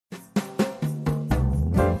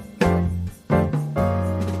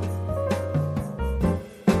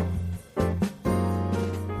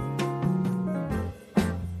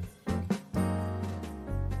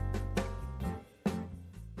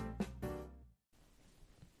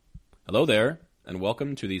Hello there, and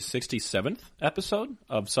welcome to the 67th episode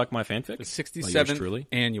of Suck My Fanfic. The 67th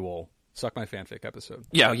annual Suck My Fanfic episode.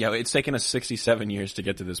 Yeah, it's taken us 67 years to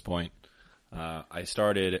get to this point. I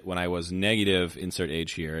started when I was negative insert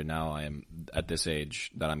age here, and now I am at this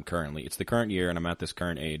age that I'm currently. It's the current year, and I'm at this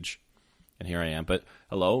current age, and here I am. But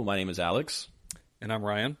hello, my name is Alex. And I'm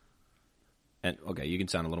Ryan. And okay, you can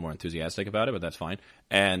sound a little more enthusiastic about it, but that's fine.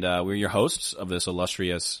 And we're your hosts of this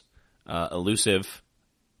illustrious, elusive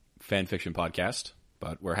fan fiction podcast.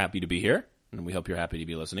 But we're happy to be here, and we hope you're happy to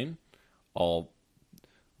be listening. All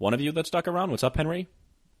one of you that stuck around. What's up, Henry?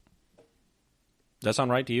 Does that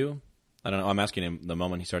sound right to you? I don't know. I'm asking him the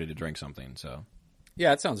moment he started to drink something. So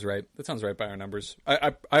yeah, that sounds right. That sounds right by our numbers.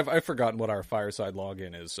 I've forgotten what our fireside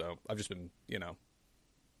login is, so I've just been well,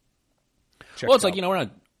 it's out. Like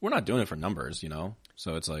we're not doing it for numbers,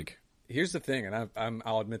 So it's like here's the thing, and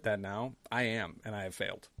I'll admit that now I am, and I have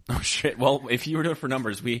failed. Oh shit! Well, if you were doing it for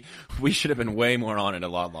numbers, we should have been way more on it a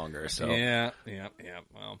lot longer. So yeah.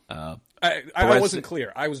 Well, I wasn't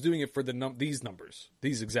clear. I was doing it for these numbers,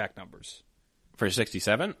 these exact numbers. For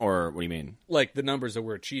 67, or what do you mean? Like the numbers that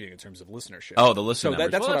we're cheating in terms of listenership. Oh, the listener numbers.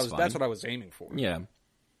 That's what I was aiming for. Yeah,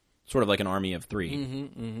 sort of like an army of 3.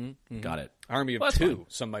 Mm-hmm. Got it. Army of 2, fine.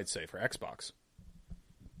 Some might say, for Xbox.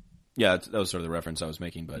 Yeah, that was sort of the reference I was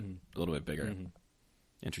making, but a little bit bigger. Mm-hmm.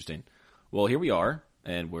 Interesting. Well, here we are,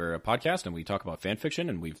 and we're a podcast, and we talk about fan fiction,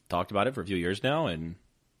 and we've talked about it for a few years now, and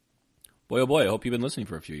boy, oh boy, I hope you've been listening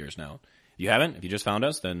for a few years now. If you haven't, if you just found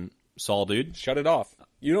us, then Saul, dude. Shut it off.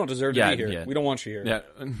 You don't deserve to be here. Yeah. We don't want you here.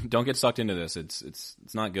 Yeah, don't get sucked into this. It's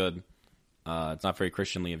not good. It's not very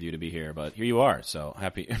Christianly of you to be here, but here you are, so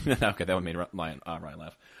happy. Okay, that one made Ryan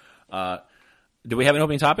laugh. Do we have an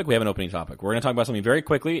opening topic? We have an opening topic. We're going to talk about something very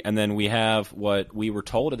quickly, and then we have what we were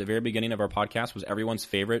told at the very beginning of our podcast was everyone's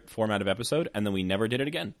favorite format of episode, and then we never did it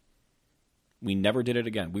again. We never did it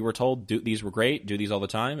again. We were told these were great, do these all the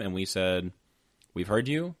time, and we said, we've heard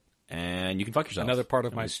you, and you can fuck yourself. Another part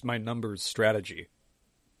of my numbers strategy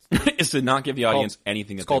is to not give the audience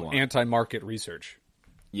anything that they want. It's called anti-market research.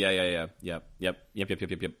 Yeah. Yep.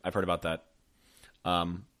 I've heard about that.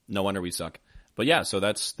 No wonder we suck. But yeah, so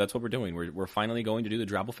that's what we're doing. We're finally going to do the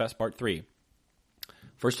drabblefest Part 3.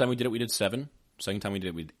 First time we did it, we did 7. Second time we did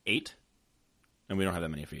it, we did 8. And we don't have that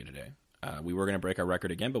many for you today. We were going to break our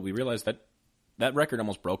record again, but we realized that record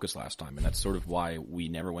almost broke us last time, and that's sort of why we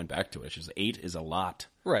never went back to it. It's just 8 is a lot.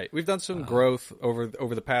 Right. We've done some growth over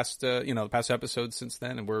the past the past episodes since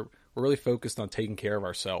then, and we're really focused on taking care of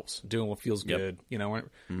ourselves, doing what feels good. We want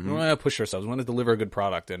to push ourselves. We want to deliver a good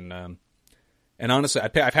product, and honestly,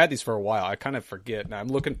 I've had these for a while. I kind of forget. Now I'm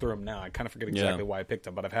looking through them now. I kind of forget exactly why I picked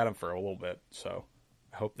them, but I've had them for a little bit, so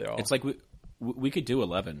I hope they all. It's like we could do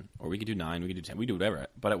 11, or we could do 9, we could do 10, we could do whatever,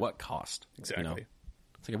 but at what cost? Exactly.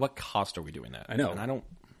 It's like, at what cost are we doing that? I know. And I don't.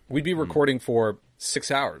 We'd be recording for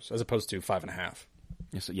 6 hours as opposed to 5.5.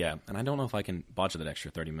 Yeah, and I don't know if I can budget that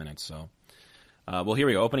extra 30 minutes. So, well, here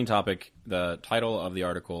we go. Opening topic. The title of the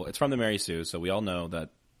article. It's from the Mary Sue, so we all know that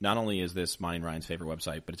not only is this mine and Ryan's favorite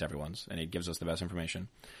website, but it's everyone's, and it gives us the best information.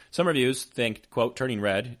 Some reviews think, quote, "Turning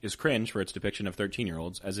Red" is cringe for its depiction of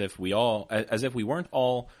 13-year-olds, as if we weren't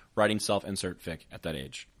all writing self-insert fic at that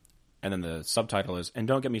age. And then the subtitle is, "And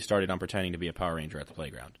don't get me started on pretending to be a Power Ranger at the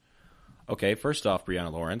playground." Okay, first off,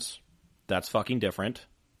 Brianna Lawrence, that's fucking different.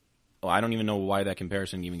 Well, I don't even know why that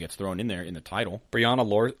comparison even gets thrown in there in the title.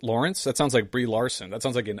 Brianna Lawrence? That sounds like Brie Larson. That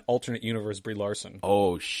sounds like an alternate universe Brie Larson.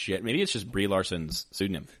 Oh, shit. Maybe it's just Brie Larson's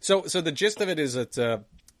pseudonym. So the gist of it is that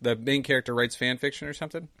the main character writes fan fiction or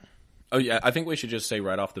something? Oh, yeah. I think we should just say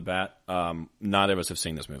right off the bat, neither of us have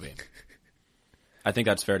seen this movie. I think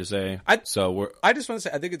that's fair to say. I just want to say,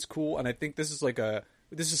 I think it's cool, and I think this is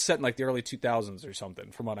set in like the early 2000s or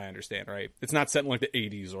something, from what I understand, right? It's not set in like the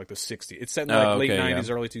 80s or like the 60s. It's set in like late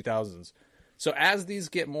 90s, early 2000s. So as these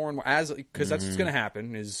get more and more, because that's what's going to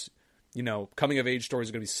happen is, coming of age stories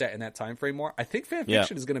are going to be set in that time frame more. I think fan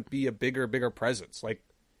fiction is going to be a bigger presence. Like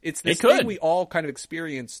it's this thing we all kind of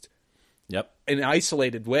experienced, in an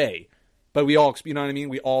isolated way, but we all, you know what I mean?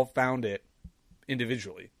 We all found it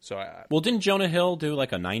individually. So well, didn't Jonah Hill do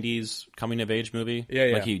like a 90s coming of age movie? Yeah.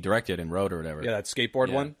 Like he directed and wrote or whatever. Yeah, that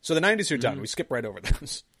skateboard one. So the 90s are done. We skip right over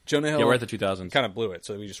those. Jonah Hill. Yeah, we're at the 2000s. Kind of blew it.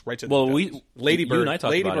 So we just right to the 2000s. Lady Bird.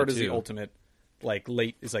 Lady Bird is the ultimate, like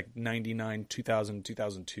late is like 99, 2000,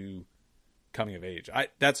 2002 coming of age.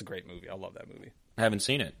 That's a great movie. I love that movie. I haven't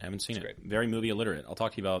seen it. Great. Very movie illiterate. I'll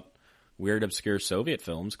talk to you about weird, obscure Soviet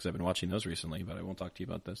films, because I've been watching those recently, but I won't talk to you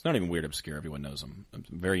about this. Not even weird, obscure. Everyone knows them.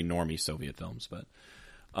 Very normie Soviet films,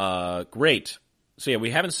 but great. So yeah,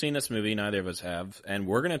 we haven't seen this movie. Neither of us have, and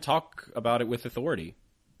we're going to talk about it with authority.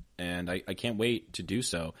 and I can't wait to do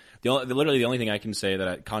so. Literally the only thing I can say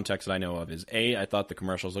context that I know of is A, I thought the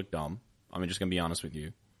commercials looked dumb. I'm just gonna be honest with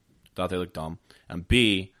you. Thought they looked dumb. And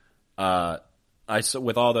B,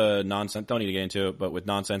 with all the nonsense, don't need to get into it, but with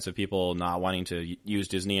nonsense of people not wanting to use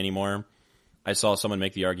Disney anymore, I saw someone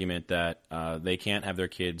make the argument that they can't have their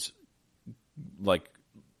kids like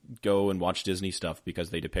go and watch Disney stuff because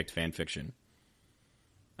they depict fan fiction.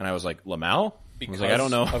 And I was like, Lamau? Because I was like, I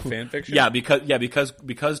don't know. Of fan fiction?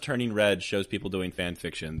 because Turning Red shows people doing fan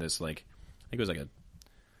fiction. This I think it was like a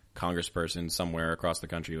congressperson somewhere across the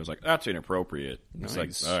country who was like, that's inappropriate. Nice.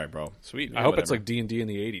 It's like, all right, bro. Sweet. I hope it's like D&D in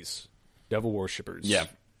the 80s. Devil worshippers. Yeah,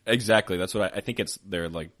 exactly. That's what I think they're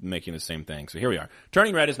like making the same thing. So here we are.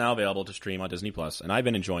 Turning Red is now available to stream on Disney Plus, and I've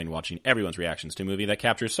been enjoying watching everyone's reactions to a movie that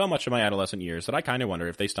captures so much of my adolescent years that I kind of wonder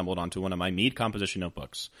if they stumbled onto one of my mead composition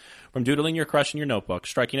notebooks. From doodling your crush in your notebook,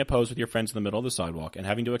 striking a pose with your friends in the middle of the sidewalk, and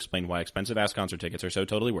having to explain why expensive-ass concert tickets are so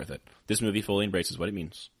totally worth it, this movie fully embraces what it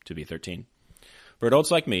means to be 13. For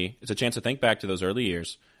adults like me, it's a chance to think back to those early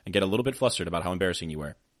years and get a little bit flustered about how embarrassing you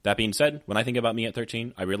were. That being said, when I think about me at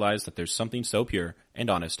 13, I realize that there's something so pure and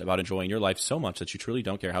honest about enjoying your life so much that you truly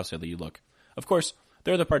don't care how silly you look. Of course,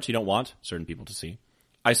 there are the parts you don't want certain people to see.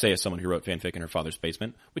 I say as someone who wrote fanfic in her father's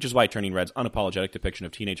basement, which is why Turning Red's unapologetic depiction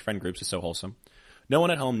of teenage friend groups is so wholesome. No one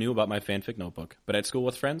at home knew about my fanfic notebook, but at school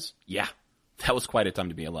with friends? Yeah, that was quite a time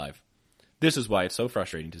to be alive. This is why it's so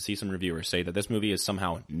frustrating to see some reviewers say that this movie is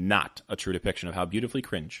somehow not a true depiction of how beautifully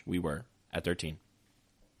cringe we were at 13.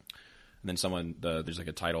 And then there's like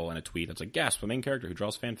a title and a tweet that's like, gasp, the main character who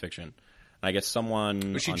draws fan fiction. And I guess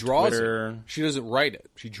someone but she on draws Twitter... it. She doesn't write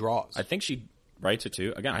it. She draws. I think she writes it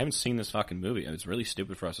too. Again, I haven't seen this fucking movie, and it's really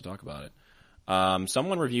stupid for us to talk about it.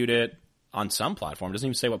 Someone reviewed it on some platform. It doesn't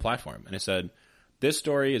even say what platform. And it said, this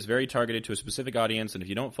story is very targeted to a specific audience, and if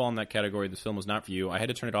you don't fall in that category, this film was not for you. I had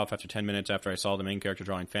to turn it off after 10 minutes after I saw the main character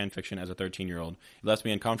drawing fan fiction as a 13-year-old. It left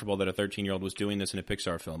me uncomfortable that a 13-year-old was doing this in a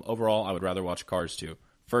Pixar film. Overall, I would rather watch Cars 2.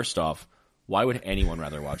 First off, why would anyone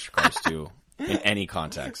rather watch Cars 2 in any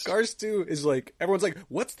context? Cars 2 is like, everyone's like,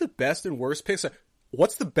 what's the best and worst Pixar?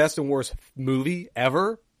 What's the best and worst movie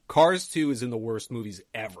ever? Cars 2 is in the worst movies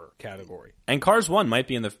ever category. And Cars 1 might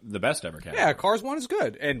be in the best ever category. Yeah, Cars 1 is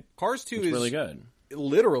good. And Cars 2 is really good.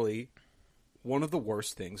 Literally one of the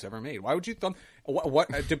worst things ever made. Why would you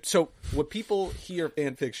so when people hear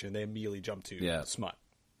fan fiction, they immediately jump to smut.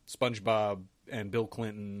 SpongeBob and Bill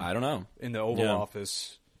Clinton. I don't know. In the Oval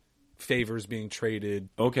Office. Favors being traded.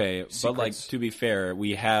 Okay, secrets. But like to be fair,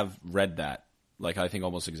 we have read that. Like I think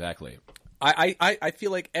almost exactly. I feel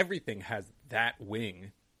like everything has that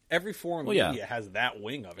wing. Every form of media has that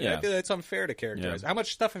wing of it. Yeah. I feel like it's unfair to characterize. How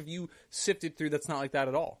much stuff have you sifted through that's not like that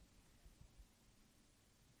at all?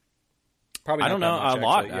 Probably. I don't know. Much, a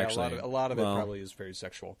lot, yeah, actually. A lot of it probably is very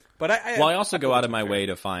sexual. But I also go out of my way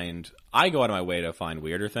to find. I go out of my way to find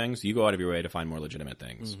weirder things. You go out of your way to find more legitimate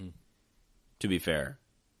things. Mm-hmm. To be fair,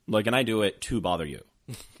 like, and I do it to bother you.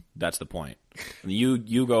 That's the point. You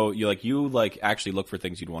actually look for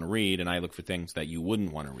things you'd want to read, and I look for things that you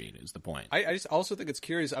wouldn't want to read. Is the point? I just also think it's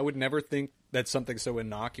curious. I would never think that something so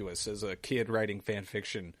innocuous as a kid writing fan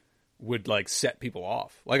fiction would like set people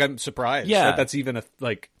off. Like, I'm surprised. Yeah, that's even a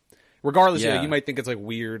like. Regardless, you might think it's like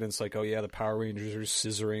weird, and it's like, oh yeah, the Power Rangers are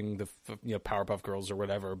scissoring the Powerpuff Girls or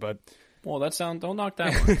whatever. But don't knock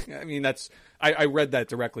that one. I mean, I read that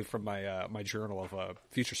directly from my my journal of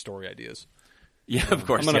future story ideas. Yeah, of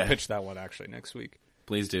course. I'm going to pitch that one actually next week.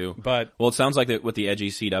 Please do. But it sounds like that with the edgy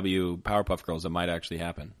CW Powerpuff Girls, it might actually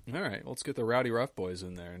happen. All right, let's get the Rowdy Rough Boys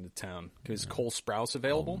in there into town. Is Cole Sprouse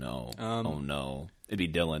available? Oh no, it'd be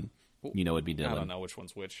Dylan. You know, it'd be Dylan. I don't know which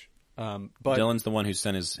one's which. But Dylan's the one who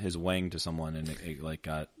sent his wang to someone and it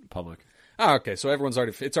got public. Oh, okay. So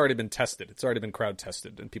it's already been tested. It's already been crowd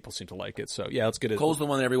tested, and people seem to like it. So yeah, let's get it. Cole's the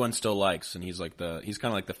one that everyone still likes, and he's kind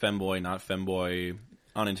of like the femboy, not femboy,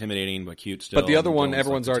 unintimidating but cute still. But the other one,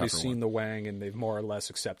 everyone's already seen the wang, and they've more or less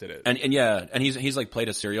accepted it. And he's like played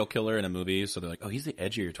a serial killer in a movie, so they're like, oh, he's the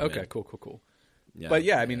edgier twin. Okay, cool. Yeah, but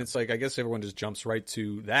I mean, it's like I guess everyone just jumps right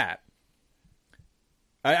to that.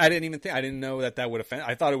 I didn't even think. I didn't know that would offend.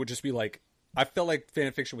 I thought it would just be like. I felt like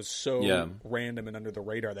fan fiction was so random and under the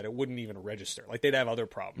radar that it wouldn't even register. Like they'd have other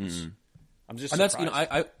problems. Mm-hmm. I'm just surprised.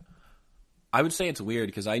 That's I would say it's weird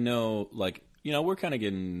because I know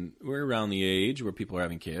we're around the age where people are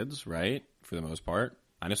having kids, right? For the most part,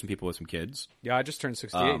 I know some people with some kids. Yeah, I just turned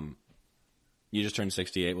 68. You just turned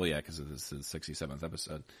 68. Well, yeah, because this is the 67th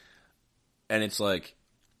episode, and it's like,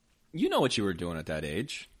 you know what you were doing at that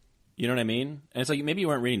age. You know what I mean? And it's like maybe you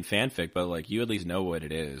weren't reading fanfic, but like you at least know what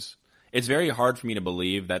it is. It's very hard for me to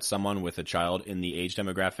believe that someone with a child in the age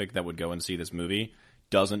demographic that would go and see this movie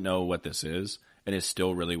doesn't know what this is and is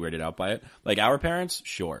still really weirded out by it. Like our parents,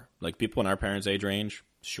 sure. Like people in our parents' age range,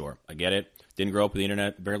 sure. I get it. Didn't grow up with the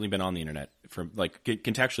internet, barely been on the internet for like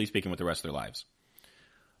contextually speaking with the rest of their lives.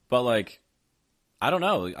 But like, I don't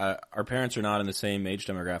know. Our parents are not in the same age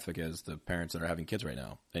demographic as the parents that are having kids right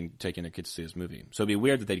now and taking their kids to see this movie. So it'd be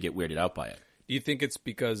weird that they'd get weirded out by it. Do you think it's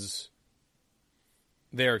because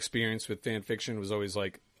their experience with fan fiction was always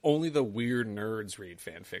like only the weird nerds read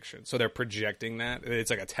fan fiction, so they're projecting that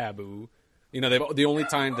it's like a taboo? You know, the only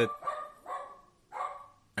time that.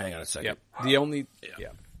 Hang on a second. Yep. The only. Yeah.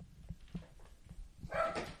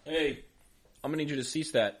 Hey, I'm gonna need you to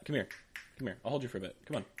cease that. Come here. Come here. I'll hold you for a bit.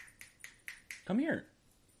 Come on. Come here,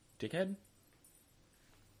 dickhead.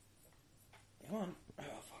 Come on. Oh,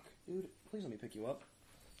 fuck. Dude, please let me pick you up.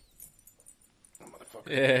 Oh, motherfucker.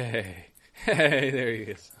 Hey, there he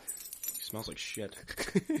is. He smells like shit.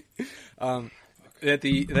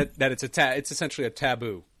 It's essentially a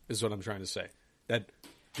taboo, is what I'm trying to say. That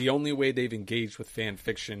the only way they've engaged with fan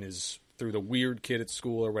fiction is through the weird kid at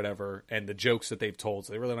school or whatever, and the jokes that they've told,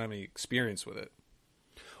 so they really don't have any experience with it.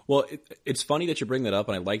 Well, it's funny that you bring that up,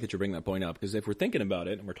 and I like that you bring that point up, because if we're thinking about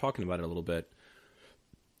it, and we're talking about it a little bit,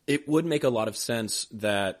 it would make a lot of sense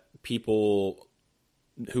that people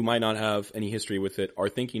who might not have any history with it are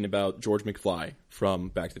thinking about George McFly from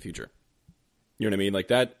Back to the Future. You know what I mean? Like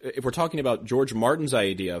that, if we're talking about George Martin's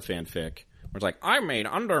idea of fanfic, where it's like, I made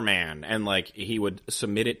Underman, and like he would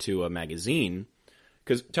submit it to a magazine,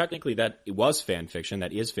 because technically that was fan fiction,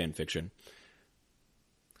 that is fan fiction.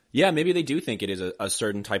 Yeah, maybe they do think it is a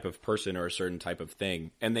certain type of person or a certain type of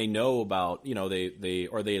thing, and they know about, you know, they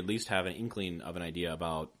at least have an inkling of an idea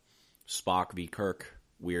about Spock v. Kirk,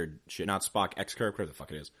 weird shit, not Spock X Kirk, whatever the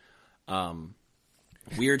fuck it is,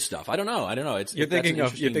 weird stuff. I don't know. You're thinking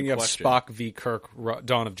of Spock v. Kirk,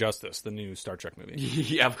 Dawn of Justice, the new Star Trek movie.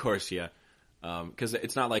 Yeah, of course, yeah, because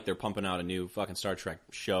it's not like they're pumping out a new fucking Star Trek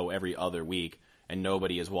show every other week, and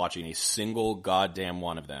nobody is watching a single goddamn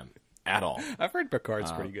one of them. At all. I've heard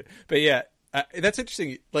Picard's pretty good. But yeah, that's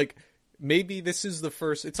interesting. Like, maybe this is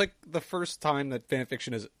it's like the first time that fan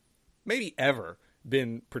fiction has maybe ever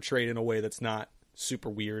been portrayed in a way that's not super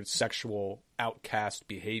weird, sexual, outcast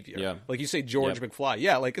behavior. Yeah. Like you say, George McFly.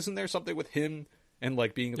 Yeah, like, isn't there something with him and,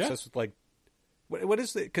 like, being obsessed with, like, what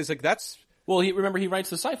is it? Because, like, that's... Well, he writes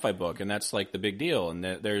the sci-fi book, and that's, like, the big deal. And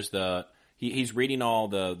there's the... He's reading all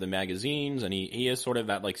the magazines, and he is sort of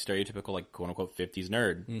that, like, stereotypical, like, quote-unquote 50s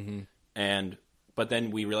nerd. Mm-hmm. But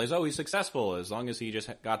then we realize, oh, he's successful as long as he just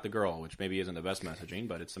got the girl, which maybe isn't the best messaging,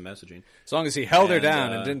 but it's the messaging. As long as he held her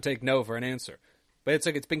down and didn't take no for an answer. But it's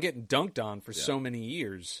like it's been getting dunked on for so many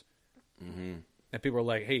years. Mm-hmm. And people are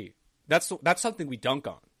like, hey, that's something we dunk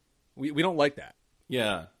on. We don't like that.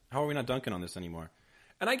 Yeah. How are we not dunking on this anymore?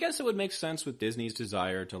 And I guess it would make sense with Disney's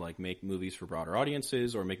desire to like make movies for broader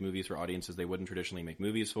audiences or make movies for audiences they wouldn't traditionally make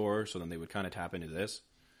movies for, so then they would kind of tap into this.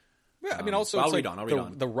 Yeah, I mean, also I'll it's read like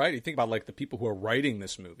on. the writing. Think about like the people who are writing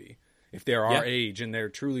this movie. If they're our age and they're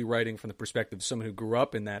truly writing from the perspective of someone who grew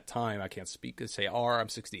up in that time, I can't speak to say I'm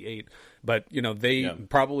 68, but you know they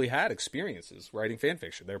probably had experiences writing fan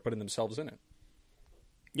fiction. They're putting themselves in it.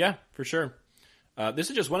 Yeah, for sure.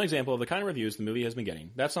 This is just one example of the kind of reviews the movie has been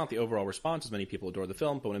getting. That's not the overall response, as many people adore the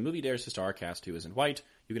film, but when a movie dares to star a cast who isn't white,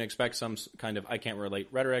 you can expect some kind of I can't relate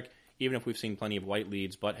rhetoric, even if we've seen plenty of white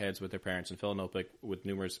leads butt heads with their parents and fill a notebook with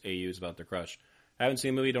numerous AUs about their crush. I haven't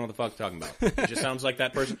seen the movie, don't know what the fuck I'm talking about. It just sounds like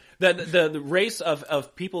that person. The race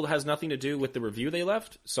of people has nothing to do with the review they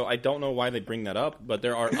left, so I don't know why they bring that up, but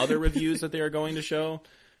there are other reviews that they are going to show.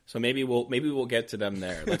 So maybe we'll get to them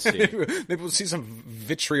there. Let's see. Maybe we'll see some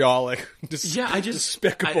vitriolic,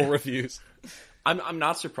 despicable reviews. I'm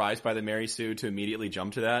not surprised by the Mary Sue to immediately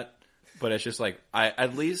jump to that, but it's just like I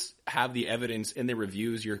at least have the evidence in the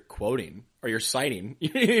reviews you're quoting or you're citing.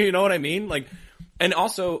 You know what I mean? Like, and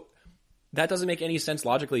also that doesn't make any sense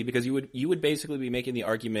logically because you would basically be making the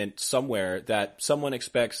argument somewhere that someone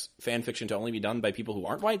expects fan fiction to only be done by people who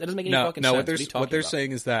aren't white. That doesn't make any fucking sense. What they're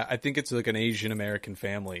saying is that I think it's like an Asian American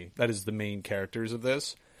family that is the main characters of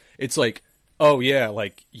this. It's like, oh yeah,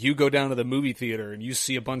 like you go down to the movie theater and you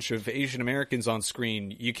see a bunch of Asian Americans on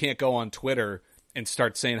screen. You can't go on Twitter and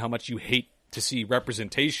start saying how much you hate to see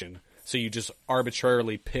representation. So you just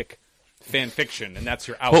arbitrarily pick fan fiction, and that's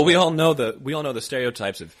your outlet. Well, we all know the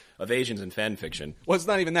stereotypes of Asians in fan fiction. Well, it's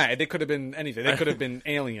not even that. They could have been anything. They could have been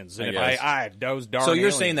aliens. And those darn. So you're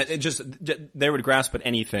aliens. saying that they would grasp at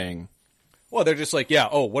anything. Well, they're just like, yeah.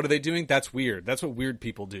 Oh, what are they doing? That's weird. That's what weird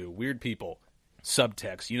people do. Weird people.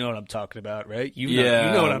 Subtext. You know what I'm talking about, right? You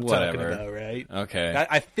know what I'm talking about, right? Okay.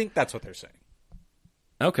 I think that's what they're saying.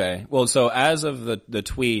 Okay. Well, so as of the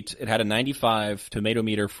tweet, it had a 95 Tomato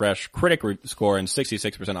Meter Fresh critic score and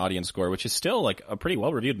 66% audience score, which is still like a pretty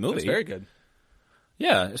well-reviewed movie. It's very good.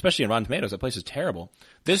 Yeah, especially in Rotten Tomatoes. That place is terrible.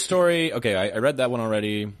 This story, okay, I read that one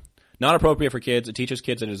already. Not appropriate for kids. It teaches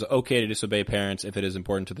kids that it is okay to disobey parents if it is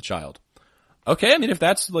important to the child. Okay, I mean, if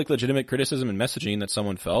that's like legitimate criticism and messaging that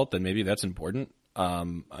someone felt, then maybe that's important. I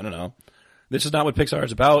don't know. This is not what Pixar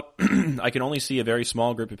is about. I can only see a very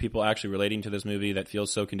small group of people actually relating to this movie that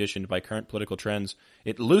feels so conditioned by current political trends.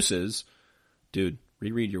 It loses, dude,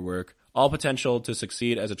 reread your work, all potential to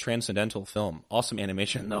succeed as a transcendental film. Awesome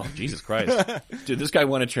animation. No, Jesus Christ. Dude, this guy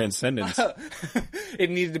wanted transcendence. It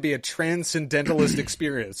needed to be a transcendentalist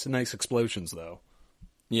experience. Nice explosions, though.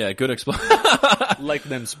 Yeah, good Like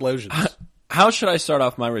them explosions. How should I start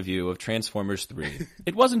off my review of Transformers 3?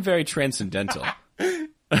 It wasn't very transcendental.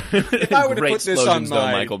 If I were to put this on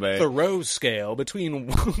my Michael Bay. Thoreau scale between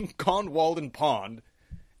Gone Walden Pond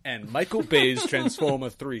and Michael Bay's Transformer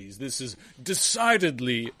 3s, this is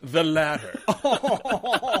decidedly the latter.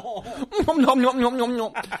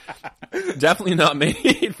 Definitely not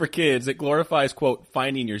made for kids. It glorifies, quote,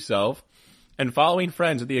 finding yourself and following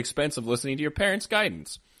friends at the expense of listening to your parents'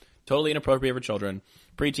 guidance. Totally inappropriate for children.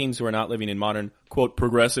 Preteens who are not living in modern, quote,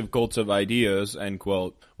 progressive cults of ideas, end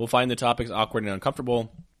quote, will find the topics awkward and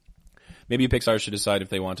uncomfortable. Maybe Pixar should decide if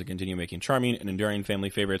they want to continue making charming and enduring family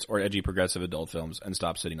favorites or edgy progressive adult films and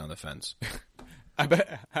stop sitting on the fence. I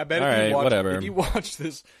bet if you watched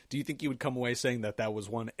this, do you think you would come away saying that was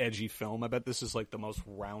one edgy film? I bet this is like the most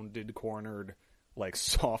rounded, cornered, like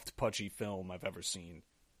soft, pudgy film I've ever seen.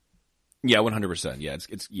 Yeah, 100%.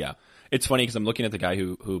 Yeah, it's funny because I'm looking at the guy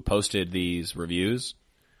who posted these reviews,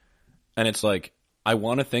 and it's like I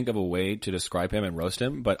want to think of a way to describe him and roast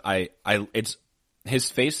him, but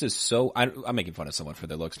his face is so. I'm making fun of someone for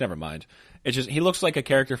their looks. Never mind. It's just he looks like a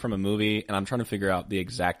character from a movie, and I'm trying to figure out the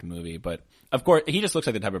exact movie. But of course, he just looks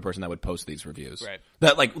like the type of person that would post these reviews, right?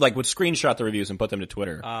 That like would screenshot the reviews and put them to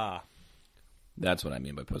Twitter. Ah. That's what I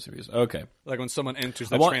mean by post reviews. Okay. Like when someone enters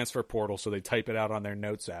the transfer portal, so they type it out on their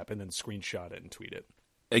notes app and then screenshot it and tweet it.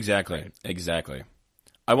 Exactly. Right. Exactly.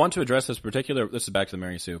 I want to address this is back to the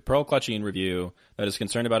Mary Sue, pearl clutching review that is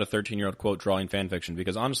concerned about a 13-year-old, quote, drawing fan fiction,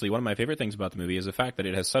 because honestly, one of my favorite things about the movie is the fact that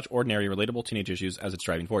it has such ordinary, relatable teenage issues as its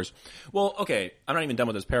driving force. Well, okay, I'm not even done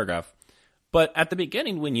with this paragraph. But at the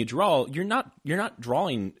beginning, when you draw, you're not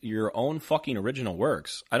drawing your own fucking original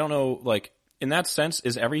works. I don't know, like, in that sense,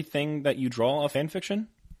 is everything that you draw a fan fiction?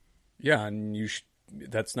 Yeah, and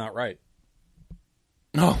that's not right.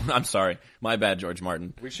 No, I'm sorry. My bad, George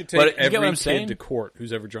Martin. We should take every kid to court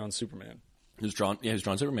who's ever drawn Superman. Who's drawn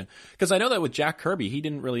Superman. Because I know that with Jack Kirby, he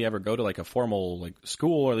didn't really ever go to like a formal like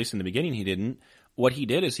school, or at least in the beginning he didn't. What he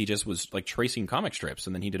did is he just was like tracing comic strips,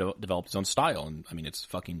 and then he developed his own style. And I mean, it's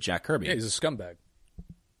fucking Jack Kirby. Yeah, he's a scumbag.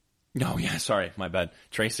 No, yeah, sorry, my bad.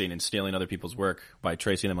 Tracing and stealing other people's work by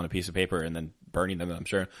tracing them on a piece of paper and then burning them, I'm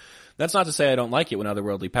sure. That's not to say I don't like it when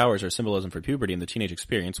otherworldly powers are symbolism for puberty and the teenage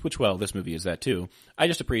experience, which, well, this movie is that too. I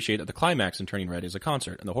just appreciate that the climax in Turning Red is a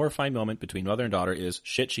concert, and the horrifying moment between mother and daughter is,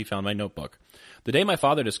 shit, she found my notebook. The day my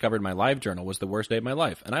father discovered my live journal was the worst day of my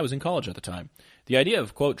life, and I was in college at the time. The idea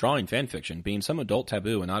of, quote, drawing fanfiction being some adult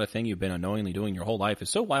taboo and not a thing you've been unknowingly doing your whole life is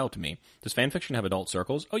so wild to me. Does fanfiction have adult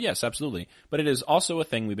circles? Oh yes, absolutely. But it is also a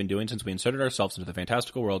thing we've been doing since we inserted ourselves into the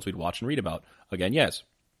fantastical worlds we'd watch and read about. Again, yes.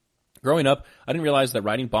 Growing up, I didn't realize that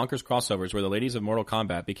writing bonkers crossovers where the ladies of Mortal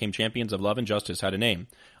Kombat became champions of love and justice had a name.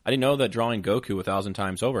 I didn't know that drawing Goku 1,000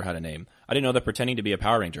 times over had a name. I didn't know that pretending to be a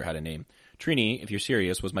Power Ranger had a name. Trini, if you're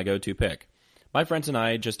serious, was my go-to pick. My friends and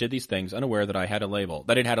I just did these things unaware that it had a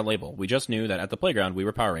label. We just knew that at the playground we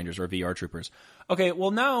were Power Rangers or VR troopers. Okay, well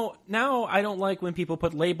now I don't like when people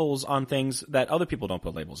put labels on things that other people don't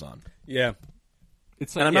put labels on. Yeah.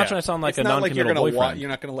 And I'm not trying to sound like a non-committal boyfriend. You're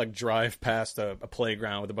not going to like drive past a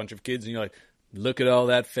playground with a bunch of kids and you're like, look at all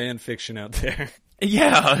that fan fiction out there.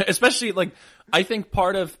 Yeah, especially like I think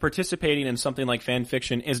part of participating in something like fan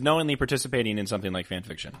fiction is knowingly participating in something like fan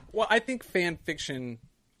fiction. Well, I think fan fiction,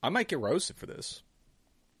 I might get roasted for this.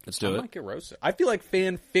 Let's do it. I might get roasted. I feel like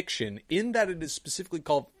fan fiction, in that it is specifically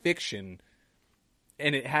called fiction,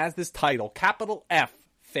 and it has this title, capital F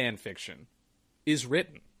fan fiction, is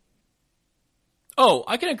written. Oh,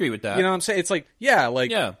 I can agree with that. You know what I'm saying? It's like,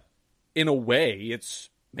 yeah. In a way, it's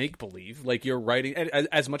make-believe. Like, you're writing,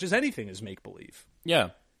 as much as anything is make-believe. Yeah.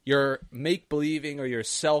 You're make-believing or you're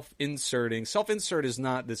self-inserting. Self-insert is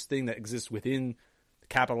not this thing that exists within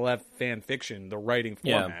capital F fan fiction, the writing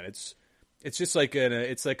format. Yeah. It's just like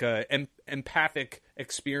an empathic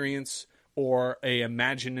experience or a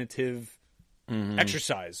imaginative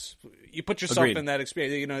exercise. You put yourself Agreed. in that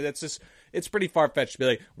experience. You know, that's just, it's pretty far-fetched to be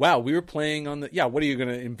like, wow, we were playing on the, yeah, what are you going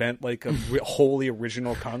to invent, like a wholly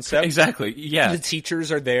original concept? Exactly, yeah. The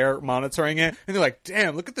teachers are there monitoring it, and they're like,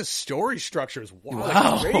 damn, look at the story structures.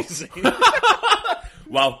 Wow. Crazy.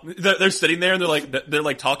 Wow, they're sitting there and they're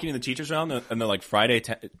like talking to the teachers around, and they're like,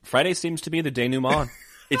 Friday seems to be the denouement.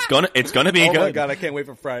 It's gonna be good. Oh my god, I can't wait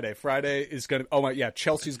for Friday. Friday is gonna. Oh my, yeah,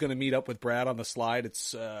 Chelsea's gonna meet up with Brad on the slide.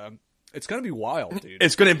 It's gonna be wild, dude.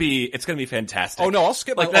 It's gonna be fantastic. Oh no, I'll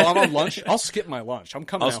skip I'm on lunch. I'll skip my lunch. I'm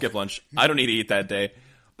coming. I'll skip lunch. I don't need to eat that day.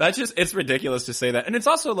 It's ridiculous to say that. And it's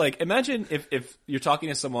also like, imagine if you're talking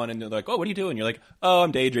to someone and they're like, oh, what are you doing? You're like, oh,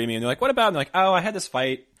 I'm daydreaming. And they're like, what about? And they're like, oh, I had this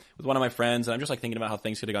fight with one of my friends and I'm just like thinking about how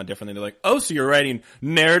things could have gone differently. And they're like, oh, so you're writing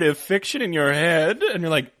narrative fiction in your head? And you're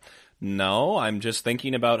like, no, I'm just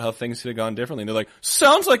thinking about how things could have gone differently. And they're like,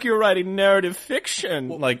 sounds like you're writing narrative fiction.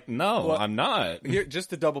 Well, like, no, well, I'm not. Here, just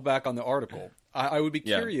to double back on the article, I would be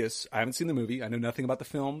curious. I haven't seen the movie. I know nothing about the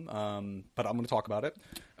film, but I'm going to talk about it.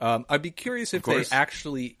 I'd be curious if they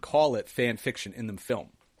actually call it fan fiction in the film.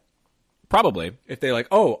 Probably. If they're like,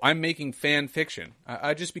 oh, I'm making fan fiction.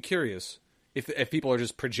 I'd just be curious. If people are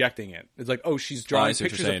just projecting it. It's like, oh, she's drawing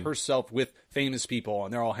pictures of herself with famous people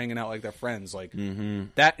and they're all hanging out like they're friends. Like,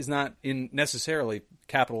 that is not necessarily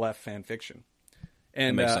capital F fan fiction.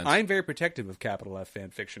 And I'm very protective of capital F fan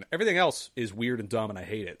fiction. Everything else is weird and dumb and I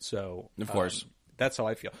hate it. So, of course. That's how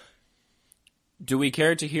I feel. Do we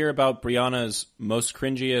care to hear about Brianna's most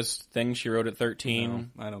cringiest thing she wrote at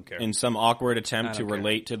 13? No, I don't care. In some awkward attempt to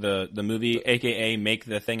relate to the movie, aka make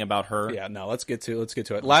the thing about her? Yeah, no, let's get to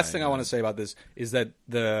it. Last thing I want to say about this is that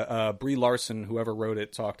the Brie Larson, whoever wrote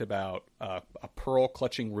it, talked about a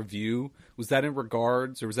pearl-clutching review. Was that in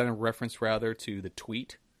regards, or was that in reference, rather, to the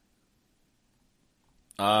tweet?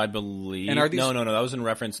 I believe. And are these, no. That was in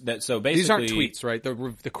reference. So basically, these aren't tweets, right?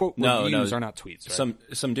 The quote reviews are not tweets. Right?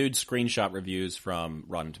 Some dude screenshot reviews from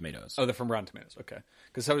Rotten Tomatoes. Oh, they're from Rotten Tomatoes. Okay,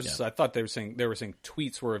 because I thought they were saying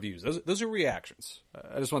tweets were reviews. Those are reactions.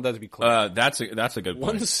 I just want that to be clear. That's a good point.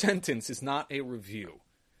 One sentence is not a review.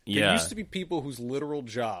 There used to be people whose literal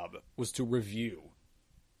job was to review.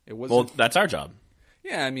 It wasn't. Well, that's our job.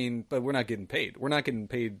 Yeah, I mean, but we're not getting paid. We're not getting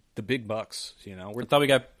paid the big bucks. You know, I thought we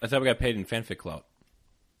got paid in fanfic clout.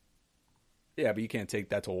 Yeah, but you can't take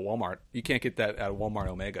that to a Walmart. You can't get that at a Walmart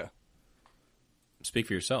Omega. Speak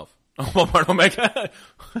for yourself. Walmart Omega.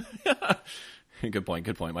 Good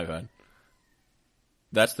point. My bad.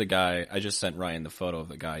 That's the guy. I just sent Ryan the photo of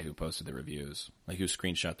the guy who posted the reviews, like who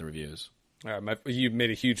screenshot the reviews. All right, you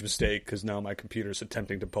made a huge mistake because now my computer's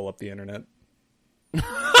attempting to pull up the internet.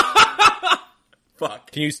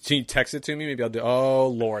 Fuck. Can you text it to me? Maybe I'll do. Oh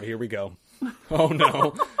Lord, here we go. Oh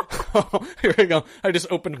no. Here we go. I just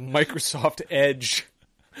opened Microsoft Edge.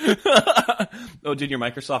 Oh, dude, you're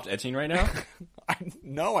Microsoft Edging right now?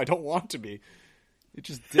 No, I don't want to be. It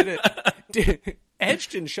just didn't. Edge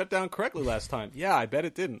didn't shut down correctly last time. Yeah, I bet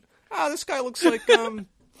it didn't. This guy looks like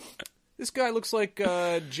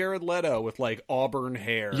Jared Leto with like auburn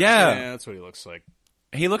hair. Yeah, that's what he looks like.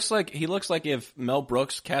 He looks like if Mel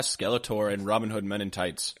Brooks cast Skeletor in Robin Hood Men in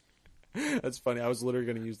Tights. That's funny. I was literally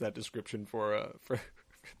going to use that description for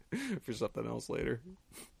something else later.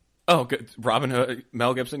 Oh, good.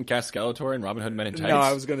 Mel Gibson cast Skeletor in Robin Hood Men in Tights? No,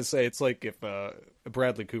 I was going to say it's like if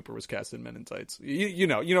Bradley Cooper was cast in Men in Tights. You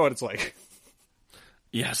know what it's like.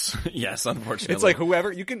 Yes, unfortunately. It's like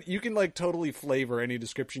whoever you can like totally flavor any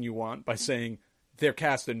description you want by saying they're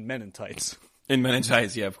cast in Men in Tights. In Men in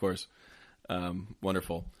Tights, yeah, of course.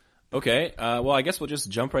 Wonderful. Okay, well, I guess we'll just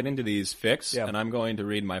jump right into these fics, and I'm going to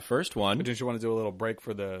read my first one. But didn't you want to do a little break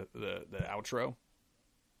for the outro?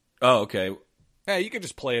 Oh, okay. Yeah, you could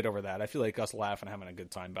just play it over that. I feel like us laughing, having a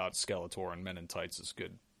good time about Skeletor and Men in Tights is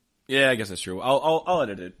good. Yeah, I guess that's true. I'll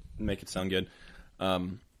edit it and make it sound good.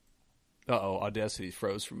 Audacity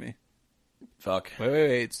froze for me. Fuck.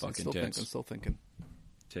 Wait. It's still thinking.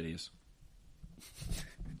 Titties.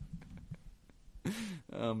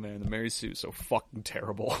 Oh man, the Mary Sue is so fucking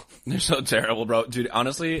terrible. They're so terrible, bro. Dude,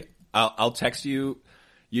 honestly, I'll text you.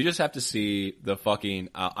 You just have to see the fucking.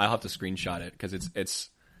 I'll have to screenshot it because it's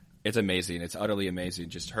amazing. It's utterly amazing.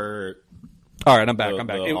 Just her. All right, I'm back.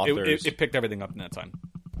 It picked everything up in that time.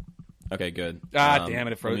 Okay, good. Damn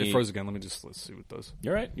it! It froze again. Let's see what those.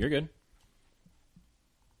 You're right. You're good.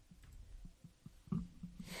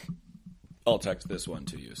 I'll text this one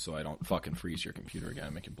to you so I don't fucking freeze your computer again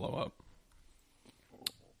and make it blow up.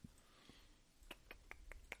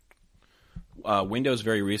 Windows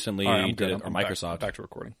very recently did it, or Microsoft. Back to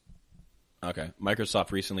recording. Okay.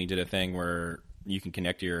 Microsoft recently did a thing where you can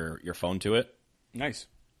connect your phone to it. Nice.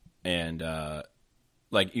 And,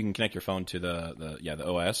 like, you can connect your phone to the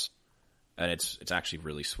OS, and it's actually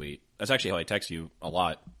really sweet. That's actually how I text you a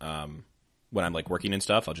lot. When I'm like working and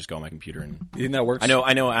stuff, I'll just go on my computer and. You think that works?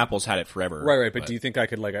 I know Apple's had it forever. Right. But do you think I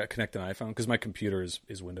could like connect an iPhone? Because my computer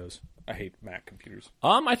is Windows. I hate Mac computers.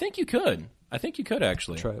 I think you could.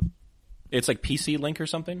 Actually Try it. It's like PC Link or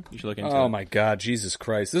something. You should look into it. Oh my God, Jesus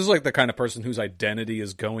Christ! This is like the kind of person whose identity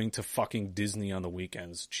is going to fucking Disney on the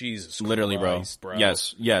weekends. Jesus, literally, Christ, bro.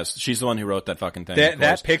 Yes. She's the one who wrote that fucking thing.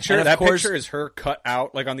 That picture, picture is her cut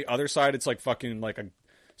out. Like on the other side, it's like fucking like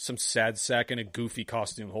some sad sack in a goofy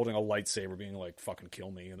costume holding a lightsaber, being like, "Fucking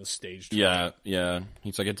kill me" in a stage. Yeah.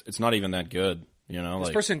 He's like, it's not even that good, you know. This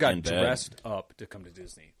like, person got dressed up to come to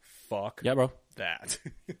Disney. Fuck. Yeah, bro. That.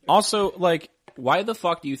 Also, like, why the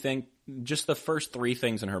fuck do you think just the first 3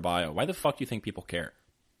 things in her bio? Why the fuck do you think people care?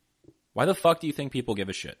 Why the fuck do you think people give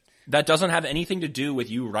a shit? That doesn't have anything to do with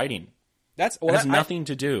you writing. That has nothing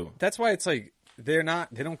to do. That's why it's like they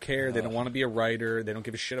don't care. They don't want to be a writer. They don't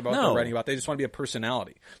give a shit about what they're writing about. They just want to be a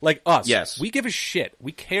personality. Like us. Yes. We give a shit.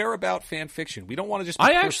 We care about fan fiction. We don't want to just be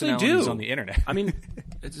personalities on the internet. I mean,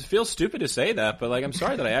 it feels stupid to say that, but like, I'm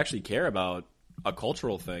sorry that I actually care about a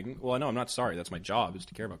cultural thing. Well, no, I'm not sorry. That's my job, is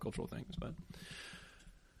to care about cultural things. But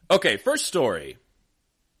okay, first story.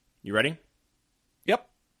 You ready? Yep.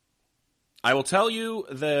 I will tell you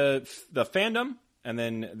the fandom, and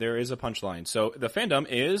then there is a punchline. So the fandom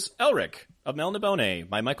is Elric of Melnibone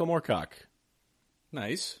by Michael Moorcock.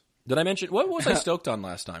 Nice. Did I mention what was I stoked on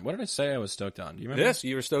last time? What did I say I was stoked on? Do you remember? Yes,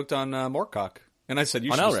 you were stoked on Moorcock. And I said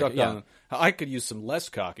you should be stoked on. I could use some less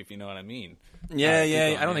cock, if you know what I mean.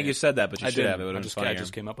 Yeah. I don't think you said that, but you should have. It I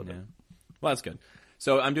just came up with it. Well, that's good.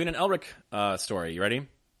 So I'm doing an Elric story. You ready?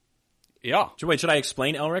 Yeah. Wait, should I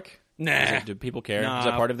explain Elric? Nah. Do people care? Is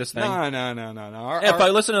that part of this thing? No. If I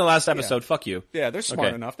listen to the last episode, fuck you. Yeah, they're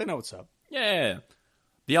smart enough. They know what's up. Yeah.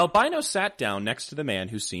 The albino sat down next to the man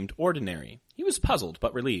who seemed ordinary. He was puzzled,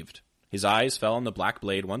 but relieved. His eyes fell on the black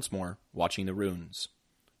blade once more, watching the runes.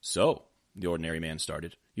 So, the ordinary man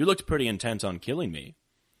started, you looked pretty intent on killing me.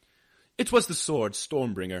 It was the sword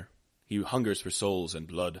Stormbringer. He hungers for souls and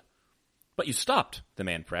blood. But you stopped, the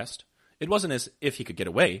man pressed. It wasn't as if he could get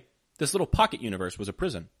away. This little pocket universe was a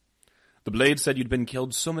prison. The blade said you'd been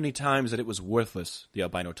killed so many times that it was worthless, the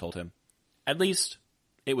albino told him. At least,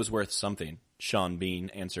 it was worth something, Sean Bean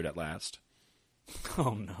answered at last.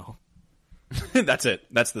 Oh, no. That's it.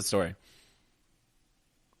 That's the story.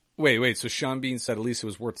 Wait. So Sean Bean said at least it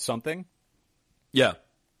was worth something? Yeah.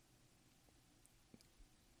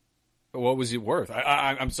 What was it worth?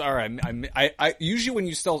 I'm sorry. I usually when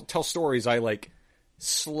you tell stories, I like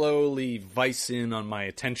slowly vice in on my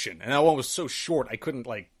attention, and that one was so short I couldn't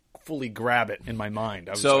like fully grab it in my mind.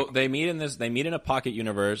 They meet in a pocket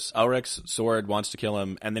universe. Elric's sword wants to kill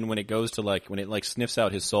him, and then when it goes to when it sniffs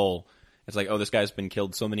out his soul, it's like, oh, this guy's been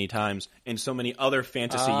killed so many times in so many other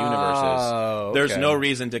fantasy universes. Okay. There's no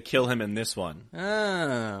reason to kill him in this one.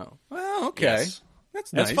 Oh, well, okay. Yes.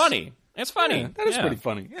 That's nice. It's funny. Yeah, that is pretty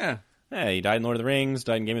funny. Yeah. Yeah, he died in Lord of the Rings,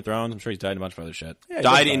 died in Game of Thrones. I'm sure he's died in a bunch of other shit. Yeah,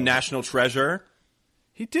 died in National Treasure.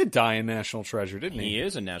 He did die in National Treasure, didn't he? He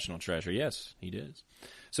is a National Treasure. Yes, he did.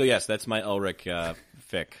 So yes, that's my Elric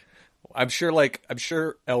fic. I'm sure Elric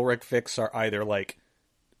fics are either like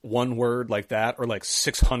one word like that or like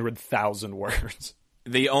 600,000 words.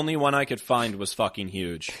 The only one I could find was fucking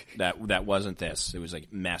huge. That wasn't this. It was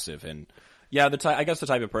like massive. And yeah, I guess the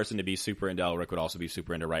type of person to be super into Elric would also be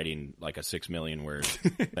super into writing like a 6 million word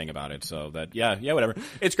thing about it. So that yeah, whatever.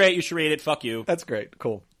 It's great. You should read it. Fuck you. That's great.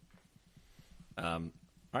 Cool.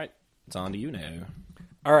 All right, it's on to you now.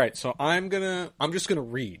 All right, so I'm just gonna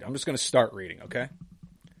read. I'm just gonna start reading. Okay.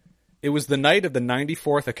 It was the night of the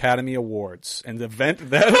 94th Academy Awards, an event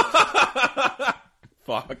that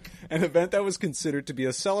an event that was considered to be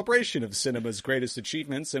a celebration of cinema's greatest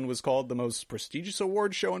achievements and was called the most prestigious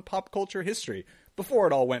award show in pop culture history. Before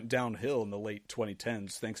it all went downhill in the late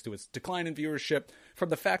 2010s, thanks to its decline in viewership from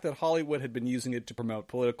the fact that Hollywood had been using it to promote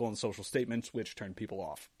political and social statements, which turned people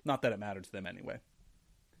off. Not that it mattered to them anyway.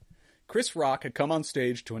 Chris Rock had come on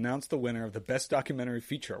stage to announce the winner of the Best Documentary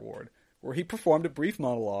Feature Award, where he performed a brief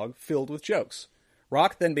monologue filled with jokes.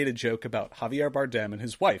 Rock then made a joke about Javier Bardem and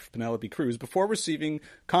his wife, Penelope Cruz, before receiving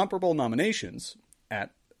comparable nominations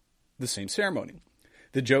at the same ceremony.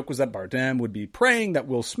 The joke was that Bardem would be praying that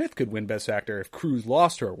Will Smith could win Best Actor if Cruz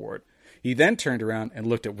lost her award. He then turned around and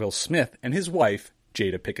looked at Will Smith and his wife,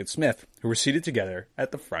 Jada Pinkett Smith, who were seated together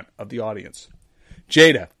at the front of the audience.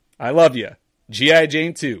 Jada, I love you. G.I.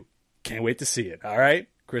 Jane 2. Can't wait to see it, all right?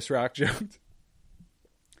 Chris Rock joked.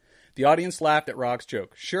 The audience laughed at Rock's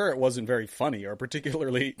joke. Sure, it wasn't very funny or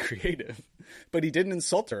particularly creative, but he didn't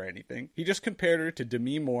insult her or anything. He just compared her to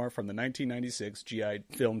Demi Moore from the 1996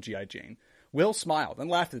 film G.I. Jane. Will smiled and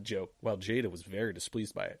laughed at the joke, while Jada was very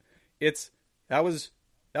displeased by it. That was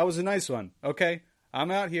a nice one, okay?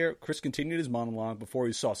 I'm out here. Chris continued his monologue before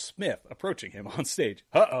he saw Smith approaching him on stage.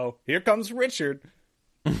 Uh-oh, here comes Richard.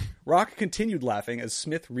 Rock continued laughing as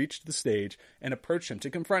Smith reached the stage and approached him to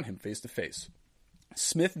confront him face to face.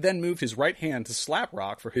 Smith then moved his right hand to slap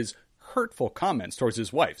Rock for his hurtful comments towards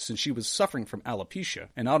his wife, since she was suffering from alopecia,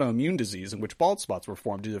 an autoimmune disease in which bald spots were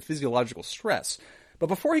formed due to physiological stress. But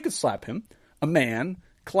before he could slap him, a man,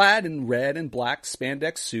 clad in red and black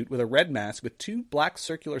spandex suit with a red mask with 2 black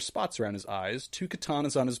circular spots around his eyes, 2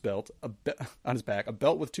 katanas on his belt, on his back, a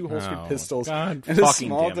belt with 2 holstered pistols, and a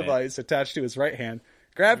small device attached to his right hand,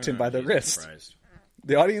 grabbed him by the wrist. Christ.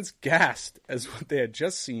 The audience gasped as what they had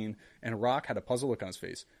just seen, and Rock had a puzzled look on his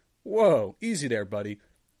face. Whoa, easy there, buddy.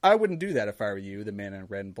 I wouldn't do that if I were you, the man in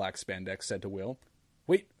red and black spandex said to Will.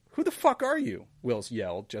 Wait, who the fuck are you? Will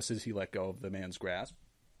yelled, just as he let go of the man's grasp.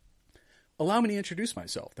 Allow me to introduce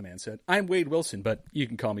myself, the man said. I'm Wade Wilson, but you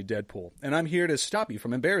can call me Deadpool, and I'm here to stop you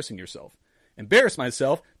from embarrassing yourself. Embarrass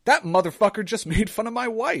myself? That motherfucker just made fun of my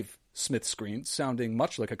wife, Smith screamed, sounding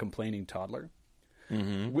much like a complaining toddler.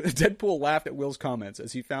 Mm-hmm. Deadpool laughed at Will's comments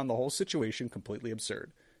as he found the whole situation completely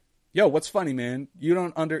absurd. Yo, what's funny, man? You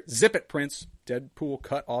don't Zip it, Prince. Deadpool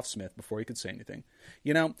cut off Smith before he could say anything.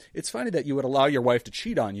 You know, it's funny that you would allow your wife to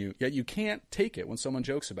cheat on you, yet you can't take it when someone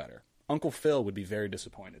jokes about her. Uncle Phil would be very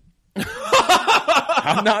disappointed.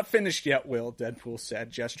 I'm not finished yet, Will, Deadpool said,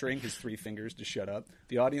 gesturing his 3 fingers to shut up.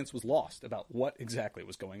 The audience was lost about what exactly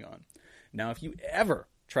was going on. Now, if you ever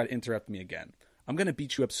try to interrupt me again, I'm going to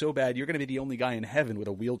beat you up so bad you're going to be the only guy in heaven with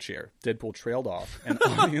a wheelchair. Deadpool trailed off, and the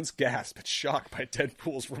audience gasped, shocked by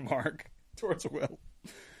Deadpool's remark towards Will.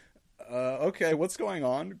 Okay, what's going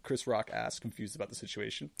on? Chris Rock asked, confused about the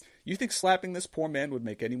situation. You think slapping this poor man would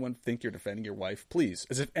make anyone think you're defending your wife? Please,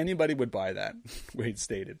 as if anybody would buy that, Wade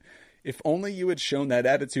stated. If only you had shown that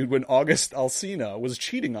attitude when August Alsina was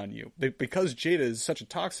cheating on you. Because Jada is such a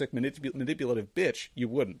toxic, manipulative bitch, you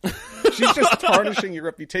wouldn't. She's just tarnishing your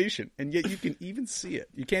reputation, and yet you can even see it.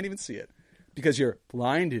 You can't even see it. Because you're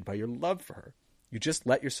blinded by your love for her. You just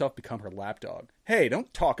let yourself become her lapdog. Hey,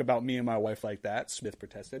 don't talk about me and my wife like that, Smith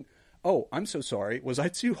protested. Oh, I'm so sorry. Was I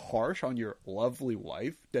too harsh on your lovely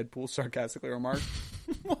wife? Deadpool sarcastically remarked.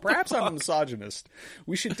 Perhaps I'm a misogynist.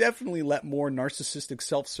 We should definitely let more narcissistic,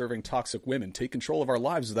 self-serving, toxic women take control of our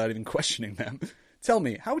lives without even questioning them. Tell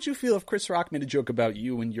me, how would you feel if Chris Rock made a joke about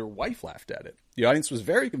you and your wife laughed at it? The audience was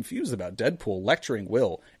very confused about Deadpool lecturing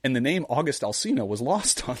Will, and the name August Alsina was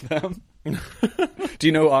lost on them. Do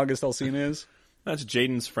you know who August Alsina is? That's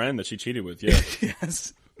Jaden's friend that she cheated with, yeah.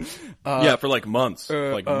 Yes. Yeah, for like months.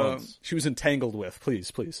 Months. She was entangled with.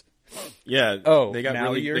 Please. Yeah. Oh, they got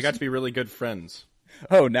to be really good friends.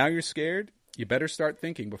 Oh, now you're scared? You better start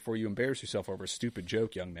thinking before you embarrass yourself over a stupid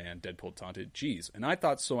joke, young man, Deadpool taunted. Geez, and I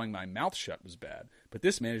thought sewing my mouth shut was bad, but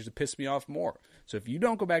this managed to piss me off more. So if you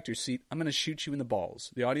don't go back to your seat, I'm going to shoot you in the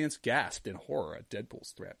balls. The audience gasped in horror at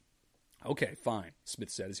Deadpool's threat. Okay, fine, Smith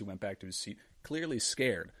said as he went back to his seat, clearly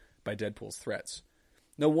scared by Deadpool's threats.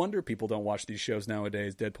 No wonder people don't watch these shows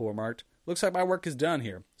nowadays, Deadpool remarked. Looks like my work is done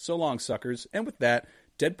here. So long, suckers. And with that,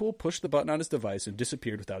 Deadpool pushed the button on his device and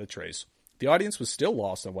disappeared without a trace. The audience was still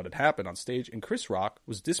lost on what had happened on stage, and Chris Rock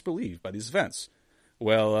was disbelieved by these events.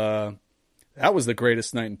 Well, that was the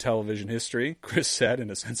greatest night in television history, Chris said in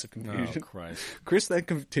a sense of confusion. Oh, Christ. Chris then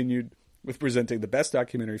continued with presenting the Best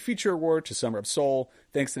Documentary Feature Award to Summer of Soul.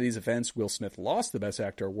 Thanks to these events, Will Smith lost the Best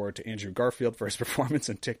Actor Award to Andrew Garfield for his performance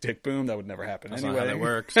in Tick, Tick, Boom. That would never happen anyway. That's not how that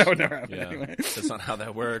works. That would never happen anyway. That's not how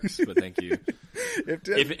that works, but thank you.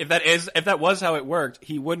 If that was how it worked,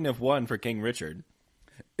 he wouldn't have won for King Richard.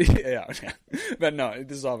 Yeah. But no,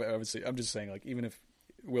 this is all obviously, I'm just saying, like, even if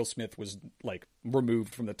Will Smith was, like,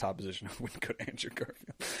 removed from the top position, I wouldn't go to Andrew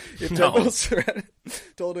Garfield. If Deadpool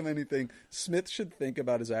told him anything, Smith should think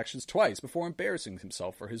about his actions twice before embarrassing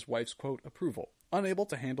himself for his wife's, quote, approval. Unable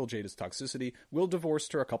to handle Jada's toxicity, Will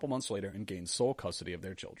divorced her a couple months later and gained sole custody of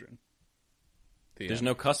their children. There's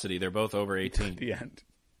no custody. They're both over 18. The end.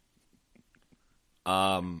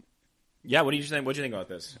 Yeah, what do you think about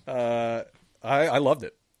this? I loved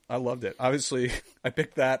it. Obviously, I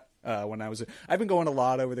picked that when I've been going a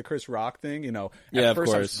lot over the Chris Rock thing, you know. At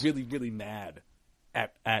first I was really, really mad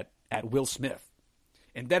at Will Smith.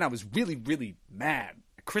 And then I was really, really mad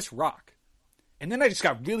at Chris Rock. And then I just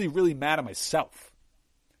got really, really mad at myself.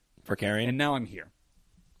 For caring? And now I'm here.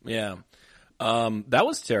 Yeah. That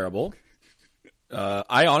was terrible.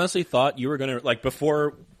 I honestly thought you were going to, like,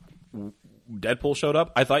 before Deadpool showed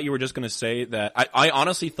up, I thought you were just going to say that. I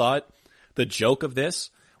honestly thought the joke of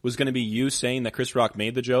this was going to be you saying that Chris Rock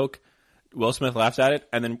made the joke, Will Smith laughs at it,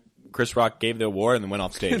 and then Chris Rock gave the award and then went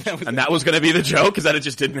off stage. That was going to be the joke, is that it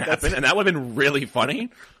just didn't happen. And that would have been really funny.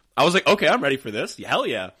 I was like, okay, I'm ready for this. Hell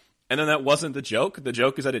yeah. And then that wasn't the joke. The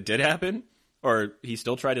joke is that it did happen, or he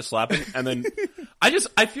still tried to slap him. And then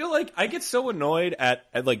I feel like I get so annoyed at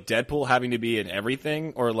like Deadpool having to be in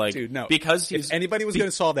everything, or like, dude, no. Because if anybody was going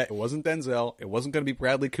to solve that, it wasn't Denzel. It wasn't going to be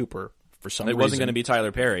Bradley Cooper for some reason. It wasn't going to be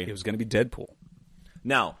Tyler Perry. It was going to be Deadpool.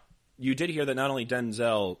 Now, you did hear that not only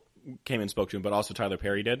Denzel came and spoke to him, but also Tyler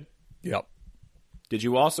Perry did? Yep. Did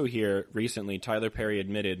you also hear recently Tyler Perry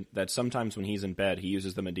admitted that sometimes when he's in bed, he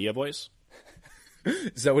uses the Medea voice?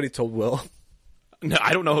 Is that what he told Will? No,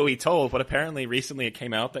 I don't know who he told, but apparently recently it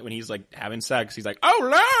came out that when he's like having sex, he's like,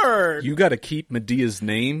 "Oh Lord, you got to keep Medea's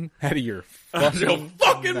name out of your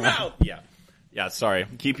fucking mouth." Yeah. Sorry,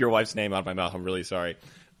 keep your wife's name out of my mouth. I'm really sorry.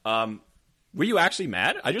 Were you actually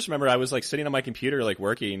mad? I just remember I was like sitting on my computer like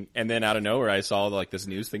working, and then out of nowhere I saw like this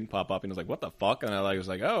news thing pop up, and I was like, "What the fuck?" And I was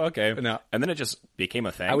like, "Oh, okay." No. And then it just became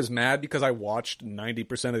a thing. I was mad because I watched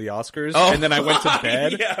 90% of the Oscars, and then I went to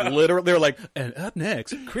bed. Yeah. Literally, they were like, "And up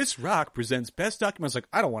next, Chris Rock presents Best Documentary." I was like,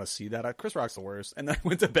 "I don't want to see that. Chris Rock's the worst." And then I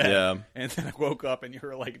went to bed, and then I woke up, and you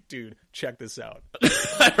were like, "Dude, check this out."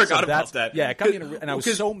 I forgot about that. Yeah, it got me and I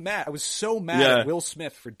was so mad. I was so mad at Will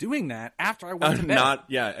Smith for doing that after I went to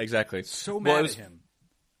bed. Exactly. So mad at him.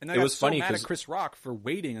 And I got so funny mad at Chris Rock for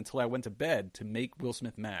waiting until I went to bed to make Will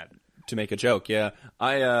Smith mad. To make a joke, yeah.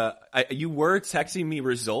 You were texting me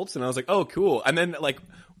results, and I was like, "Oh, cool." And then I was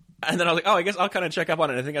like, "Oh, I guess I'll kind of check up on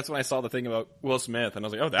it." I think that's when I saw the thing about Will Smith, and I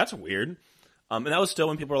was like, "Oh, that's weird." And that was still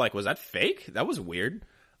when people were like, "Was that fake? That was weird."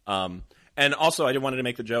 And also, I wanted to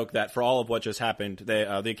make the joke that for all of what just happened,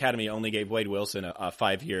 the Academy only gave Wade Wilson a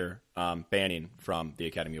 5-year banning from the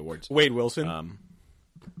Academy Awards. Wade Wilson.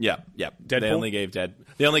 Yeah. Deadpool? They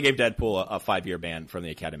only gave Deadpool a 5-year ban from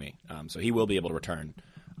the Academy, so he will be able to return,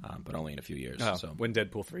 but only in a few years. So when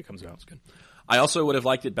Deadpool 3 comes out, that's good. I also would have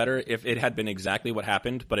liked it better if it had been exactly what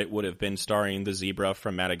happened, but it would have been starring the zebra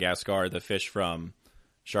from Madagascar, the fish from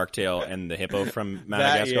Shark Tale, and the hippo from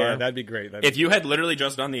Madagascar. That'd be great. If you had literally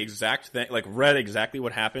just done the exact thing, like read exactly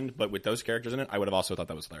what happened, but with those characters in it, I would have also thought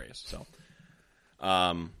that was hilarious. So,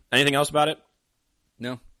 anything else about it?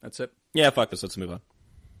 No, that's it. Yeah, fuck this. Let's move on.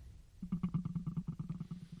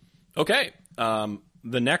 Okay.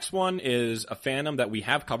 The next one is a fandom that we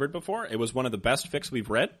have covered before. It was one of the best fics we've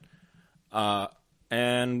read.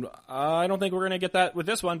 And I don't think we're going to get that with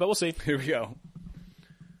this one, but we'll see. Here we go.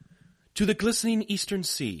 To the glistening eastern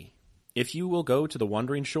sea. If you will go to the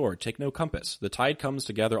wandering shore, take no compass. The tide comes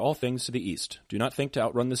to gather all things to the east. Do not think to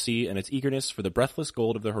outrun the sea and its eagerness for the breathless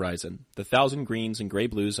gold of the horizon. The 1,000 greens and gray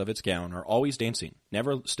blues of its gown are always dancing,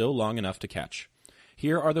 never still long enough to catch.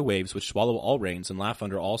 Here are the waves which swallow all rains and laugh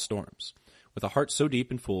under all storms. With a heart so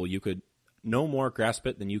deep and full, you could no more grasp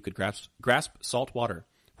it than you could grasp salt water.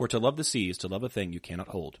 For to love the sea is to love a thing you cannot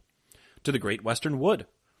hold. To the great western wood.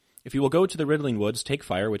 If you will go to the riddling woods, take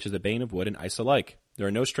fire, which is the bane of wood and ice alike. There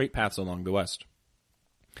are no straight paths along the west.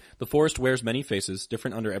 The forest wears many faces,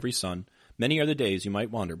 different under every sun. Many are the days you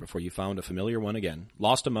might wander before you found a familiar one again,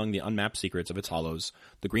 lost among the unmapped secrets of its hollows,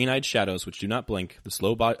 the green-eyed shadows which do not blink, the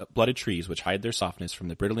slow-blooded trees which hide their softness from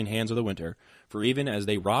the brittling hands of the winter, for even as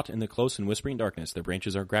they rot in the close and whispering darkness, their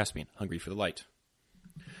branches are grasping, hungry for the light.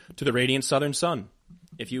 To the radiant southern sun.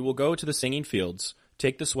 If you will go to the singing fields,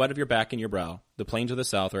 take the sweat of your back and your brow. The plains of the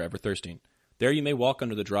south are ever thirsting. There you may walk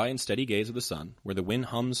under the dry and steady gaze of the sun, where the wind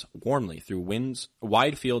hums warmly through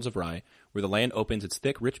wide fields of rye, where the land opens its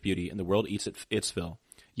thick, rich beauty, and the world eats its fill.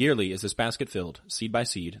 Yearly is this basket filled, seed by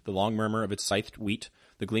seed, the long murmur of its scythed wheat,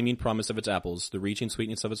 the gleaming promise of its apples, the reaching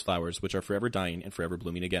sweetness of its flowers, which are forever dying and forever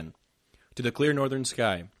blooming again. To the clear northern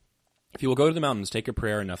sky. If you will go to the mountains, take a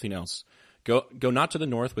prayer and nothing else. Go not to the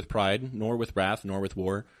north with pride, nor with wrath, nor with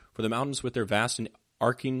war, for the mountains with their vast and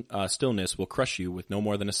arcing stillness will crush you with no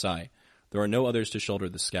more than a sigh. There are no others to shoulder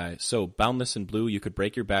the sky, so boundless and blue you could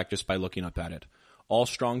break your back just by looking up at it. All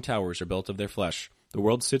strong towers are built of their flesh. The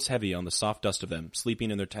world sits heavy on the soft dust of them, sleeping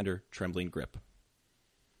in their tender, trembling grip.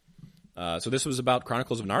 So this was about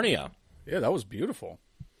Chronicles of Narnia. Yeah, that was beautiful.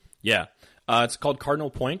 Yeah. It's called Cardinal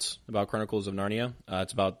Points, about Chronicles of Narnia.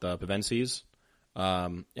 It's about the Pevensies.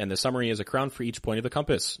 And the summary is a crown for each point of the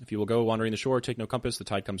compass. If you will go wandering the shore, take no compass, the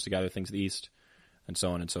tide comes to gather things to the east, and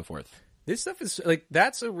so on and so forth. This stuff is like,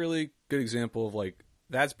 that's a really good example of like,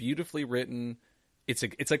 that's beautifully written.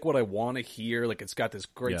 It's like what I want to hear. Like, it's got this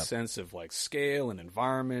great sense of like scale and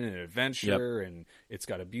environment and adventure, and it's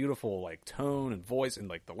got a beautiful like tone and voice, and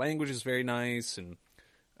like the language is very nice. And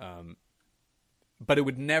but it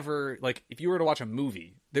would never, like, if you were to watch a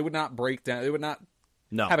movie, they would not break down. They would not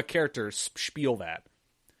have a character spiel that.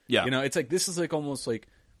 Yeah, you know, it's like, this is like almost like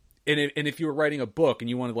and if you were writing a book and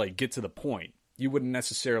you wanted to like get to the point, you wouldn't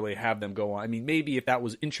necessarily have them go on. I mean, maybe if that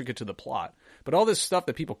was intricate to the plot, but all this stuff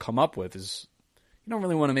that people come up with is, you don't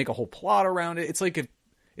really want to make a whole plot around it. It's like if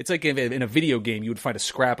in a video game you would find a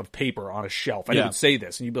scrap of paper on a shelf and it would say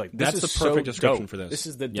this, and you'd be like, "This is the perfect description dope. for this. This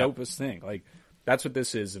is the dopest thing." Like that's what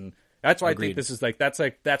this is, and that's why I think this is that's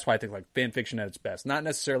why I think like fan fiction at its best. Not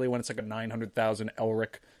necessarily when it's like a 900,000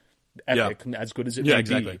 Elric epic, as good as it may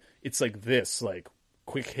be. It's like this, like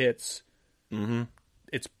quick hits. Mm-hmm.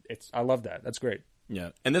 It's I love that. That's great. Yeah,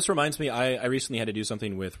 and this reminds me, I recently had to do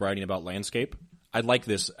something with writing about landscape. I'd like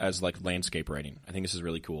this as like landscape writing. I think this is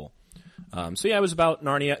really cool. So yeah, it was about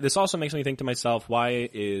Narnia. This also makes me think to myself, why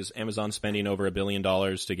is Amazon spending over $1 billion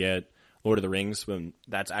to get Lord of the Rings when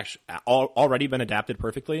that's actually already been adapted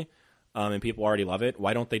perfectly, and people already love it?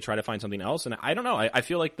 Why don't they try to find something else? And I don't know. I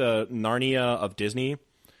feel like the Narnia of Disney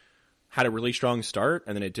had a really strong start,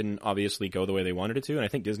 and then it didn't obviously go the way they wanted it to. And I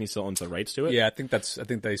think Disney still owns the rights to it. Yeah, I think they still.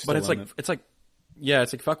 But it's like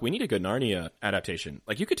fuck. We need a good Narnia adaptation.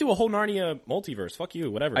 Like you could do a whole Narnia multiverse. Fuck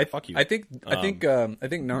you. Whatever. Fuck you. I think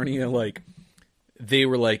Narnia, like they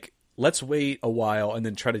were like, let's wait a while and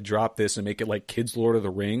then try to drop this and make it like kids Lord of the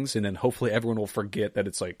Rings, and then hopefully everyone will forget that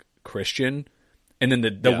it's like Christian. And then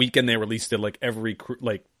the weekend they released it, like every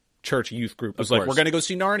like church youth group was like, we're going to go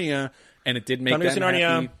see Narnia, and it didn't make them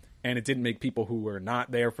happy. And it didn't make people who were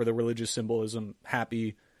not there for the religious symbolism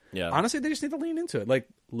happy. Yeah. Honestly, they just need to lean into it. Like,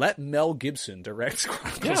 let Mel Gibson direct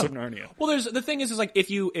Chronicles of Narnia. Well, the thing is like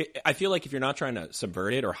I feel like if you're not trying to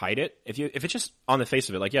subvert it or hide it, if it's just on the face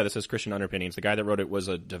of it, like, yeah, this has Christian underpinnings. The guy that wrote it was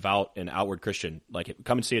a devout and outward Christian. Like,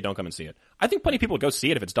 come and see it, don't come and see it. I think plenty of people would go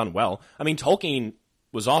see it if it's done well. I mean, Tolkien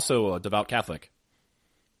was also a devout Catholic.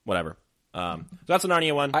 Whatever. So that's a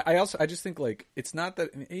Narnia one. I just think like it's not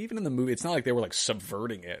that even in the movie it's not like they were like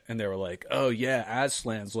subverting it and they were like, oh yeah,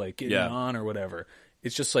 Aslan's like getting on or whatever.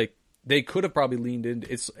 It's just like they could have probably leaned into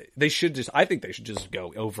I think they should just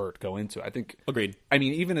go into it. I think agreed. I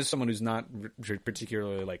mean, even as someone who's not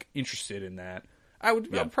particularly like interested in that,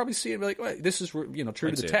 I'd probably see it and be like, well, this is true to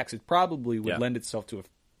the text. It probably would lend itself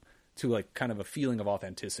to like kind of a feeling of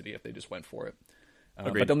authenticity if they just went for it.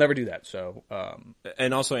 But they'll never do that. So,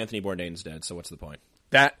 and also Anthony Bourdain's dead. So what's the point?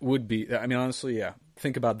 That would be. I mean, honestly, yeah.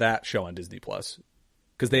 Think about that show on Disney Plus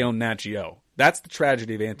because they own Nat Geo. That's the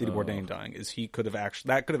tragedy of Anthony Bourdain dying. Is that could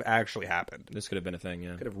have actually happened. This could have been a thing.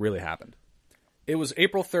 Yeah, could have really happened. It was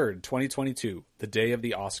April 3rd, 2022, the day of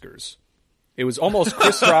the Oscars. It was almost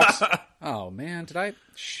Chris Rock's. Oh man, did I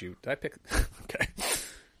pick? Okay,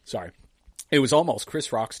 sorry. It was almost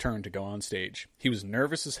Chris Rock's turn to go on stage. He was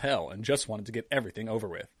nervous as hell and just wanted to get everything over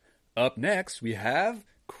with. Up next, we have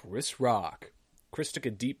Chris Rock. Chris took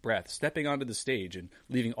a deep breath, stepping onto the stage and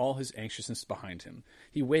leaving all his anxiousness behind him.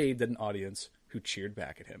 He waved at an audience who cheered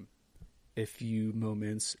back at him. A few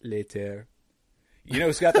moments later. You know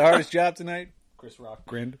who's got the hardest job tonight? Chris Rock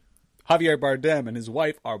grinned. Javier Bardem and his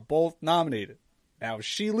wife are both nominated. Now, if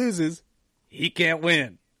she loses, he can't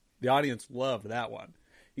win. The audience loved that one.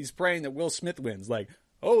 He's praying that Will Smith wins, like,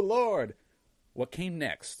 oh, Lord. What came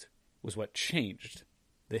next was what changed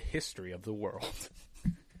the history of the world.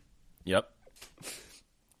 Yep.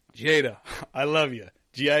 Jada, I love you.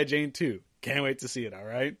 G.I. Jane 2. Can't wait to see it, all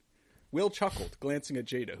right? Will chuckled, glancing at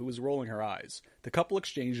Jada, who was rolling her eyes. The couple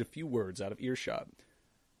exchanged a few words out of earshot.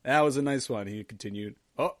 That was a nice one, he continued.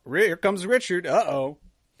 Oh, here comes Richard. Uh-oh.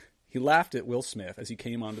 He laughed at Will Smith as he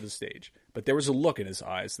came onto the stage, but there was a look in his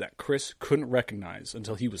eyes that Chris couldn't recognize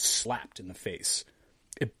until he was slapped in the face.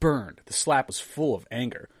 It burned. The slap was full of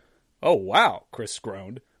anger. Oh, wow, Chris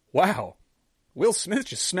groaned. Wow. Will Smith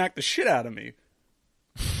just smacked the shit out of me.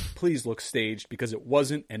 Please look staged because it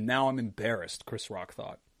wasn't, and now I'm embarrassed, Chris Rock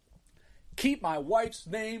thought. Keep my wife's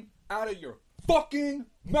name out of your fucking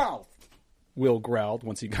mouth, Will growled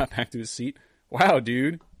once he got back to his seat. Wow,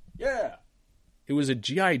 dude. Yeah. It was a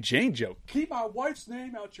G.I. Jane joke. Keep my wife's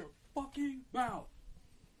name out your fucking mouth.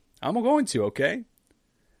 I'm going to, okay?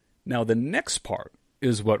 Now, the next part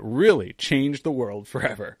is what really changed the world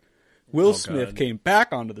forever. Will Smith came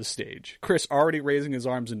back onto the stage, Chris already raising his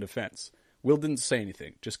arms in defense. Will didn't say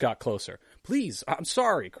anything, just got closer. Please, I'm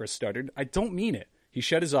sorry, Chris stuttered. I don't mean it. He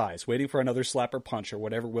shut his eyes, waiting for another slap or punch or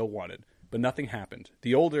whatever Will wanted. But nothing happened.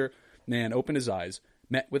 The older man opened his eyes,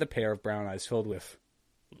 met with a pair of brown eyes filled with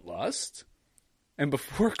lust? And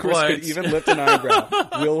before Chris could even lift an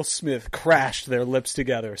eyebrow, Will Smith crashed their lips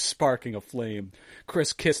together, sparking a flame.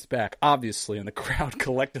 Chris kissed back, obviously, and the crowd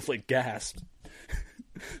collectively gasped.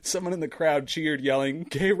 Someone in the crowd cheered, yelling,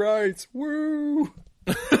 "Gay rights! Woo!"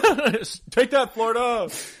 Take that, Florida!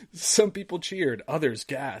 Some people cheered, others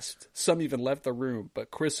gasped. Some even left the room,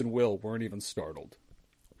 but Chris and Will weren't even startled.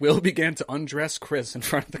 Will began to undress Chris in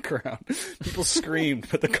front of the crowd. People screamed,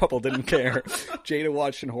 but the couple didn't care. Jada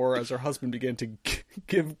watched in horror as her husband began to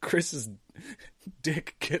give Chris's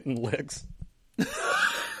dick kitten licks.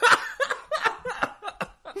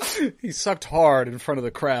 He sucked hard in front of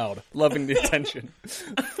the crowd, loving the attention.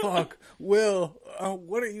 Fuck, Will,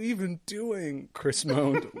 what are you even doing? Chris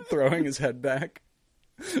moaned, throwing his head back.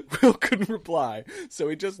 Will couldn't reply, so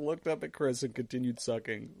he just looked up at Chris and continued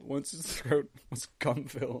sucking. Once his throat was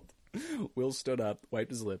cum-filled, Will stood up,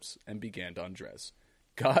 wiped his lips, and began to undress.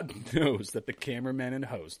 God knows that the cameramen and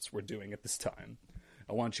hosts were doing it this time.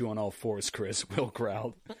 I want you on all fours, Chris, Will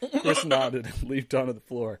growled. Chris nodded and leaped onto the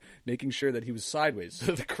floor, making sure that he was sideways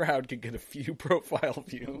so the crowd could get a few profile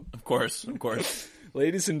view. Of course, of course.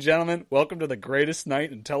 Ladies and gentlemen, welcome to the greatest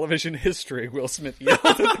night in television history, Will Smith yelled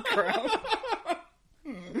at the crowd.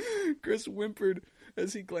 Chris whimpered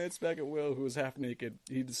as he glanced back at Will, who was half naked.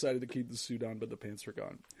 He decided to keep the suit on, but the pants were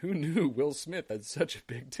gone. Who knew Will Smith had such a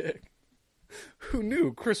big dick? Who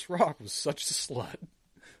knew Chris Rock was such a slut?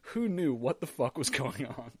 Who knew what the fuck was going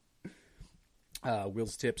on?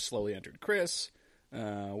 Will's tip slowly entered Chris.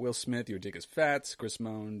 Will Smith, your dick is fat. Chris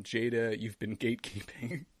moaned. Jada, you've been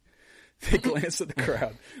gatekeeping. They glanced at the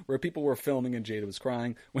crowd, where people were filming and Jada was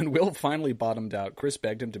crying. When Will finally bottomed out, Chris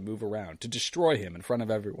begged him to move around, to destroy him in front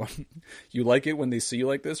of everyone. You like it when they see you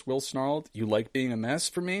like this? Will snarled. You like being a mess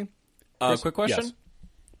for me? Quick question. Yes.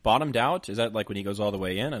 Bottomed out? Is that like when he goes all the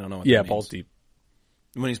way in? I don't know what that means. Balls deep.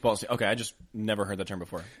 When he's balls deep. Okay, I just never heard that term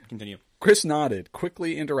before. Continue. Chris nodded,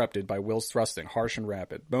 quickly interrupted by Will's thrusting, harsh and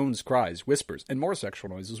rapid. Moans, cries, whispers, and more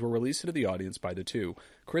sexual noises were released into the audience by the two.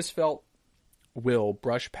 Chris felt Will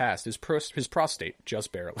brush past his prostate,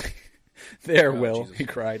 just barely. There, Will, Jesus. He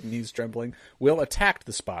cried, knees trembling. Will attacked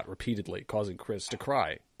the spot repeatedly, causing Chris to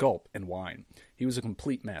cry, gulp, and whine. He was a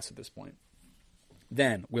complete mess at this point.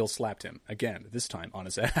 Then, Will slapped him, again, this time on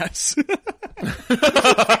his ass.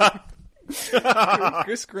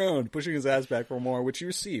 Chris groaned, pushing his ass back for more, which he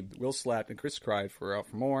received. Will slapped, and Chris cried for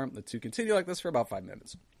more. The two continued like this for about 5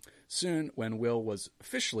 minutes. Soon, when Will was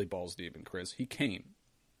officially balls deep in Chris, he came,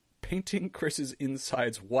 painting Chris's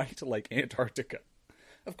insides white like Antarctica.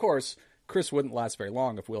 Of course, Chris wouldn't last very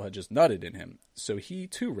long if Will had just nutted in him, so he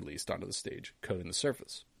too released onto the stage, coating the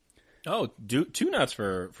surface. Oh, two nuts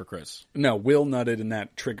for Chris. No, Will nutted and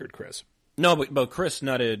that triggered Chris. No, but Chris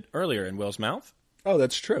nutted earlier in Will's mouth. Oh,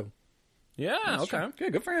 that's true. Yeah, that's okay. True. Okay,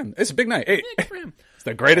 good for him. It's a big night. Hey, good for him. It's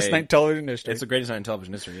the greatest night in television history. It's the greatest night in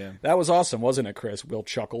television history, yeah. That was awesome, wasn't it, Chris? Will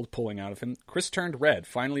chuckled, pulling out of him. Chris turned red,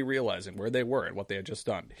 finally realizing where they were and what they had just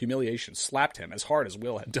done. Humiliation slapped him as hard as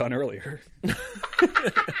Will had done earlier.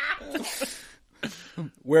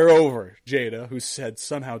 We're over, Jada, who said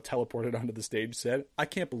somehow teleported onto the stage, said, I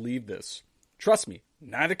can't believe this. Trust me,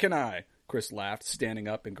 neither can I, Chris laughed, standing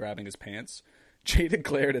up and grabbing his pants. Jada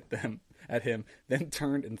glared at him, then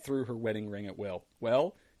turned and threw her wedding ring at Will.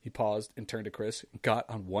 Well, he paused and turned to Chris and got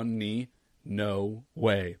on one knee. No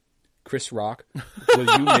way. Chris Rock,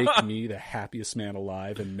 will you make me the happiest man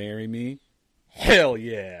alive and marry me? Hell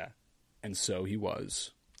yeah. And so he was.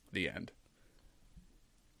 The end.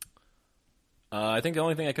 I think the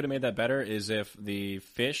only thing that could have made that better is if the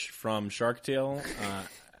fish from Shark Tale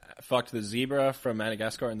fucked the zebra from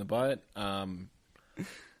Madagascar in the butt. What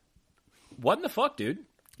in the fuck, dude?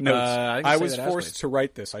 No, I was forced to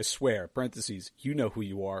write this, I swear. Parentheses, you know who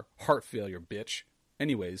you are. Heart failure, bitch.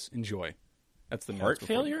 Anyways, enjoy. That's the heart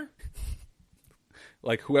failure?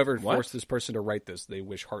 Like, whoever forced this person to write this, they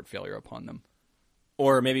wish heart failure upon them.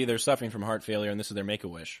 Or maybe they're suffering from heart failure and this is their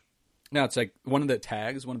make-a-wish. No, it's like one of the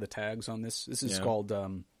tags on this. This is called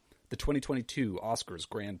the 2022 Oscars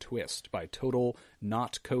Grand Twist by Totally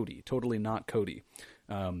Not Cody.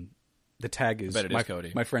 The tag is,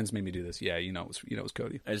 Cody. My friends made me do this. Yeah, you know it was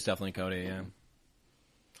Cody. It's definitely Cody,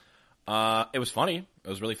 yeah. It was funny. It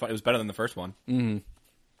was really fun. It was better than the first one. Mm-hmm.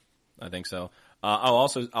 I think so.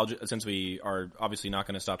 Since we are obviously not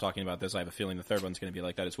going to stop talking about this, I have a feeling the third one's going to be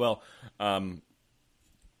like that as well. I'm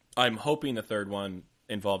hoping the third one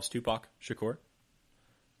involves Tupac Shakur.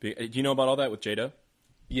 Do you know about all that with Jada?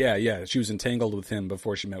 Yeah. She was entangled with him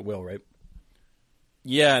before she met Will, right?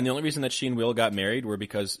 Yeah, and the only reason that she and Will got married were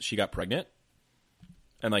because she got pregnant.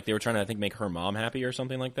 And like they were trying to, I think, make her mom happy or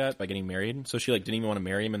something like that by getting married. So she like didn't even want to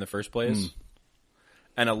marry him in the first place.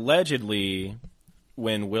 And allegedly,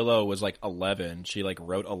 when Willow was like 11, she like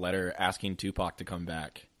wrote a letter asking Tupac to come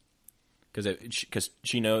back because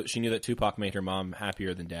she knew that Tupac made her mom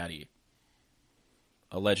happier than Daddy.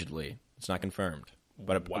 Allegedly, it's not confirmed,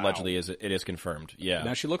 but allegedly it is confirmed. Yeah.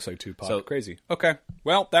 Now she looks like Tupac. So crazy. Okay.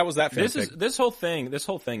 Well, that was that fanfic. This whole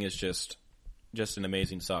thing is just an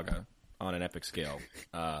amazing saga on an epic scale.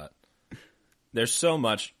 There's so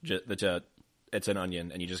much that it's an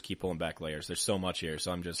onion, and you just keep pulling back layers. There's so much here,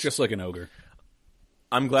 so I'm just like an ogre.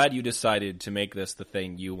 I'm glad you decided to make this the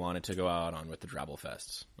thing you wanted to go out on with the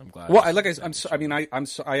drabblefests. I'm glad. Well, I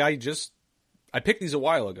picked these a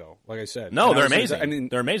while ago. Like I said, no, they're amazing.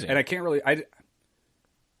 They're amazing, and I can't really. I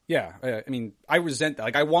resent that.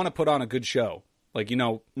 Like, I want to put on a good show. Like,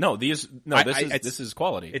 this is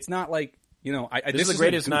quality. It's not like this is the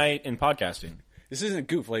greatest night in podcasting. This isn't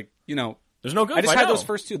goof. Like, there's no goof. I just had those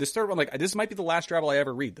first two. This third one, like, this might be the last Drabble I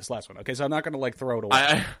ever read. This last one. Okay, so I'm not going to like throw it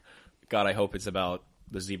away. God, I hope it's about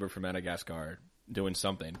the zebra from Madagascar doing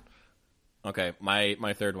something. Okay,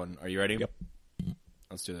 my third one. Are you ready? Yep.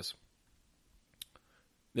 Let's do this.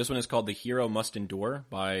 This one is called "The Hero Must Endure"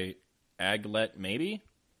 by Aglet Baby.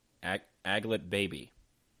 Aglet Baby.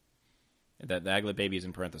 That the Aglet Baby is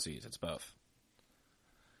in parentheses. It's both.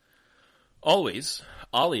 Always,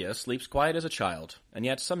 Alia sleeps quiet as a child, and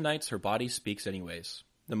yet some nights her body speaks anyways.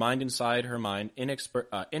 The mind inside her mind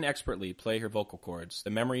inexpertly play her vocal cords, the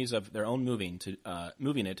memories of their own moving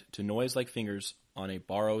it to noise like fingers on a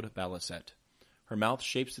borrowed balisette. Her mouth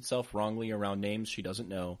shapes itself wrongly around names she doesn't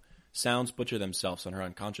know. Sounds butcher themselves on her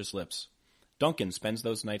unconscious lips. Duncan spends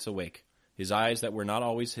those nights awake. His eyes that were not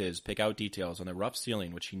always his pick out details on the rough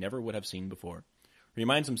ceiling which he never would have seen before. He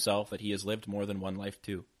reminds himself that he has lived more than one life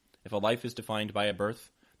too. If a life is defined by a birth,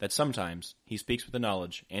 that sometimes he speaks with a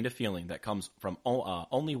knowledge and a feeling that comes from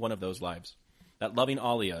only one of those lives. That loving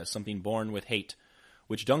Alia is something born with hate,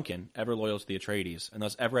 which Duncan, ever loyal to the Atreides, and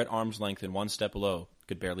thus ever at arm's length and one step below,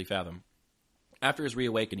 could barely fathom. After his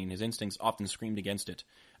reawakening, his instincts often screamed against it,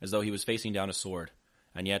 as though he was facing down a sword,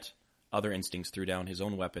 and yet other instincts threw down his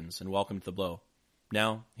own weapons and welcomed the blow.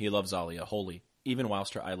 Now he loves Alia wholly, even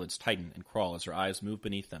whilst her eyelids tighten and crawl as her eyes move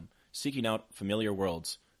beneath them, seeking out familiar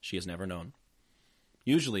worlds she has never known.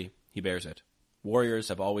 Usually, he bears it. Warriors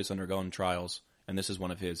have always undergone trials, and this is one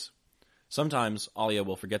of his. Sometimes, Alia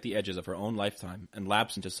will forget the edges of her own lifetime and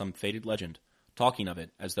lapse into some faded legend, talking of it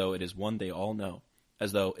as though it is one they all know,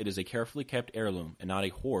 as though it is a carefully kept heirloom and not a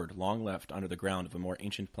hoard long left under the ground of a more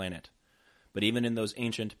ancient planet. But even in those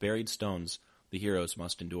ancient, buried stones, the heroes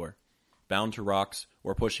must endure, bound to rocks,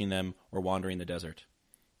 or pushing them, or wandering the desert.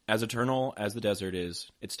 As eternal as the desert is,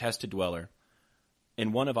 its tested dweller,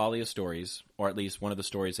 in one of Alia's stories, or at least one of the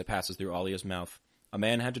stories that passes through Alia's mouth, a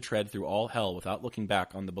man had to tread through all hell without looking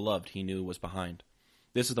back on the beloved he knew was behind.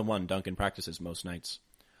 This is the one Duncan practices most nights.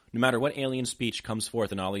 No matter what alien speech comes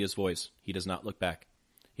forth in Alia's voice, he does not look back.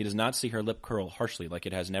 He does not see her lip curl harshly like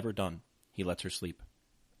it has never done. He lets her sleep.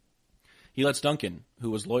 He lets Duncan, who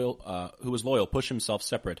was loyal, push himself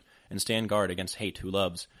separate and stand guard against hate who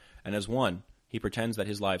loves, and as one, he pretends that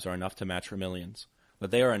his lives are enough to match her millions, that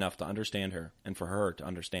they are enough to understand her and for her to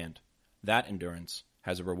understand. That endurance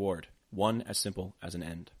has a reward, one as simple as an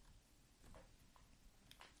end.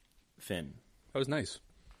 Finn. That was nice.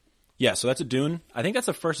 Yeah, so that's a Dune. I think that's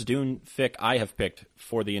the first Dune fic I have picked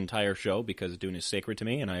for the entire show because Dune is sacred to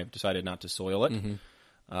me, and I have decided not to soil it. Mm-hmm.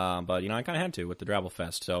 But, I kind of had to with the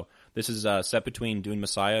Drabblefest. So this is set between Dune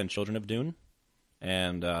Messiah and Children of Dune.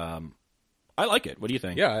 And I like it. What do you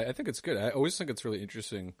think? Yeah, I think it's good. I always think it's really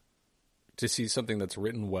interesting to see something that's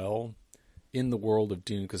written well in the world of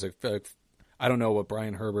Dune, because I feel like, I don't know what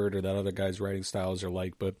Brian Herbert or that other guy's writing styles are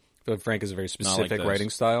like, but I feel like Frank is a very specific writing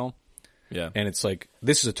style. Yeah. And it's like,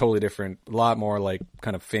 this is a totally different, a lot more like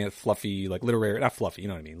kind of fluffy, like literary, not fluffy, you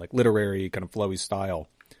know what I mean? Like literary kind of flowy style.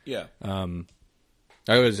 Yeah.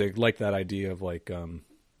 I always like that idea of like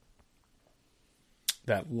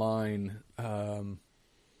that line, that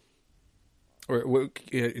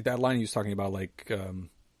line he was talking about, like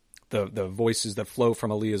the voices that flow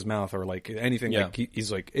from Aaliyah's mouth, or like anything. Yeah. Like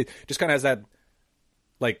he's like, it just kind of has that,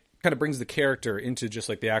 like, kind of brings the character into just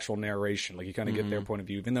like the actual narration. Like you kind of get their point of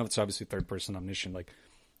view, even though it's obviously third person omniscient. Like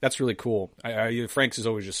that's really cool. Frank's is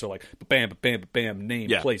always just so like bam, bam, bam, name,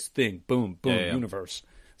 place, thing, boom, boom, universe.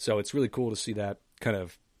 So it's really cool to see that kind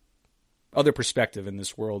of other perspective in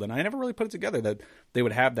this world. And I never really put it together that they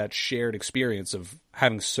would have that shared experience of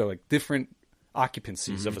having so like different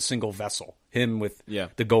occupancies of a single vessel. Him with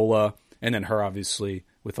the Gola, and then her obviously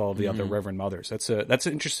with all the other Reverend Mothers. That's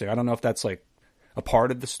interesting. I don't know if that's like a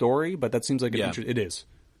part of the story, but that seems like it is.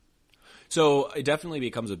 So it definitely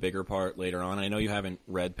becomes a bigger part later on. I know you haven't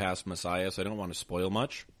read past Messiah, so I don't want to spoil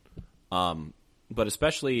much. But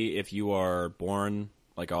especially if you are born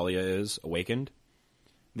like Alia is, awakened,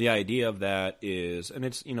 the idea of that is, and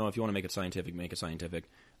it's, if you want to make it scientific, make it scientific.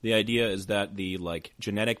 The idea is that the like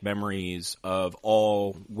genetic memories of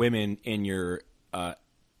all women in your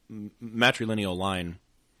matrilineal line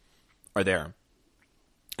are there.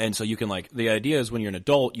 And so you can the idea is when you're an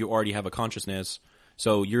adult, you already have a consciousness.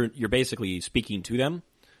 So you're basically speaking to them.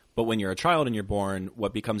 But when you're a child and you're born,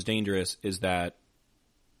 what becomes dangerous is that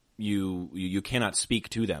you cannot speak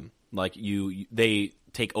to them. Like they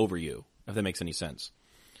take over you, if that makes any sense.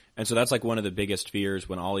 And so that's like one of the biggest fears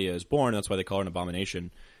when Alia is born. That's why they call her an abomination,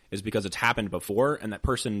 is because it's happened before, and that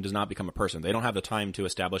person does not become a person. They don't have the time to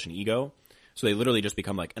establish an ego, so they literally just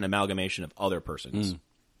become like an amalgamation of other persons.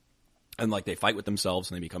 And like they fight with themselves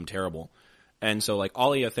and they become terrible. And so like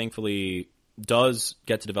Alia thankfully does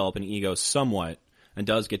get to develop an ego somewhat and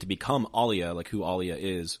does get to become Alia, like who Alia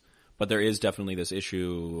is. But there is definitely this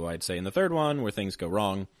issue, I'd say, in the third one where things go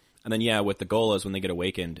wrong. And then, yeah, with the Golas, when they get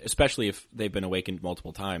awakened, especially if they've been awakened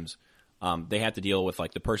multiple times, they have to deal with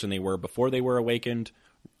like the person they were before they were awakened,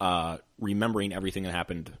 remembering everything that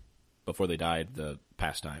happened before they died the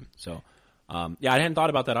past time. So, yeah, I hadn't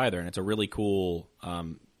thought about that either, and it's a really cool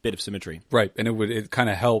bit of symmetry. Right, and it kind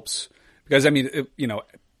of helps because, I mean,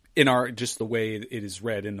 in our just the way it is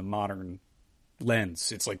read in the modern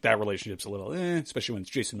lens, it's like that relationship's a little, especially when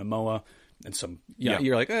it's Jason Momoa and some,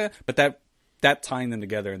 you're like, but that tying them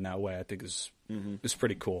together in that way, I think is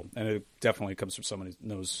pretty cool, and it definitely comes from someone who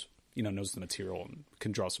knows the material and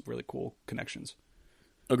can draw some really cool connections.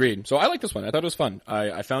 Agreed. So I like this one. I thought it was fun.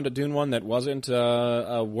 I found a Dune one that wasn't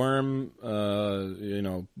a worm,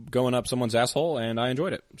 going up someone's asshole, and I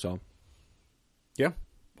enjoyed it. So, yeah,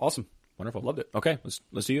 awesome, wonderful, loved it. Okay,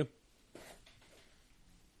 let's do you.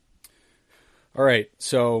 All right.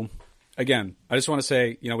 So, again, I just want to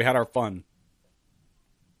say, we had our fun.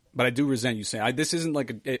 But I do resent you saying this isn't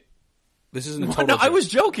like this isn't a total. No, I was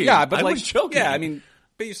joking. Yeah, but I was joking. Yeah, I mean,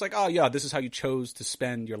 but it's like, oh yeah, this is how you chose to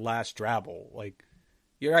spend your last drabble. Like,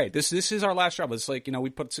 you're right. This is our last drabble. It's like we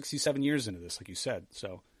put 67 years into this, like you said.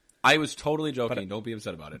 So I was totally joking. Don't be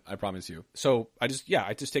upset about it. I promise you. So I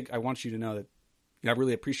want you to know that I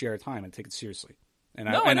really appreciate our time and take it seriously. And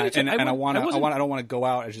I don't want to go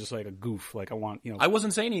out as just like a goof. Like I want I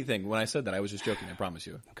wasn't saying anything when I said that. I was just joking. I promise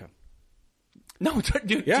you. Okay. No,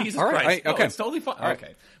 dude, yeah, Jesus right, Christ. okay. No, it's totally fine. Right.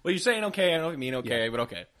 Okay. Well, you're saying okay. I don't mean okay, but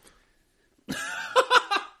okay.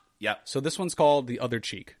 Yeah. So this one's called The Other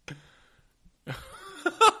Cheek.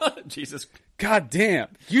 Jesus. God damn.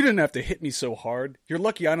 You didn't have to hit me so hard. You're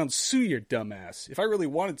lucky I don't sue your dumb ass. If I really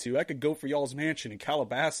wanted to, I could go for y'all's mansion in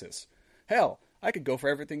Calabasas. Hell, I could go for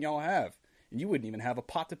everything y'all have, and you wouldn't even have a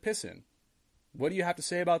pot to piss in. What do you have to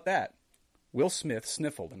say about that? Will Smith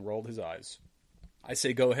sniffled and rolled his eyes. I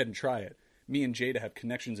say go ahead and try it. Me and Jada have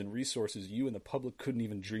connections and resources you and the public couldn't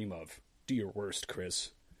even dream of. Do your worst, Chris.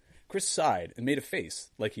 Chris sighed and made a face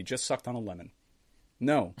like he just sucked on a lemon.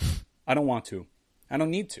 No, I don't want to. I don't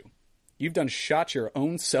need to. You've done shot your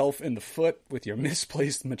own self in the foot with your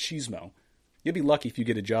misplaced machismo. You'll be lucky if you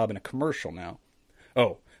get a job in a commercial now.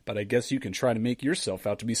 Oh, but I guess you can try to make yourself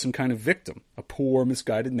out to be some kind of victim. A poor,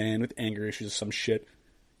 misguided man with anger issues or some shit.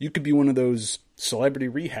 You could be one of those celebrity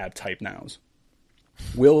rehab type nows.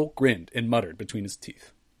 Will grinned and muttered between his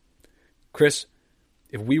teeth. Chris,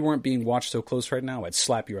 if we weren't being watched so close right now, I'd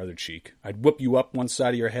slap your other cheek. I'd whoop you up one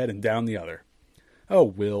side of your head and down the other. Oh,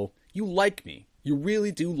 Will, you like me. You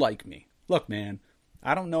really do like me. Look, man,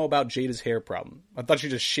 I don't know about Jada's hair problem. I thought she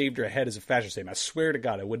just shaved her head as a fashion statement. I swear to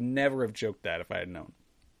God, I would never have joked that if I had known.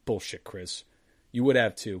 Bullshit, Chris. You would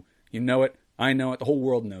have too. You know it. I know it. The whole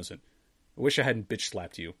world knows it. I wish I hadn't bitch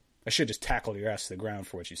slapped you. I should have just tackled your ass to the ground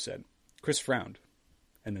for what you said. Chris frowned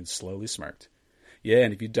and then slowly smirked. Yeah,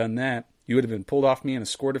 and if you'd done that, you would have been pulled off me and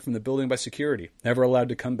escorted from the building by security, never allowed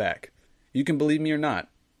to come back. You can believe me or not.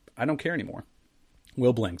 I don't care anymore.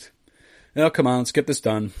 Will blinked. Now, come on, let's get this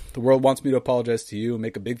done. The world wants me to apologize to you and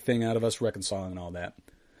make a big thing out of us reconciling and all that.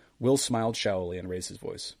 Will smiled shallowly and raised his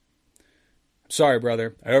voice. Sorry,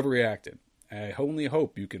 brother. I overreacted. I only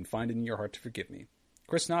hope you can find it in your heart to forgive me.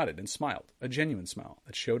 Chris nodded and smiled, a genuine smile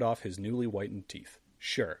that showed off his newly whitened teeth.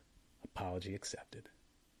 Sure. Apology accepted.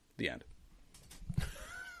 The end.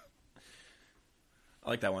 I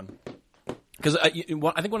like that one. Because I think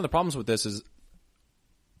one of the problems with this is,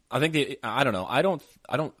 I don't know. I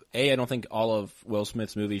don't think all of Will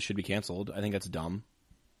Smith's movies should be canceled. I think that's dumb.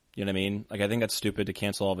 You know what I mean? Like, I think that's stupid to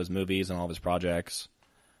cancel all of his movies and all of his projects.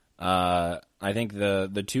 I think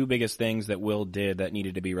the two biggest things that Will did that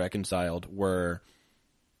needed to be reconciled were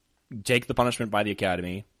take the punishment by the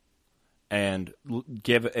Academy and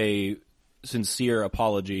give a sincere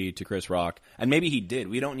apology to Chris Rock. And maybe he did.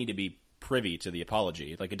 We don't need to be privy to the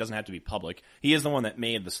apology. Like, it doesn't have to be public. He is the one that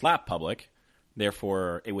made the slap public.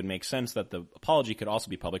 Therefore, it would make sense that the apology could also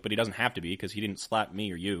be public, but he doesn't have to be because he didn't slap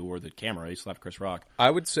me or you or the camera. He slapped Chris Rock. I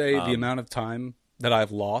would say the amount of time that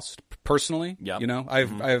I've lost personally,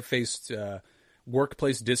 I've faced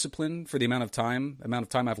workplace discipline for the amount of time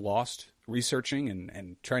I've lost researching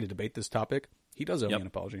and trying to debate this topic, he does owe me an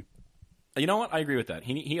apology. You know what? I agree with that.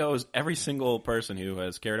 He owes every single person who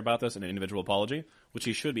has cared about this an individual apology, which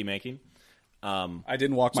he should be making. I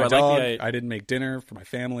didn't walk my dog. I didn't make dinner for my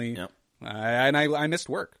family. Yep. I missed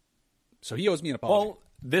work. So he owes me an apology. Well,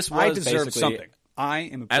 this was I deserve something. I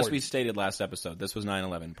am important. As we stated last episode, this was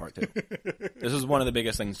 9/11 Part 2. This is one of the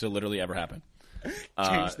biggest things to literally ever happen.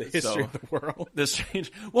 Change the history of the world. This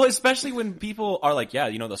change. Well, especially when people are like, yeah,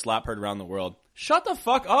 the slap heard around the world. Shut the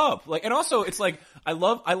fuck up. Like, and also it's like, I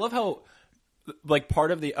love how, like,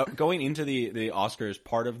 part of the going into the Oscars,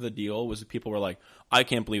 part of the deal was that people were like, I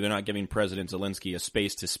can't believe they're not giving President Zelensky a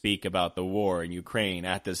space to speak about the war in Ukraine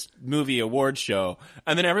at this movie award show.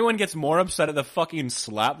 And then everyone gets more upset at the fucking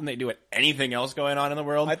slap than they do at anything else going on in the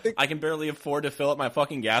world. I can barely afford to fill up my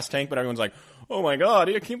fucking gas tank, but everyone's like, oh my god,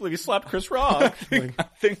 I can't believe he slapped Chris Rock. I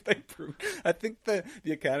think the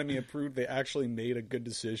Academy approved they actually made a good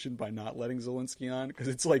decision by not letting Zelensky on, because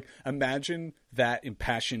it's like, imagine that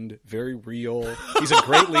impassioned, very real, he's a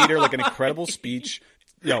great leader, like an incredible speech,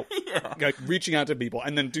 like reaching out to people,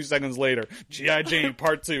 and then 2 seconds later, G.I. Jane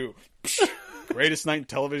Part 2, greatest night in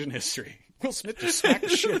television history. Will Smith just smacked the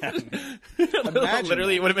shit out of him.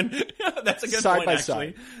 Literally, it would have been. That's a good side point, by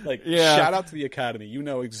actually. side. Like, shout out to the Academy. You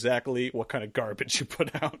know exactly what kind of garbage you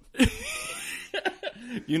put out.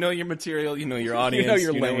 You know your material. You know your audience. You know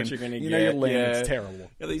your lane. Know what you're going to get. You know your lane. Yeah. It's terrible.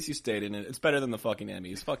 At least you stayed in it. It's better than the fucking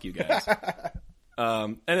Emmys. Fuck you guys.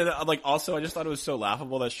 And then, like, also, I just thought it was so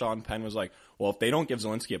laughable that Sean Penn was like, "Well, if they don't give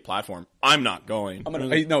Zelensky a platform, I'm not going." Oh no,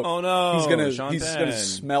 he's gonna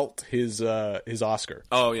smelt his Oscar.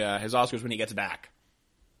 Oh yeah, his Oscars when he gets back.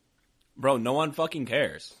 Bro, no one fucking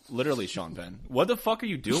cares. Literally, Sean Penn. What the fuck are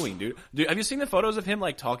you doing, dude? Have you seen the photos of him,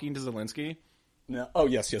 like, talking to Zelensky? No. Oh,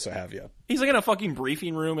 yes, I have, yeah. He's, like, in a fucking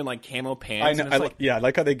briefing room in, like, camo pants. I know. I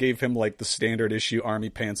like how they gave him, like, the standard issue army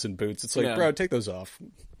pants and boots. It's like, bro, take those off.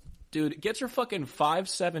 Dude, get your fucking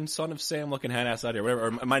 5'7" son of Sam looking head ass out of here. Whatever.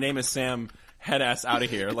 Or, my name is Sam head ass out of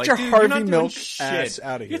here. Get like, your dude, Harvey Milk ass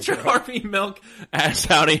out of here. Get your Harvey Milk ass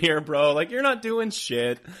out of here, bro. Like, you're not doing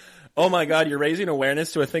shit. Oh my god, you're raising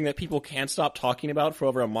awareness to a thing that people can't stop talking about for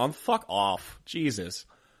over a month? Fuck off. Jesus.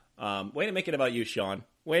 Way to make it about you, Sean.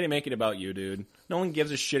 Way to make it about you, dude. No one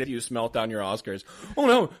gives a shit if you smelt down your Oscars. Oh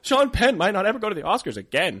no, Sean Penn might not ever go to the Oscars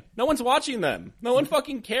again. No one's watching them. No one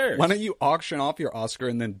fucking cares. Why don't you auction off your Oscar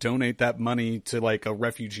and then donate that money to, like, a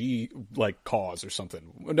refugee, like, cause or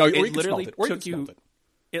something? No, it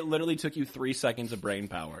literally took you 3 seconds of brain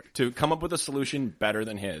power to come up with a solution better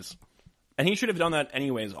than his. And he should have done that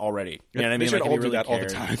anyways already. You know what I mean? They should like, all do that all the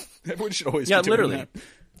time. Everyone should always be doing literally. that.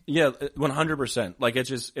 Yeah, 100%. Like,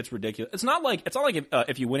 it's ridiculous. It's not like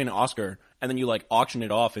if you win an Oscar and then you, like, auction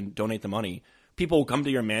it off and donate the money. People will come to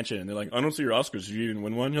your mansion and they're like, I don't see your Oscars. Did you even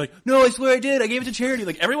win one? You're like, no, I swear I did. I gave it to charity.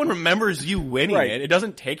 Like, everyone remembers you winning it. It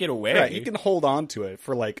doesn't take it away. Right. You can hold on to it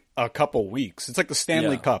for, like, a couple weeks. It's like the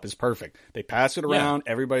Stanley Cup is perfect. They pass it around.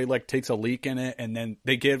 Everybody, like, takes a leak in it, and then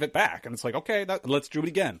they give it back. And it's like, okay, let's do it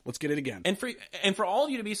again. Let's get it again. And for all of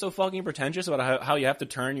you to be so fucking pretentious about how you have to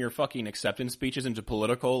turn your fucking acceptance speeches into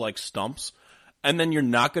political, like, stumps, and then you're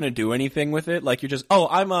not going to do anything with it. Like, you're just,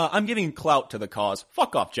 I'm giving clout to the cause.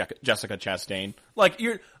 Fuck off, Jessica Chastain. Like,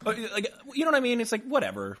 you're, like, you know what I mean? It's like,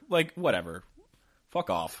 whatever. Like, whatever. Fuck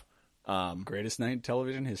off. Greatest night in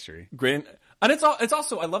television history. Great. And it's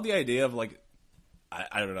also, I love the idea of, like,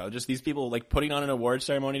 I don't know, just these people, like, putting on an award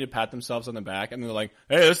ceremony to pat themselves on the back, and they're like,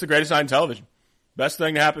 hey, this is the greatest night in television. Best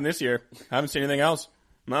thing to happen this year. Haven't seen anything else.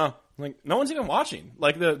 No. Like, no one's even watching.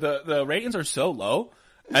 Like, the ratings are so low.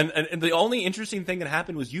 And the only interesting thing that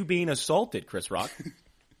happened was you being assaulted, Chris Rock.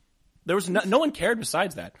 There was no one cared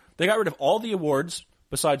besides that. They got rid of all the awards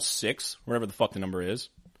besides 6, whatever the fuck the number is.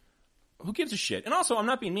 Who gives a shit? And also, I'm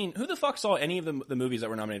not being mean. Who the fuck saw any of the movies that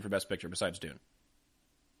were nominated for Best Picture besides Dune?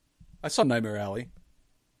 I saw Nightmare Alley.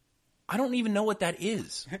 I don't even know what that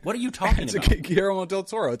is. What are you talking about? It's Guillermo del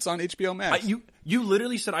Toro. It's on HBO Max. You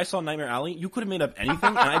literally said I saw Nightmare Alley. You could have made up anything,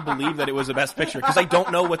 and I believe that it was a Best Picture because I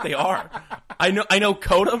don't know what they are. I know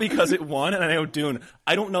Coda because it won, and I know Dune.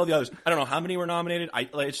 I don't know the others. I don't know how many were nominated.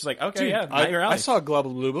 It's just like, okay, dude, yeah, Nightmare Alley. I saw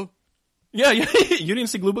Glubba. Yeah. You didn't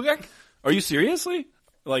see Glubagek? Are you seriously?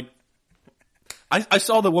 Like, I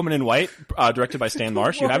saw The Woman in White, directed by Stan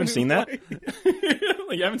Marsh. You haven't seen that?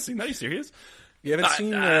 Like, you haven't seen that? Are you serious? You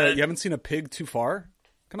haven't seen A Pig Too Far?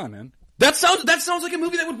 Come on, man. That sounds like a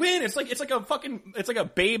movie that would win. It's like a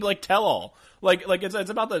Babe, like, tell-all. Like it's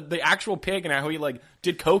about the actual pig and how he, like,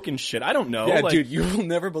 did coke and shit. I don't know. Yeah, like, dude, you will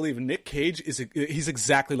never believe Nick Cage he's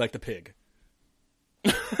exactly like the pig.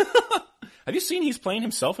 Have you seen he's playing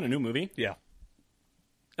himself in a new movie? Yeah.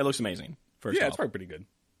 It looks amazing. First off. It's probably pretty good.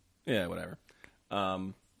 Yeah, whatever.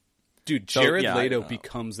 Dude, Jared Leto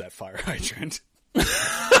becomes that fire hydrant.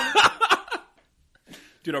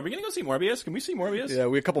 Dude, are we going to go see Morbius? Can we see Morbius? Yeah,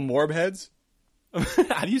 we a couple Morb heads.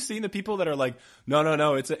 Have you seen the people that are like,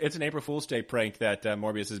 no, it's an April Fool's Day prank that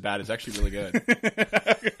Morbius is bad. It's actually really good.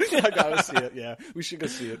 I gotta see it. Yeah, we should go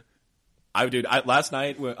see it. Last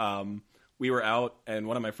night we were out and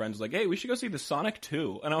one of my friends was like, "Hey, we should go see the Sonic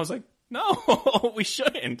 2," and I was like, "No, we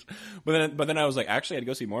shouldn't." But then I was like, "Actually, I'd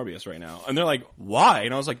go see Morbius right now," and they're like, "Why?"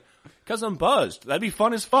 And I was like, "Because I'm buzzed. That'd be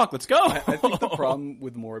fun as fuck. Let's go." I think the problem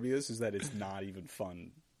with Morbius is that it's not even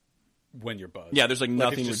fun. When you're buzzed. Yeah, there's like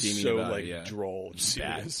nothing it's just redeeming so, about like, it. Yeah. Droll.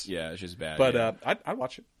 Serious. Yeah, it's just bad. But I'd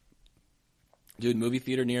watch it. Dude, movie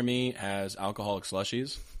theater near me has alcoholic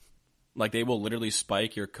slushies. Like they will literally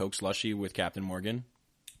spike your Coke slushie with Captain Morgan.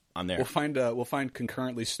 I'm there. We'll find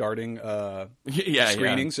concurrently starting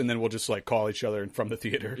screenings, and then we'll just like call each other from the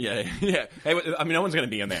theater. Yeah. Hey, I mean, no one's gonna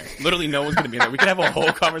be in there. Literally, no one's gonna be in there. We could have a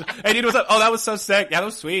whole conversation. Hey, dude, what's up? Oh, that was so sick. Yeah, that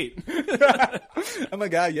was sweet. Oh my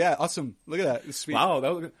god, yeah, awesome. Look at that. It's sweet. Wow,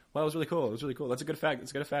 that was really cool. It was really cool. That's a good fact.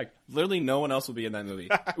 Literally, no one else will be in that movie.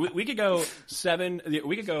 We could go Saturday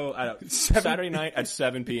night at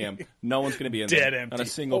 7 p.m. No one's gonna be in there. Dead empty. Not a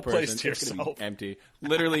single Whole person. Place It's gonna be empty.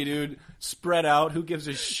 Literally, dude, spread out. Who gives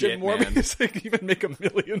a shit? Did Morbius like even make $1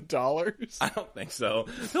 million? I don't think so.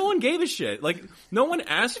 No one gave a shit. Like no one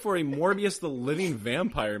asked for a Morbius the Living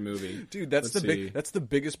Vampire movie. Dude, that's that's the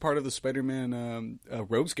biggest part of the Spider-Man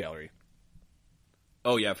rogues gallery.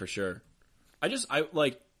 Oh yeah, for sure. I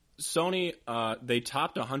like Sony. They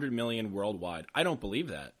topped 100 million worldwide. I don't believe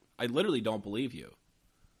that. I literally don't believe you.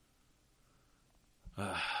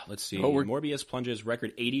 Let's see. Morbius plunges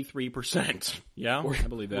record 83%. Yeah, I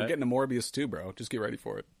believe that. We're getting a Morbius too, bro. Just get ready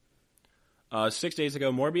for it. 6 days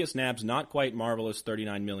ago, Morbius nabs not quite marvelous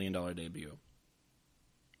 $39 million debut,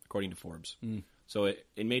 according to Forbes. So it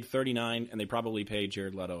made 39, and they probably paid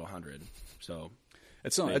Jared Leto 100. So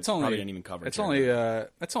it's only didn't even cover. It's only a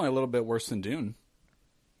little bit worse than Dune.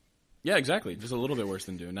 Yeah, exactly. Just a little bit worse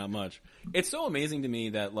than Dune, not much. It's so amazing to me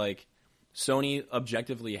that like Sony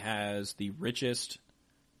objectively has the richest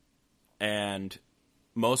and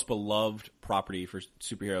most beloved property for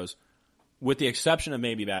superheroes, with the exception of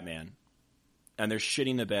maybe Batman. And they're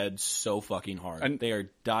shitting the bed so fucking hard. And they are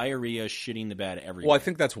diarrhea shitting the bed everywhere. Well, I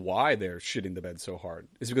think that's why they're shitting the bed so hard.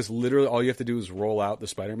 Is because literally all you have to do is roll out the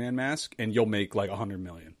Spider-Man mask and you'll make like $100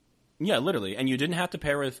 million. Yeah, literally. And you didn't have to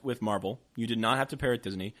pair with Marvel. You did not have to pair with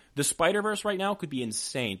Disney. The Spider-Verse right now could be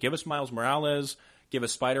insane. Give us Miles Morales, give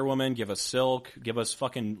us Spider-Woman, give us Silk, give us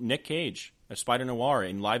fucking Nick Cage, a Spider-Noir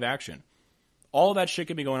in live action. All that shit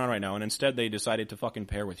could be going on right now, and instead they decided to fucking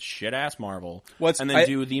pair with shit-ass Marvel and then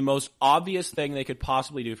do the most obvious thing they could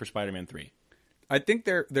possibly do for Spider-Man 3. I think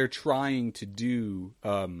they're trying to do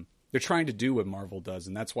what Marvel does,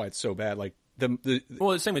 and that's why it's so bad. Like the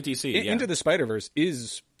same with DC. Into the Spider-Verse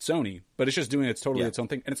is Sony, but it's just doing its own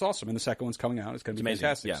thing, and it's awesome. And the second one's coming out; it's going to be amazing.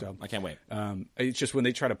 fantastic. Yeah, so I can't wait. It's just when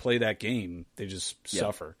they try to play that game, they just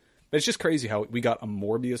suffer. But it's just crazy how we got a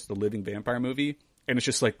Morbius the Living Vampire movie. And it's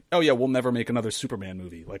just like, oh yeah, we'll never make another Superman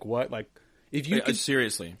movie. Like what? Like if you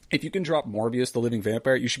seriously, if you can drop Morbius the Living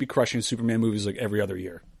Vampire, you should be crushing Superman movies like every other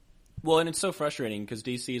year. Well, and it's so frustrating because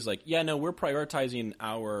DC is like, yeah, no, we're prioritizing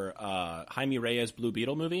our Jaime Reyes Blue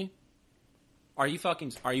Beetle movie. Are you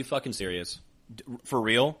fucking serious? For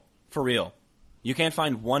real? For real? You can't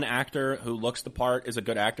find one actor who looks the part, is a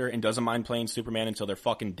good actor, and doesn't mind playing Superman until they're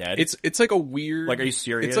fucking dead? It's like a weird... Like, are you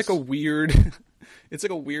serious? It's like a weird... It's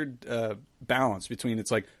like a weird balance between, it's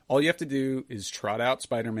like, all you have to do is trot out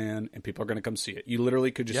Spider-Man and people are going to come see it. You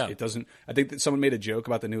literally could just, it doesn't, I think that someone made a joke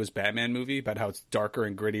about the newest Batman movie, about how it's darker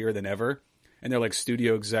and grittier than ever. And they're like,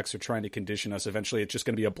 studio execs are trying to condition us. Eventually it's just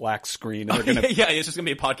going to be a black screen. And they're gonna, yeah, it's just going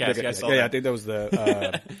to be a podcast. I think that was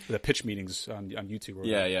the pitch meetings on YouTube. Or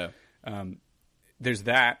yeah. There's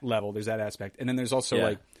that level, there's that aspect. And then there's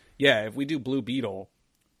also if we do Blue Beetle,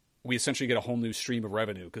 we essentially get a whole new stream of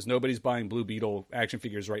revenue because nobody's buying Blue Beetle action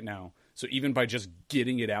figures right now. So even by just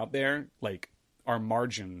getting it out there, like our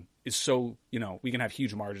margin is so, we can have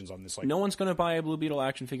huge margins on this. Like, no one's going to buy a Blue Beetle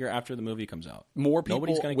action figure after the movie comes out. More people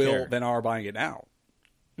will than are buying it now.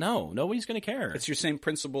 No, nobody's going to care. It's your same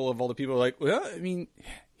principle of all the people like, well, I mean,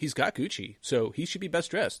 he's got Gucci, so he should be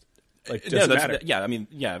best dressed. Like, doesn't matter.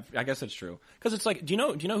 I guess that's true. Because it's like, do you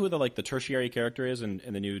know who the tertiary character is in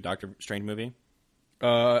the new Doctor Strange movie?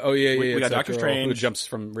 We got Doctor Strange who jumps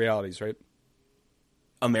from realities, right?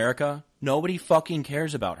 America. Nobody fucking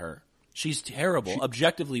cares about her. She's terrible.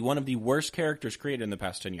 Objectively, one of the worst characters created in the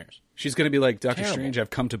past 10 years. She's going to be like Doctor Strange. I've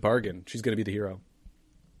come to bargain. She's going to be the hero.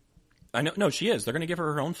 I know. No, she is. They're going to give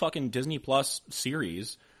her own fucking Disney Plus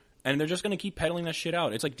series, and they're just going to keep peddling that shit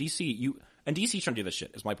out. It's like DC. And DC's trying to do this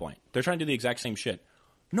shit, is my point. They're trying to do the exact same shit.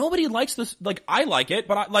 Nobody likes this. Like, I like it,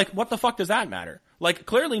 but what the fuck does that matter? Like,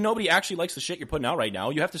 clearly nobody actually likes the shit you're putting out right now.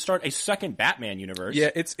 You have to start a second Batman universe.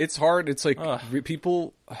 Yeah, it's hard. It's like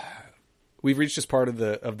people. We've reached this part of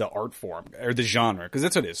the art form or the genre, because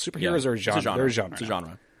that's what it is. Superheroes are a genre. They're a genre. It's a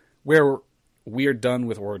genre. Where we are done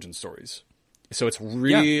with origin stories. So it's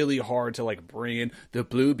really hard to like bring in the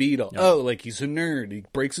Blue Beetle. Yeah. Oh, like he's a nerd. He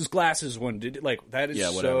breaks his glasses one. That is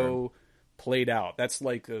so played out. That's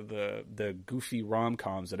like the goofy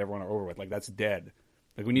rom-coms that everyone are over with. Like, that's dead.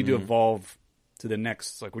 Like, we need to evolve to the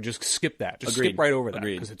next. Like, we just skip that. Just skip right over that,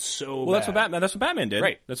 because it's so bad. That's what Batman did.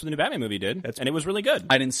 Right. That's what the new Batman movie did. And it was really good.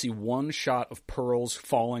 I didn't see one shot of pearls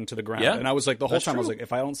falling to the ground. And I was like, the whole time, I was like,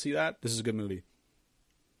 if I don't see that, this is a good movie.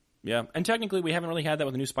 Yeah. And technically, we haven't really had that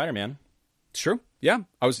with the new Spider-Man. True. Yeah.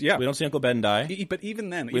 We don't see Uncle Ben die. But even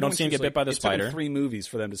then, we don't see him get bit by the spider. It took 3 movies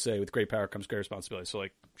for them to say, with great power comes great responsibility. So,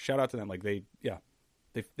 like, shout out to them. Like, they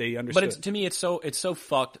understood. But to me, it's so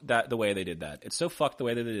fucked that the way they did that. It's so fucked the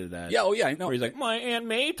way that they did that. Yeah. Oh yeah. I know. Where he's like, my Aunt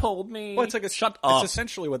May told me. Well, it's like shut up. It's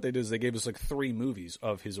essentially what they did is they gave us like 3 movies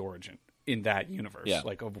of his origin in that universe,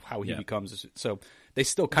 like of how he becomes. So they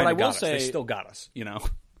still kind of got us. They still got us. You know.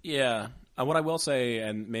 Yeah. What I will say,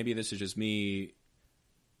 and maybe this is just me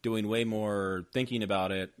doing way more thinking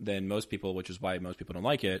about it than most people, which is why most people don't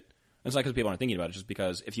like it. It's not because people aren't thinking about it, just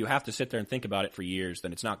because if you have to sit there and think about it for years,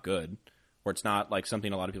 then it's not good, or it's not like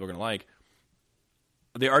something a lot of people are going to like.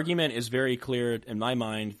 The argument is very clear in my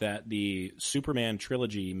mind that the Superman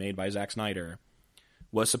trilogy made by Zack Snyder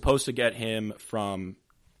was supposed to get him from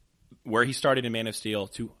where he started in Man of Steel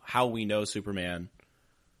to how we know Superman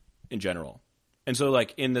in general. And so,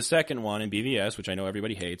 like, in the second one, in BVS, which I know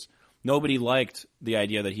everybody hates, nobody liked the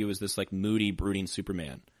idea that he was this, like, moody, brooding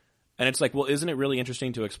Superman. And it's like, well, isn't it really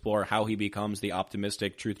interesting to explore how he becomes the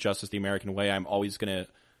optimistic, truth, justice, the American way? I'm always going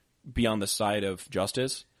to be on the side of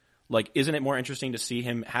justice. Like, isn't it more interesting to see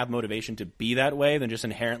him have motivation to be that way than just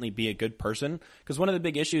inherently be a good person? Because one of the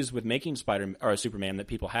big issues with making Superman that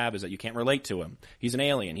people have is that you can't relate to him. He's an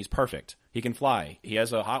alien. He's perfect. He can fly. He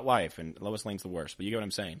has a hot wife, and Lois Lane's the worst. But you get what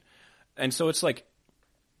I'm saying. And so it's like,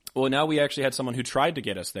 well, now we actually had someone who tried to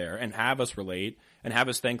get us there and have us relate and have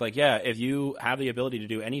us think, like, yeah, if you have the ability to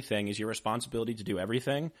do anything, is your responsibility to do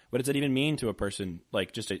everything? What does it even mean to a person,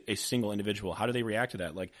 like just a single individual? How do they react to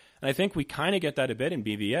that? Like, and I think we kind of get that a bit in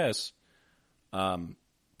BVS,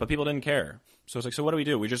 but people didn't care. So it's like, so what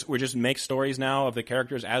do? We just make stories now of the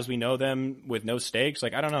characters as we know them with no stakes?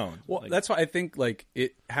 Like, I don't know. Well, like, that's why I think, like,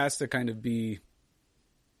 it has to kind of be.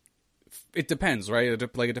 It depends, right?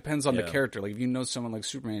 It depends on the character. Like, if you know someone like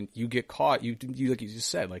Superman, you get caught. You like you just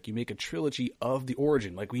said, like, you make a trilogy of the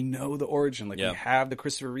origin. Like, we know the origin. Like, we have the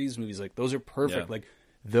Christopher Reeves movies. Like, those are perfect. Like,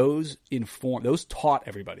 those taught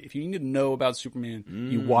everybody. If you need to know about Superman,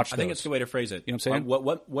 you watch those. I think it's the way to phrase it. You know what I'm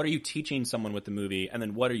saying? What are you teaching someone with the movie, and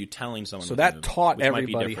then what are you telling someone? So with that the movie, taught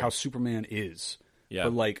everybody how Superman is. Yeah.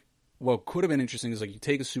 But, like, what could have been interesting is, like, you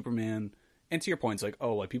take a Superman, and to your point, it's like,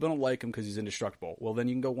 oh, like, people don't like him because he's indestructible. Well, then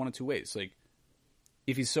you can go one of two ways. Like,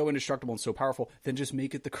 if he's so indestructible and so powerful, then just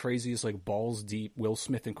make it the craziest, like, balls deep Will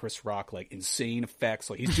Smith and Chris Rock, like, insane effects.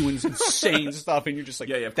 Like, he's doing this insane stuff, and you're just like,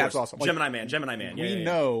 that's awesome. Like, Gemini Man. We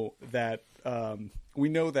know that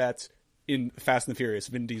in Fast and the Furious,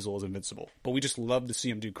 Vin Diesel is invincible, but we just love to see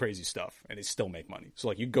him do crazy stuff, and they still make money. So,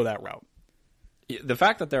 like, you go that route. The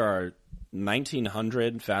fact that there are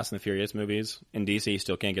 1,900 Fast and the Furious movies in DC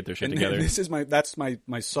still can't get their shit together. That's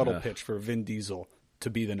my subtle pitch for Vin Diesel to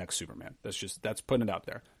be the next Superman. That's putting it out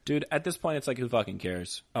there. Dude, at this point, it's like, who fucking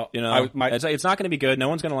cares? Oh, you know, it's not going to be good. No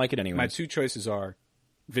one's going to like it anyway. My 2 choices are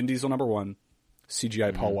Vin Diesel number 1,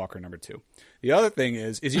 CGI Paul Walker number 2. The other thing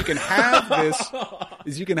is you can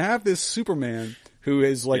have this Superman who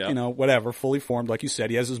is like, you know, whatever, fully formed. Like you said,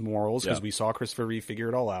 he has his morals because we saw Christopher Reeve figure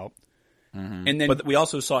it all out. Mm-hmm. And then, but we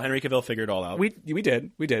also saw Henry Cavill figure it all out. We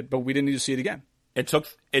did, but we didn't need to see it again. It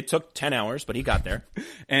took 10 hours, but he got there.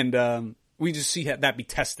 And we just see that be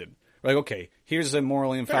tested. We're like, okay, here's a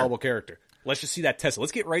morally infallible character. Let's just see that tested.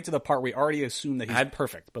 Let's get right to the part we already assume that he's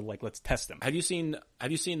perfect, but, like, let's test him. Have you seen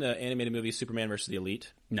the animated movie Superman vs. the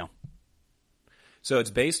Elite? No. So it's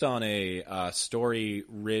based on a story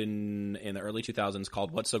written in the early 2000s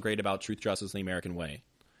called "What's So Great About Truth, Justice, and the American Way,"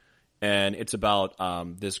 and it's about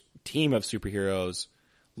this team of superheroes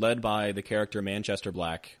led by the character Manchester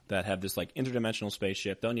Black that have this, like, interdimensional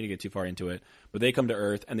spaceship. Don't need to get too far into it, but they come to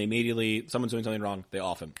Earth and they immediately, someone's doing something wrong, they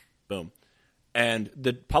off him. Boom. And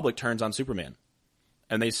the public turns on Superman.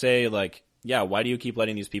 And they say, like, yeah, why do you keep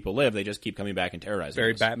letting these people live? They just keep coming back and terrorizing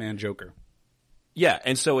Very us. Batman Joker. Yeah,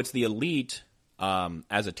 and so it's the Elite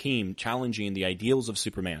as a team challenging the ideals of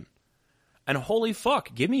Superman. And holy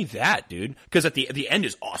fuck, give me that, dude. Because at the end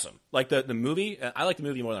is awesome. Like the movie, I like the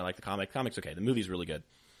movie more than I like the comic. Comic's okay. The movie's really good.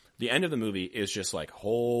 The end of the movie is just like,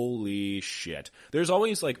 holy shit. There's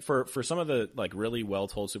always like, for some of the like really well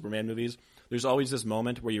told Superman movies, there's always this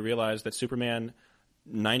moment where you realize that Superman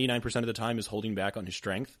 99% of the time is holding back on his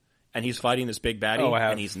strength. And he's fighting this big baddie,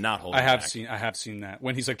 and he's not holding back. I have seen that.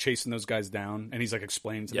 When he's like chasing those guys down, and he's like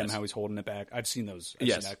explaining to them how he's holding it back. I've seen those. I've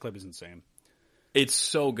seen that clip is insane. It's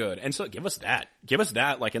so good. And so give us that. Give us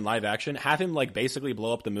that like in live action. Have him like basically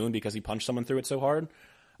blow up the moon because he punched someone through it so hard.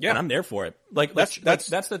 Yeah. And I'm there for it. Like that's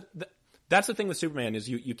the thing with Superman is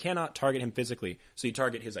you cannot target him physically. So you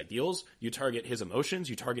target his ideals, you target his emotions,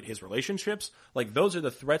 you target his relationships. Like those are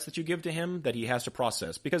the threats that you give to him that he has to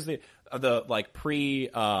process. Because the like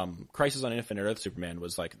Crisis on Infinite Earth Superman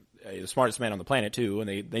was like the smartest man on the planet too, and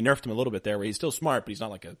they nerfed him a little bit there where he's still smart, but he's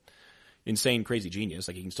not like a insane crazy genius.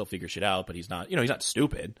 Like he can still figure shit out, but he's not he's not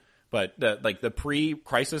stupid. But the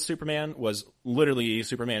pre-Crisis Superman was literally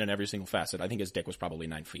Superman in every single facet. I think his dick was probably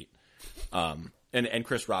 9 feet. And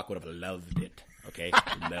Chris Rock would have loved it. Okay,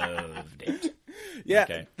 loved it. Yeah,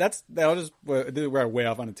 okay. That'll just we're way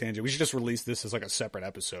off on a tangent. We should just release this as like a separate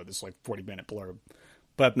episode. This like 40-minute blurb.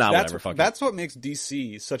 But that's what makes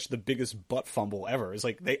DC such the biggest butt fumble ever. Is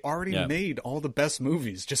like they already made all the best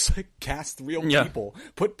movies. Just like cast real people,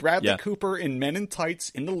 put Bradley Cooper in Men in Tights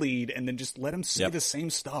in the lead, and then just let him say the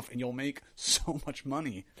same stuff, and you'll make so much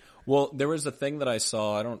money. Well, there was a thing that I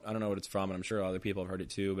saw. I don't know what it's from, and I'm sure other people have heard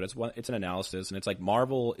it too. But it's an analysis, and it's like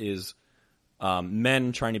Marvel is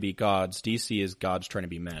men trying to be gods. DC is gods trying to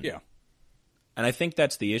be men. Yeah. And I think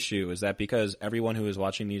that's the issue, is that because everyone who is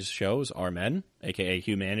watching these shows are men, aka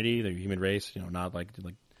humanity, the human race, not like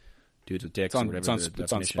dudes with dicks or whatever.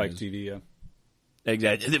 It's on Spike TV, yeah.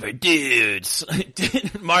 Exactly. They're dudes.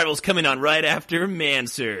 Marvel's coming on right after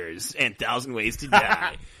Mansers and 1,000 Ways to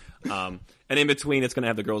Die. And in between, it's going to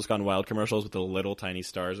have the Girls Gone Wild commercials with the little tiny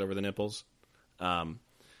stars over the nipples.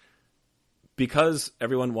 Because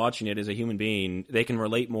everyone watching it is a human being, they can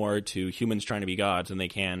relate more to humans trying to be gods than they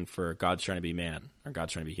can for gods trying to be man or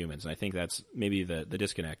gods trying to be humans. And I think that's maybe the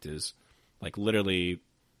disconnect is like literally,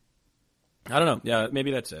 I don't know. Yeah,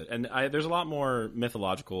 maybe that's it. And there's a lot more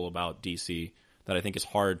mythological about DC that I think is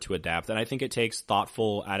hard to adapt. And I think it takes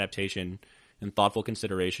thoughtful adaptation and thoughtful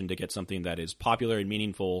consideration to get something that is popular and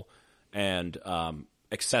meaningful and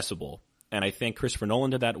accessible. And I think Christopher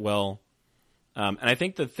Nolan did that well. And I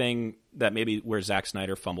think the thing that maybe where Zack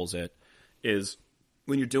Snyder fumbles it is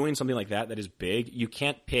when you're doing something like that is big, you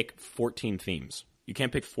can't pick 14 themes. You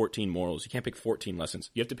can't pick 14 morals. You can't pick 14 lessons.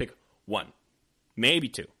 You have to pick one, maybe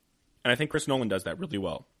two. And I think Chris Nolan does that really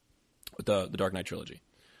well with the Dark Knight trilogy.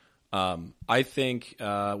 I think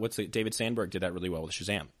David Sandberg did that really well with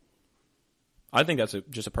Shazam. I think that's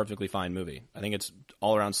just a perfectly fine movie. I think it's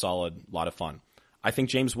all around solid, a lot of fun. I think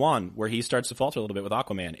James Wan, where he starts to falter a little bit with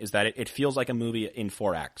Aquaman, is that it feels like a movie in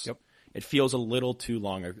 4 acts. Yep. It feels a little too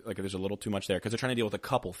long, or like there's a little too much there, because they're trying to deal with a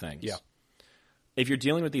couple things. Yeah. If you're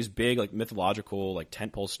dealing with these big, like mythological, like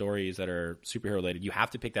tentpole stories that are superhero related, you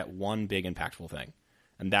have to pick that one big impactful thing,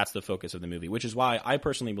 and that's the focus of the movie. Which is why I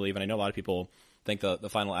personally believe, and I know a lot of people think the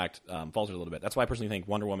final act falters a little bit. That's why I personally think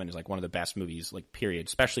Wonder Woman is like one of the best movies, like period,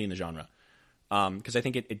 especially in the genre, because I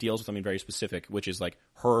think it deals with something very specific, which is like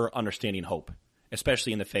her understanding hope,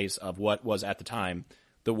 especially in the face of what was at the time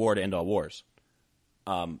the war to end all wars.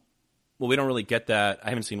 Well, we don't really get that. I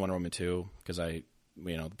haven't seen Wonder Woman 2 because the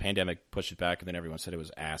pandemic pushed it back, and then everyone said it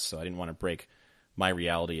was ass, so I didn't want to break my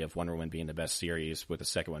reality of Wonder Woman being the best series with the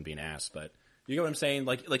second one being ass. But you get what I'm saying?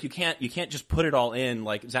 Like you can't just put it all in.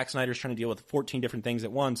 Like Zack Snyder's trying to deal with 14 different things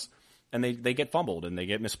at once, and they get fumbled and they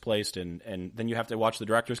get misplaced, and then you have to watch the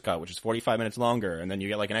director's cut, which is 45 minutes longer, and then you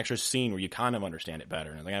get like an extra scene where you kind of understand it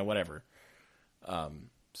better, and like whatever.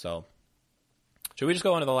 So should we just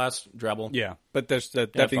go on to the last drabble? Yeah, but there's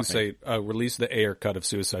that being said, release the Ayer cut of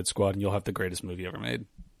Suicide Squad, and you'll have the greatest movie ever made.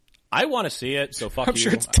 I want to see it, so fuck I'm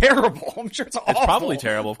sure it's terrible. I'm sure it's awful. It's probably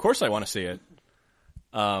terrible. Of course I want to see it.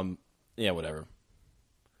 Yeah, whatever.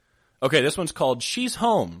 Okay, this one's called She's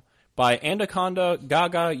Home by Anaconda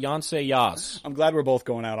Gaga Yonsei Yas. I'm glad we're both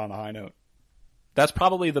going out on a high note. That's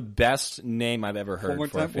probably the best name I've ever heard. One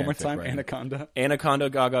more time, right? Anaconda. Anaconda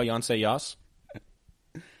Gaga Yonsei Yas.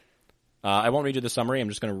 I won't read you the summary. I'm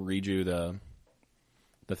just going to read you the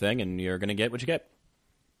thing, and you're going to get what you get.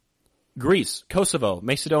 Greece, Kosovo,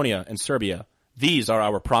 Macedonia, and Serbia. These are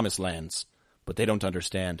our promised lands, but they don't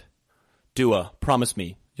understand. Dua, promise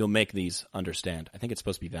me you'll make these understand. I think it's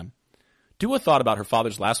supposed to be them. Dua thought about her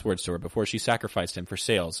father's last words to her before she sacrificed him for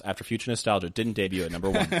sales after Future Nostalgia didn't debut at number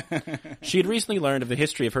 1. She had recently learned of the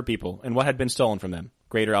history of her people and what had been stolen from them,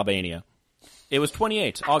 Greater Albania. It was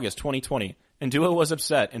 28 August 2020, and Dua was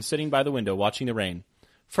upset and sitting by the window watching the rain.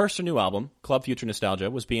 First, her new album, Club Future Nostalgia,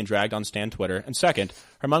 was being dragged on Stan Twitter, and second,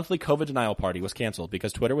 her monthly COVID denial party was canceled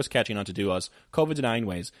because Twitter was catching on to Dua's COVID-denying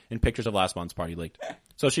ways in pictures of last month's party leaked.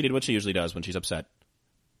 So she did what she usually does when she's upset.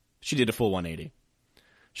 She did a full 180.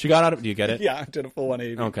 She got out of... Do you get it? Yeah, I did a full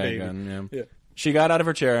 180. Okay, good. Yeah. She got out of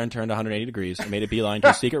her chair and turned 180 degrees and made a beeline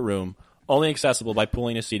to a secret room, only accessible by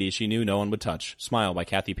pulling a CD she knew no one would touch. Smile by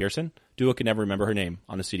Kathy Pearson. Dua could never remember her name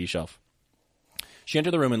on the CD shelf. She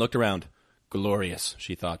entered the room and looked around. Glorious,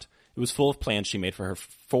 she thought. It was full of plans she made for her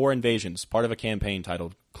 4 invasions, part of a campaign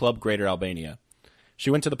titled Club Greater Albania.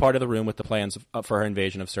 She went to the part of the room with the plans for her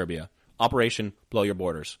invasion of Serbia. Operation Blow Your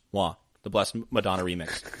Borders. Mwah. The Blessed Madonna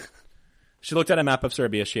remix. She looked at a map of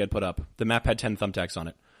Serbia she had put up. The map had 10 thumbtacks on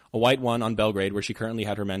it. A white one on Belgrade, where she currently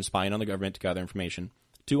had her men spying on the government to gather information.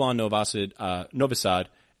 2 on Novi Sad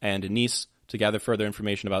and Nice to gather further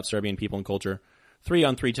information about Serbian people and culture. 3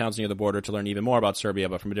 on 3 towns near the border to learn even more about Serbia,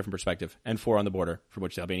 but from a different perspective. And 4 on the border, from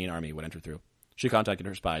which the Albanian army would enter through. She contacted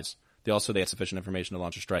her spies. They had sufficient information to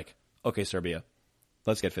launch a strike. Okay, Serbia.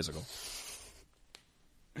 Let's get physical.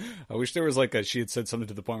 I wish there was she had said something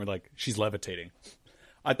to the point where she's levitating.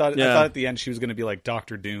 I thought at the end she was going to be like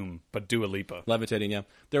Dr. Doom, but Dua Lipa. Levitating, yeah.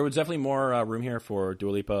 There was definitely more room here for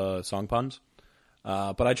Dua Lipa song puns.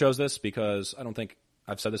 But I chose this because I don't think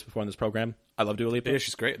I've said this before in this program. I love Dua Lipa. Yeah,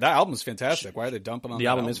 she's great. That album is fantastic. Why are they dumping on the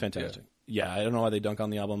album? The album is fantastic. Yeah, I don't know why they dunk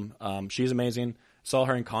on the album. She's amazing. Saw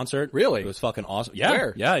her in concert. Really? It was fucking awesome. Yeah.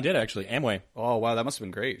 Where? Yeah, I did actually. Amway. Oh, wow. That must have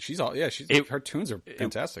been great. Her tunes are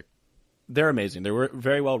fantastic. They're amazing. They were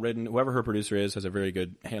very well written. Whoever her producer is has a very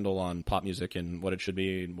good handle on pop music and what it should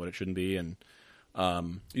be and what it shouldn't be. And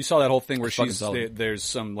you saw that whole thing where there's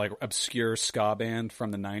some obscure ska band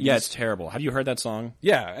from the 90s. Yeah, it's terrible. Have you heard that song?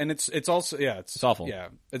 Yeah, and it's also it's awful. Yeah,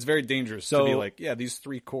 it's very dangerous to be these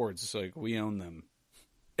 3 chords. It's we own them.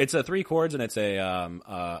 It's 3 chords and it's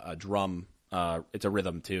a drum. It's a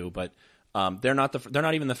rhythm too, but they're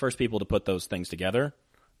not even the first people to put those things together.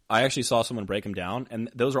 I actually saw someone break them down, and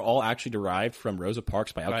those are all actually derived from Rosa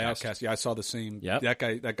Parks by Outkast. Yeah, I saw the same. Yeah, that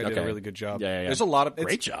guy did a really good job. Yeah. There's a lot of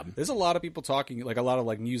great job. There's a lot of people talking, a lot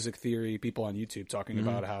of music theory people on YouTube talking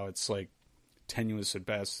about how it's tenuous at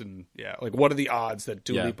best, and what are the odds that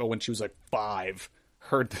Dua Lipa when she was 5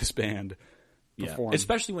 heard this band perform?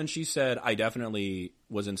 Especially when she said, "I definitely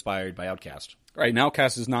was inspired by Outkast." Right, and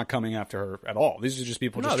Outkast is not coming after her at all. These are just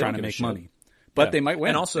people just trying to make money. But they might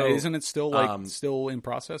win. And also, isn't it still still in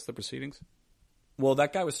process, the proceedings? Well,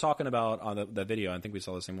 that guy was talking about on the video. I think we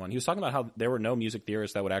saw the same one. He was talking about how there were no music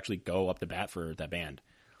theorists that would actually go up to bat for that band,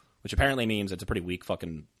 which apparently means it's a pretty weak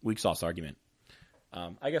sauce argument.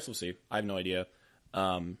 I guess we'll see. I have no idea.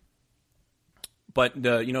 But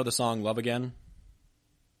the song "Love Again."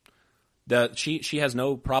 She has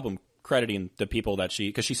no problem crediting the people that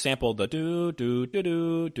because she sampled the do do do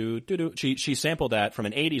do do do do. She sampled that from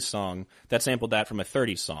an 80s song that sampled that from a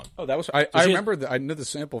 30s song. Oh, that was I remember I knew the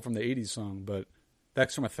sample from the 80s song, but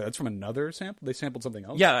that's from another sample. They sampled something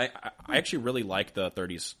else. Yeah, I actually really like the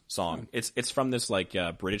 30s song. It's from this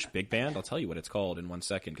British big band. I'll tell you what it's called in 1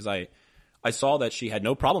 second because I saw that she had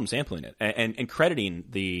no problem sampling it and crediting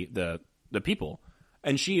the people.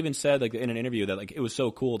 And she even said in an interview that it was so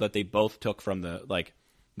cool that they both took from the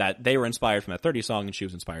that they were inspired from that 30 song and she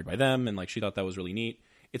was inspired by them and she thought that was really neat.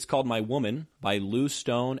 It's called My Woman by Lou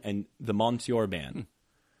Stone and the Monteur Band.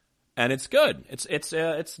 And it's good.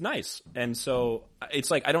 It's nice. And so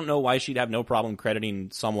it's I don't know why she'd have no problem crediting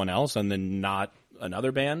someone else and then not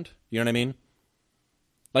another band. You know what I mean?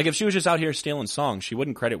 If she was just out here stealing songs, she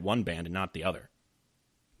wouldn't credit one band and not the other.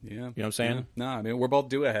 Yeah. You know what I'm saying? Yeah. No, I mean, we're both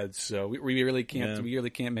Dua heads, so we really can't we really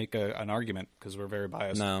can't make an argument because we're very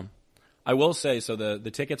biased. No. I will say, so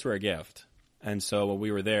the tickets were a gift, and so when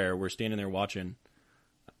we were there, we're standing there watching.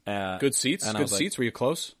 Good seats? Good seats? Were you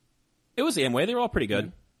close? It was the Amway. They were all pretty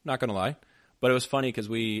good, not going to lie. But it was funny because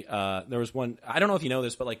there was one, I don't know if you know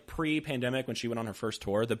this, but pre-pandemic when she went on her first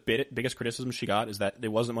tour, the biggest criticism she got is that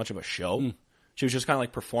there wasn't much of a show. She was just kind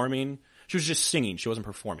of performing. She was just singing. She wasn't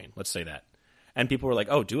performing, let's say that. And people were like,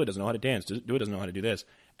 oh, Dua doesn't know how to dance. Dua doesn't know how to do this.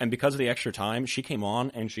 And because of the extra time, she came on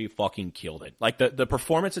and she fucking killed it. The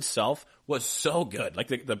performance itself was so good.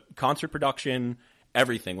 The concert production,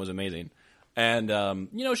 everything was amazing. And,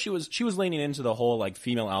 she was leaning into the whole,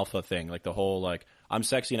 female alpha thing. The whole, I'm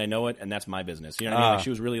sexy and I know it and that's my business. You know what I mean? She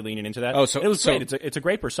was really leaning into that. Oh, so it was great. It's a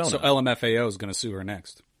great persona. So LMFAO is going to sue her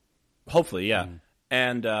next. Hopefully, yeah.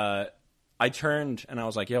 And, I turned and I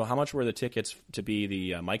was like, yo, how much were the tickets to be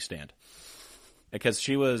the mic stand? Because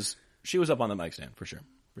she was up on the mic stand for sure.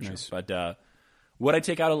 Nice. But Would I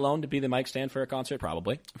take out a loan to be the mic stand for a concert?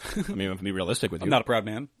 Probably. I mean, to be realistic with you. I'm not a proud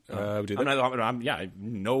man. Would do that.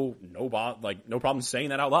 No problem saying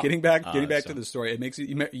that out loud. Getting back to the story, it makes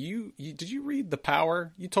you did you read The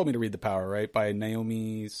Power? You told me to read The Power, right? By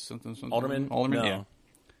Naomi something. Alderman? No. Yeah.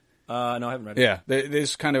 No, I haven't read it. Yeah,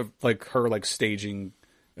 there's kind of like her like staging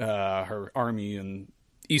her army in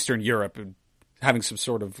Eastern Europe and having some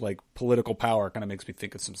sort of like political power kind of makes me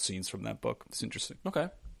think of some scenes from that book. It's interesting. Okay.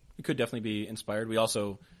 It could definitely be inspired. We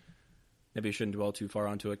also maybe shouldn't dwell too far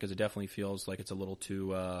onto it because it definitely feels like it's a little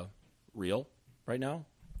too real right now.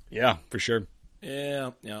 Yeah, for sure.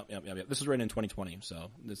 Yeah. This was written in 2020,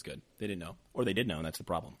 so that's good. They didn't know. Or they did know, and that's the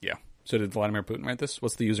problem. Yeah. So did Vladimir Putin write this?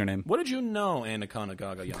 What's the username? What did you know, Anaconda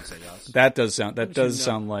Gaga Yas? That does sound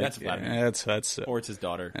like that's Vladimir. Yeah, that's or it's his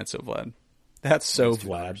daughter. That's so Vlad. That's so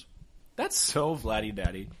Vlad. That's so Vladdy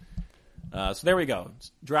Daddy. So there we go.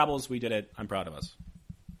 Drabbles, we did it. I'm proud of us.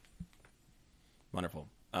 Wonderful.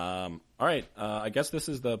 All right. I guess this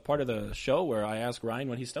is the part of the show where I ask Ryan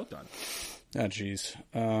what he's stoked on. Oh, jeez.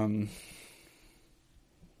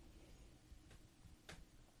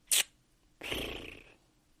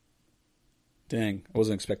 Dang, I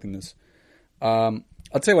wasn't expecting this. I'll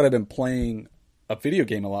tell you what, I've been playing a video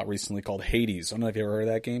game a lot recently called Hades. I don't know if you ever heard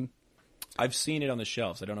of that game. I've seen it on the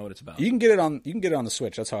shelves. I don't know what it's about. You can get it on the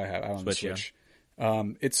Switch. That's how I have it on the Switch. Yeah.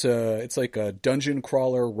 It's like a dungeon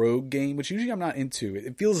crawler rogue game, which usually I'm not into.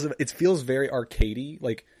 It feels very arcadey,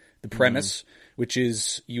 like the premise, which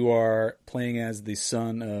is you are playing as the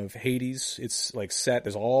son of Hades. It's like set.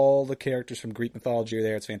 There's all the characters from Greek mythology are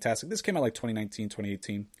there. It's fantastic. This came out like 2019,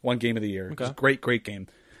 2018. Won Game of the Year. Okay. It's a great game.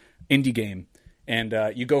 Indie game. And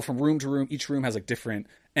you go from room to room. Each room has like different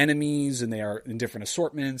enemies, and they are in different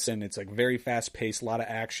assortments, and it's like very fast paced, a lot of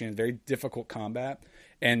action, very difficult combat.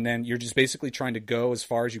 And then you're just basically trying to go as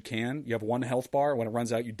far as you can. You have one health bar. When it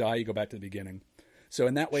runs out, you die. You go back to the beginning. So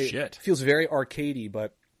in that way, it feels very arcadey.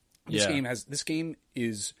 But this game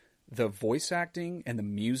is the voice acting and the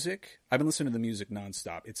music. I've been listening to the music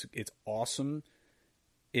nonstop. It's awesome.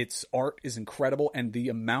 Its art is incredible, and the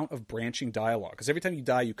amount of branching dialogue. Because every time you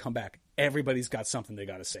die, you come back. Everybody's got something they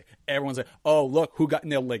got to say. Everyone's like, "Oh, look, who got?"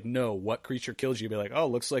 And they'll like, "No, what creature killed you?" Be like, "Oh,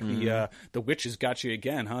 looks like the witches got you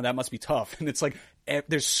again, huh? That must be tough." And it's like,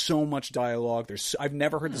 there's so much dialogue. I've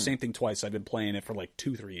never heard the same thing twice. I've been playing it for like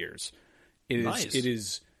 2-3 years. It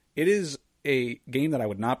is a game that I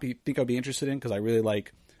would not think I'd be interested in because I really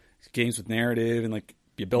like games with narrative and like.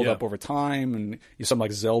 You build up over time, and you something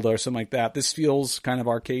like Zelda or something like that. This feels kind of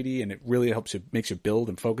arcadey, and it really makes you build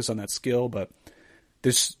and focus on that skill. But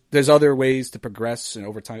there's other ways to progress, and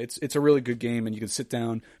over time, it's a really good game. And you can sit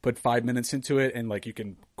down, put 5 minutes into it, and like you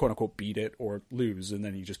can quote unquote beat it or lose, and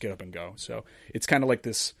then you just get up and go. So it's kind of like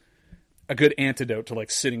a good antidote to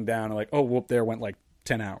like sitting down and like, oh, whoop, there went like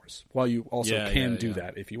 10 hours. While you also can do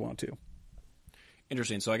that if you want to.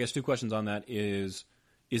 Interesting. So I guess 2 questions on that is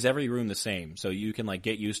every room the same? So you can like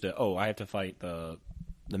get used to, I have to fight the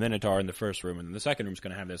Minotaur in the first room, and then the second room's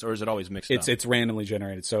going to have this, or is it always mixed up? It's randomly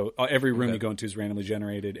generated. So every room you go into is randomly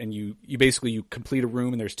generated, and you basically you complete a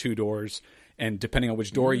room, and there's 2 doors, and depending on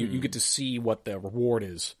which door you get to see what the reward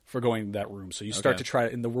is for going to that room. So you start to try,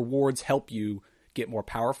 and the rewards help you get more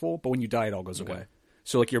powerful, but when you die, it all goes away.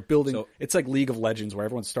 So like you're building, it's like League of Legends where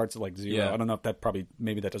everyone starts at like 0. Yeah. I don't know if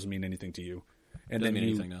maybe that doesn't mean anything to you. And then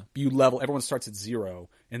you level, everyone starts at 0,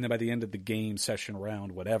 and then by the end of the game, session,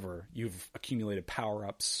 round, whatever, you've accumulated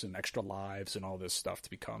power-ups and extra lives and all this stuff to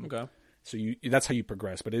become. Okay. So that's how you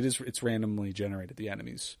progress, but it's randomly generated, the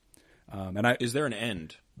enemies. Is there an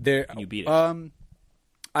end? Can you beat it?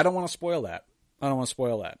 I don't want to spoil that.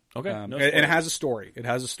 Okay. And it has a story. It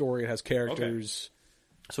has characters.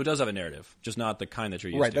 Okay. So it does have a narrative, just not the kind that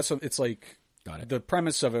you're used to. It's like, got it. The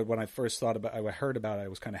premise of it, when I first I heard about it, I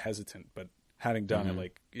was kind of hesitant, but having done it,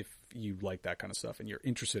 like, if you like that kind of stuff and you're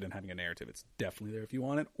interested in having a narrative, it's definitely there if you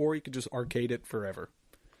want it, or you could just arcade it forever.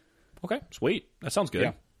 Okay, sweet. That sounds good.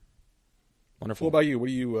 Yeah. Wonderful. What about you? What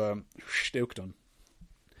are you stoked on?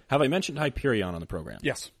 Have I mentioned Hyperion on the program?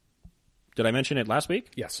 Yes. Did I mention it last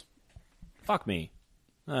week? Yes. Fuck me.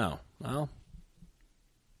 Oh, well.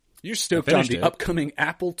 You're stoked on the upcoming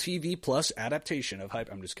Apple TV Plus adaptation of Hype.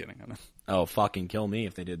 I'm just kidding. Oh, fucking kill me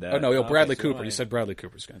if they did that. Oh, no, Bradley Cooper. You said Bradley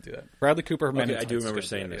Cooper's going to do that. Bradley Cooper. I do remember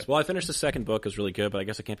saying this. Well, I finished the second book. It was really good, but I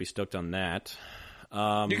guess I can't be stoked on that. You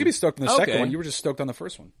can be stoked on the second one. You were just stoked on the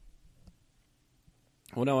first one.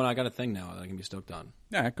 Well, no, I got a thing now that I can be stoked on.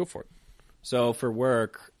 Yeah, go for it. So for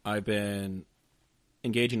work, I've been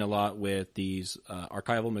engaging a lot with these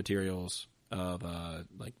archival materials of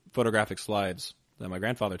like photographic slides that my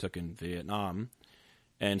grandfather took in Vietnam.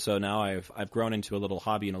 And so now I've grown into a little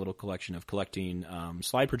hobby and a little collection of collecting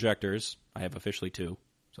slide projectors. I have officially 2,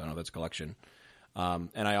 so I know that's a collection.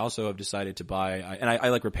 And I also have decided to buy, I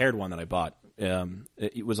like repaired one that I bought.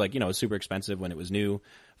 It was like, super expensive when it was new.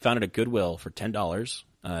 Found it at Goodwill for $10.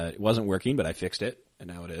 It wasn't working, but I fixed it, and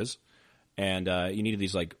now it is. And you needed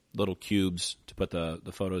these like little cubes to put the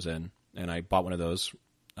photos in, and I bought one of those,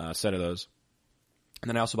 set of those. And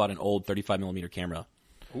then I also bought an old 35mm camera.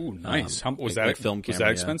 Ooh, nice. How was that? Like film camera, was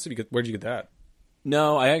that expensive? Where'd you get that?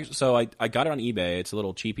 No, I got it on eBay. It's a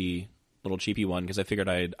little cheapy one because I figured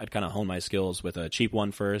I'd kind of hone my skills with a cheap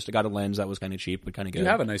one first. I got a lens that was kind of cheap but kind of good. You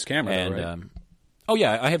have a nice camera, and, though, right? Oh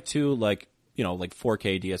yeah, I have 2 like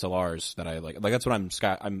 4K DSLRs that I like. Like that's what I'm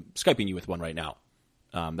Skyping you with one right now.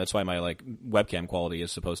 That's why my like webcam quality is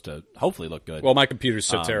supposed to hopefully look good. Well, my computer's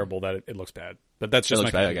so terrible that it looks bad. But that's just my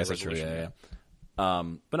bad, I guess that's true. Yeah.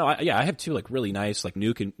 But no, I have 2 like really nice like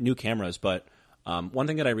new cameras. But one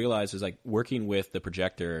thing that I realized is like working with the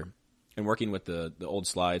projector and working with the old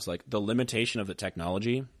slides, like the limitation of the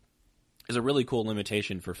technology is a really cool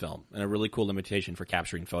limitation for film and a really cool limitation for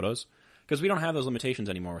capturing photos because we don't have those limitations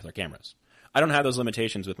anymore with our cameras. I don't have those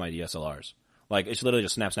limitations with my DSLRs. Like it's literally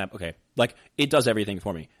just snap. Okay, like it does everything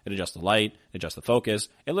for me. It adjusts the light, it adjusts the focus.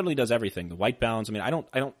 It literally does everything. The white balance. I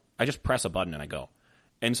mean, I just press a button and I go.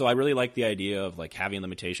 And so I really like the idea of like having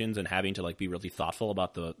limitations and having to like be really thoughtful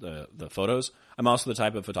about the photos. I'm also the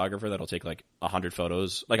type of photographer that'll take like 100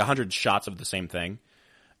 photos, like 100 shots of the same thing.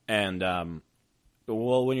 And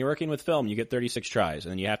well, when you're working with film, you get 36 tries,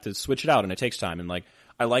 and then you have to switch it out, and it takes time. And like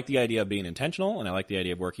I like the idea of being intentional, and I like the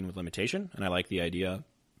idea of working with limitation, and I like the idea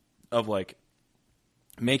of like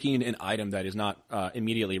making an item that is not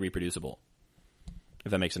immediately reproducible. If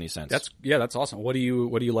that makes any sense. That's awesome. What do you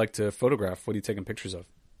like to photograph? What are you taking pictures of?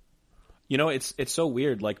 It's so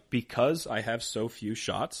weird. Like because I have so few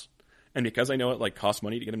shots, and because I know it like costs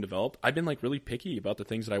money to get them developed, I've been like really picky about the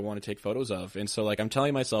things that I want to take photos of. And so like I'm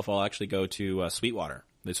telling myself I'll actually go to Sweetwater,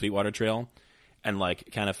 the Sweetwater Trail, and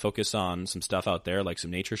like kind of focus on some stuff out there, like some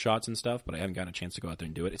nature shots and stuff. But I haven't gotten a chance to go out there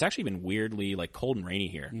and do it. It's actually been weirdly like cold and rainy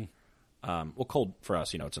here. Well, cold for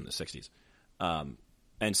us, it's in the 60s.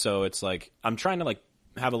 And so it's like I'm trying to like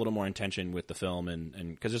have a little more intention with the film, and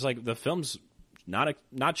because it's like the film's not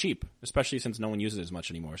cheap, especially since no one uses it as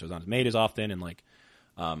much anymore, so it's not made as often, and like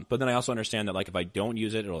but then I also understand that like if I don't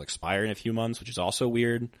use it, it'll expire in a few months, which is also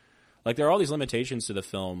weird. Like there are all these limitations to the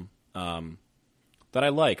film that I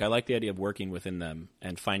like the idea of working within them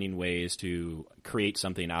and finding ways to create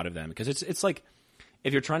something out of them, because it's like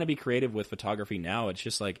if you're trying to be creative with photography now, it's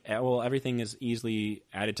just like, well, everything is easily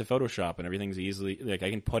added to Photoshop, and everything's easily like I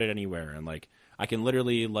can put it anywhere, and like I can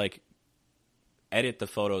literally like edit the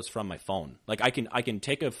photos from my phone. Like I can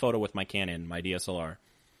take a photo with my Canon, my DSLR,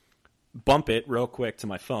 bump it real quick to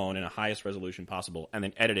my phone in the highest resolution possible, and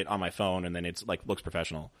then edit it on my phone, and then it's like looks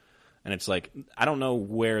professional. And it's like I don't know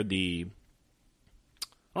where I don't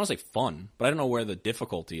want to say fun, but I don't know where the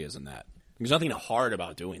difficulty is in that. There's nothing hard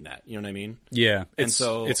about doing that. You know what I mean? Yeah. And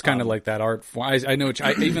so it's kind of like that art form. I know.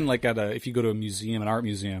 Even like if you go to a museum, an art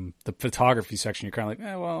museum, the photography section, you're kind of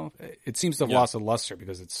like, well, it seems to have lost a luster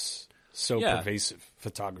because it's so pervasive,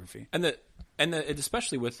 photography. And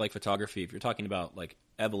especially with like photography, if you're talking about like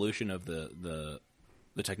evolution of the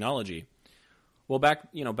technology. Well, back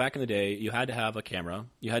in the day, you had to have a camera.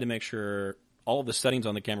 You had to make sure all of the settings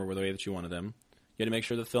on the camera were the way that you wanted them. You had to make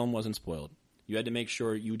sure the film wasn't spoiled. You had to make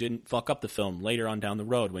sure you didn't fuck up the film later on down the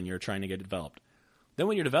road when you're trying to get it developed. Then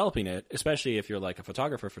when you're developing it, especially if you're like a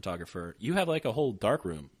photographer, you have like a whole dark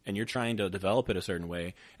room, and you're trying to develop it a certain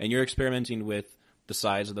way, and you're experimenting with the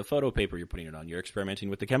size of the photo paper you're putting it on. You're experimenting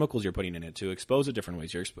with the chemicals you're putting in it to expose it different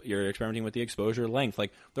ways. You're experimenting with the exposure length.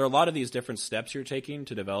 Like there are a lot of these different steps you're taking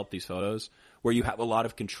to develop these photos where you have a lot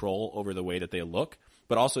of control over the way that they look,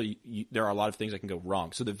 but also there are a lot of things that can go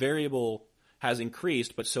wrong. So the variable has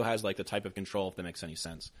increased, but so has like the type of control, if that makes any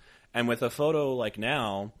sense. And with a photo like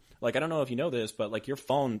now, like I don't know if you know this, but like your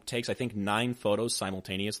phone takes I think 9 photos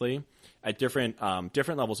simultaneously at different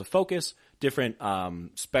levels of focus, different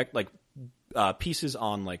pieces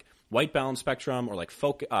on like white balance spectrum or like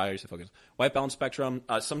focus. White balance spectrum.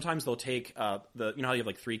 Sometimes they'll take how you have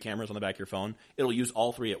like 3 cameras on the back of your phone. It'll use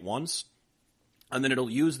all 3 at once. And then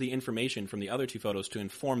it'll use the information from the other 2 photos to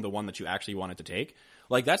inform the one that you actually wanted to take.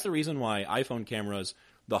 Like that's the reason why iPhone cameras,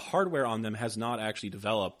 the hardware on them has not actually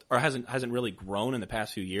developed or hasn't really grown in the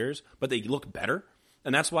past few years, but they look better.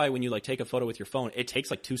 And that's why when you like take a photo with your phone, it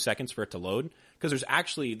takes like 2 seconds for it to load, because there's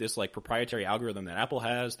actually this like proprietary algorithm that Apple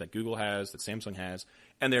has, that Google has, that Samsung has,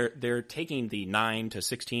 and they're taking the 9 to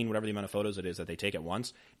 16, whatever the amount of photos it is that they take at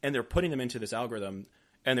once, and they're putting them into this algorithm,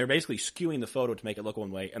 and they're basically skewing the photo to make it look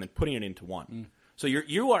one way and then putting it into one. So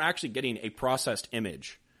you are actually getting a processed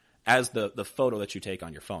image as the photo that you take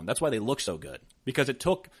on your phone. That's why they look so good, because it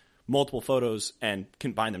took multiple photos and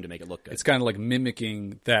combined them to make it look good. It's kind of like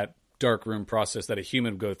mimicking that darkroom process that a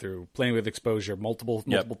human would go through, playing with exposure, multiple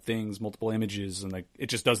things, multiple images, and like it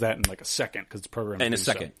just does that in like a second because it's programmed in a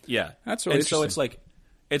second. So. Yeah, that's really interesting. So it's like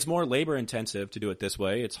it's more labor intensive to do it this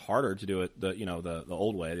way. It's harder to do it the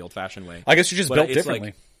old way, the old fashioned way. I guess you're just built differently.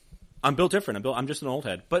 Like, I'm built different. I'm just an old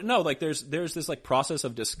head. But no, like there's this like process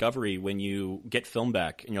of discovery when you get film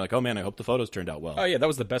back and you're like, oh man, I hope the photos turned out well. Oh yeah, that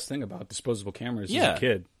was the best thing about disposable cameras as a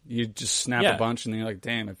kid. You just snap a bunch and then you're like,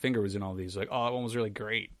 damn, my finger was in all these. Like, oh, that one was really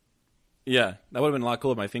great. Yeah, that would have been a lot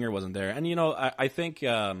cooler if my finger wasn't there. And I think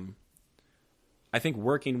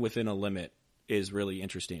working within a limit is really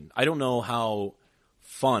interesting. I don't know how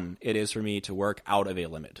fun it is for me to work out of a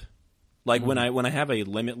limit. Like when I have a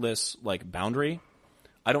limitless like boundary,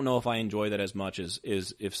 I don't know if I enjoy that as much as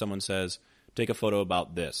if someone says, take a photo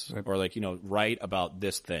about this, or like, write about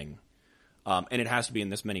this thing. And it has to be in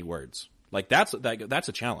this many words. Like that's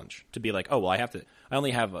a challenge to be like, oh, well, I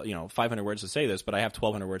only have, 500 words to say this, but I have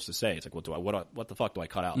 1,200 words to say. It's like, what the fuck do I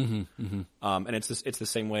cut out? And it's the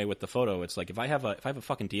same way with the photo. It's like, if I have a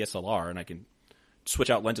fucking DSLR and I can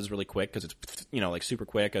switch out lenses really quick because it's, like super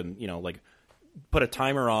quick and, like, put a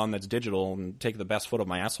timer on that's digital and take the best photo of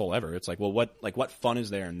my asshole ever. It's like, well, what fun is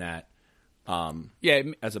there in that?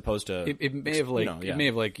 As opposed to it may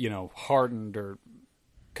have hardened or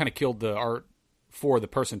kind of killed the art for the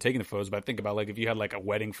person taking the photos. But I think about like if you had like a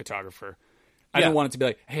wedding photographer, I don't want it to be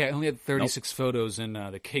like, hey, I only had 36 photos and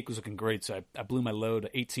the cake was looking great, so I blew my load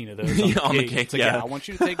 18 of those on the cake. It's like, I want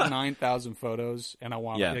you to take 9,000 photos, and I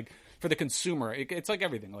want like, for the consumer, it's like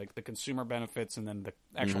everything, like the consumer benefits and then the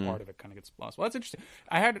actual part of it kind of gets lost. Well, that's interesting.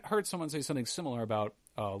 I had heard someone say something similar about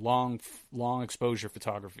long exposure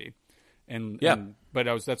photography. But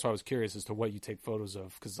that's why I was curious as to what you take photos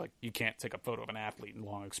of, because like you can't take a photo of an athlete in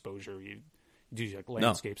long exposure. You do like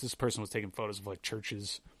landscapes. No. This person was taking photos of like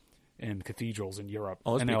churches and cathedrals in Europe,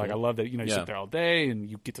 and they're like, I love that you sit there all day and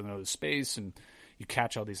you get to know the space and you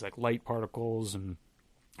catch all these like light particles and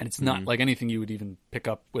it's not like anything you would even pick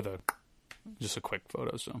up with just a quick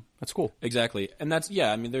photo. So that's cool. Exactly, and that's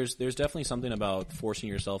I mean, there's definitely something about forcing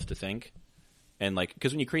yourself to think, and like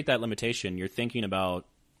because when you create that limitation, you're thinking about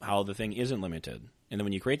how the thing isn't limited. And then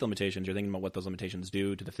when you create the limitations, you're thinking about what those limitations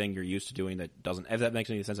do to the thing you're used to doing that doesn't, if that makes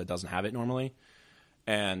any sense, that doesn't have it normally.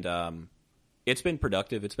 And it's been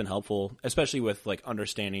productive. It's been helpful, especially with like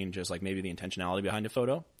understanding just like maybe the intentionality behind a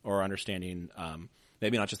photo, or understanding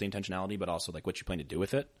maybe not just the intentionality, but also like what you plan to do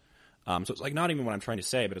with it. So it's like not even what I'm trying to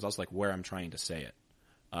say, but it's also like where I'm trying to say it.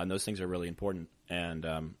 And those things are really important. And,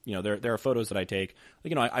 there are photos that I take,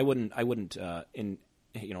 like, I wouldn't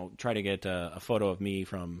try to get a photo of me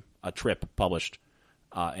from a trip published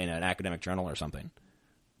in an academic journal or something.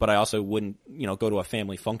 But I also wouldn't, go to a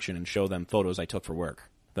family function and show them photos I took for work,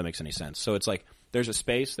 if that makes any sense. So it's like there's a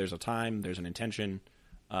space, there's a time, there's an intention,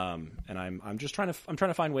 and I'm trying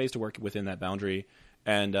to find ways to work within that boundary.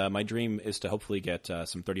 And my dream is to hopefully get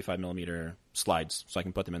some 35 millimeter slides so I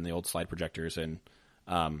can put them in the old slide projectors and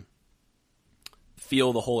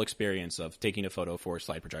feel the whole experience of taking a photo for a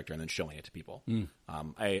slide projector and then showing it to people.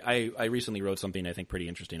 I recently wrote something I think pretty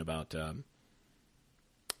interesting about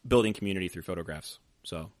building community through photographs.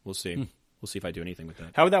 So we'll see. We'll see if I do anything with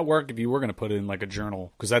that. How would that work if you were going to put it in like a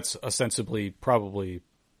journal? Because that's ostensibly probably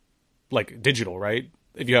like digital, right?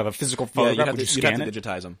 If you have a physical photograph, would you scan it?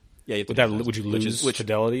 Digitize them. Yeah, would you lose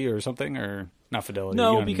fidelity or something, or not fidelity?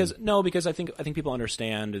 No, because I think people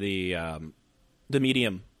understand the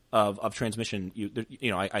medium of transmission.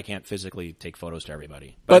 I can't physically take photos to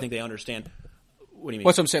everybody, but I think they understand. What do you mean?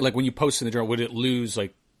 What's what I'm saying? Like when you post in the journal, would it lose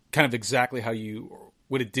like kind of exactly how you?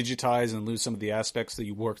 Would it digitize and lose some of the aspects that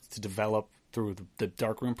you worked to develop through the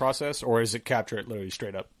darkroom process, or is it capture it literally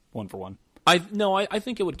straight up one for one? I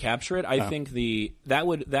think it would capture it. I think that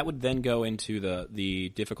would then go into the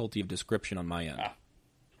difficulty of description on my end.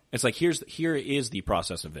 It's like here is the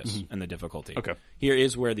process of this and the difficulty. Okay. Here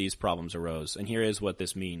is where these problems arose, and here is what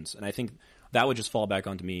this means. And I think that would just fall back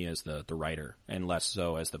onto me as the writer, and less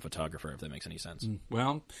so as the photographer, if that makes any sense.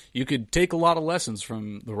 Well, you could take a lot of lessons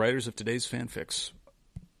from the writers of today's fanfics.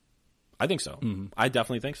 I think so. I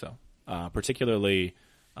definitely think so. Particularly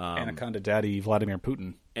Anaconda Daddy Vladimir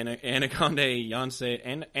Putin. Anaconda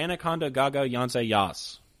Gaga Yonsei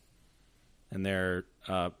Yas. And their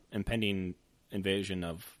impending invasion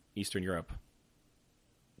of Eastern Europe.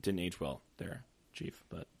 Didn't age well there, Chief,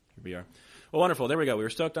 but here we are. Well, wonderful. There we go. We were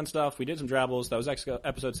stoked on stuff. We did some drabbles. That was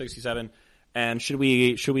episode 67. And should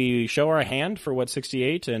we show our hand for what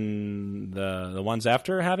 68 and the ones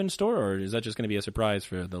after have in store, or is that just going to be a surprise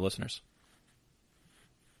for the listeners?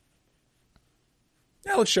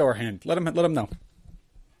 Yeah, let's show our hand. Let them know.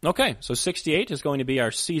 Okay, so 68 is going to be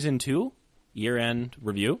our Season 2 year-end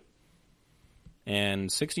review.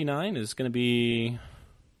 And 69 is going to be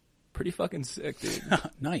pretty fucking sick, dude.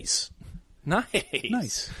 Nice.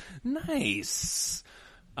 Nice.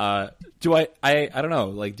 Do I don't know,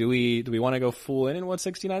 like, do we want to go full in what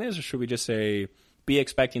 69 is, or should we just say be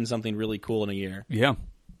expecting something really cool in a year? Yeah.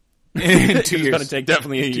 In 2 years. It's going to take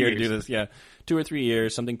definitely a year to do this. Yeah. 2 or 3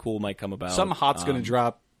 years, something cool might come about. Something hot's going to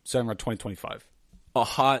drop summer of 2025. A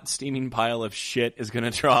hot, steaming pile of shit is going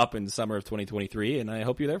to drop in summer of 2023, and I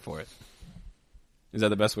hope you're there for it. Is that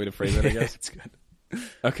the best way to phrase it, I guess? It's good.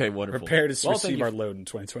 Okay, wonderful. Prepare to receive our load in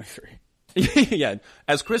 2023. Yeah.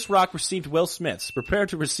 As Chris Rock received Will Smith's, prepare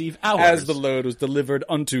to receive ours. As the load was delivered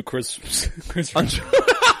unto Chris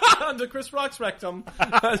Unto Chris Rock's rectum,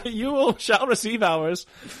 you shall receive ours.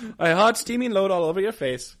 A hot, steaming load all over your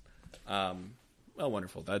face. Well,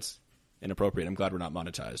 wonderful. That's inappropriate. I'm glad we're not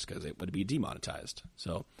monetized, because it would be demonetized.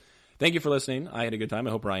 So, thank you for listening. I had a good time.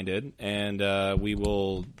 I hope Ryan did. And we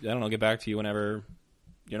will, get back to you whenever.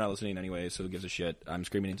 You're not listening anyway, so who gives a shit? I'm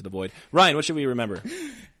screaming into the void. Ryan, what should we remember?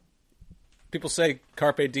 People say,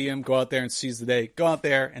 Carpe Diem, go out there and seize the day. Go out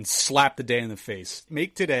there and slap the day in the face.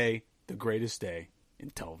 Make today the greatest day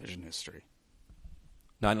in television history.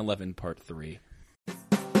 9/11 Part 3.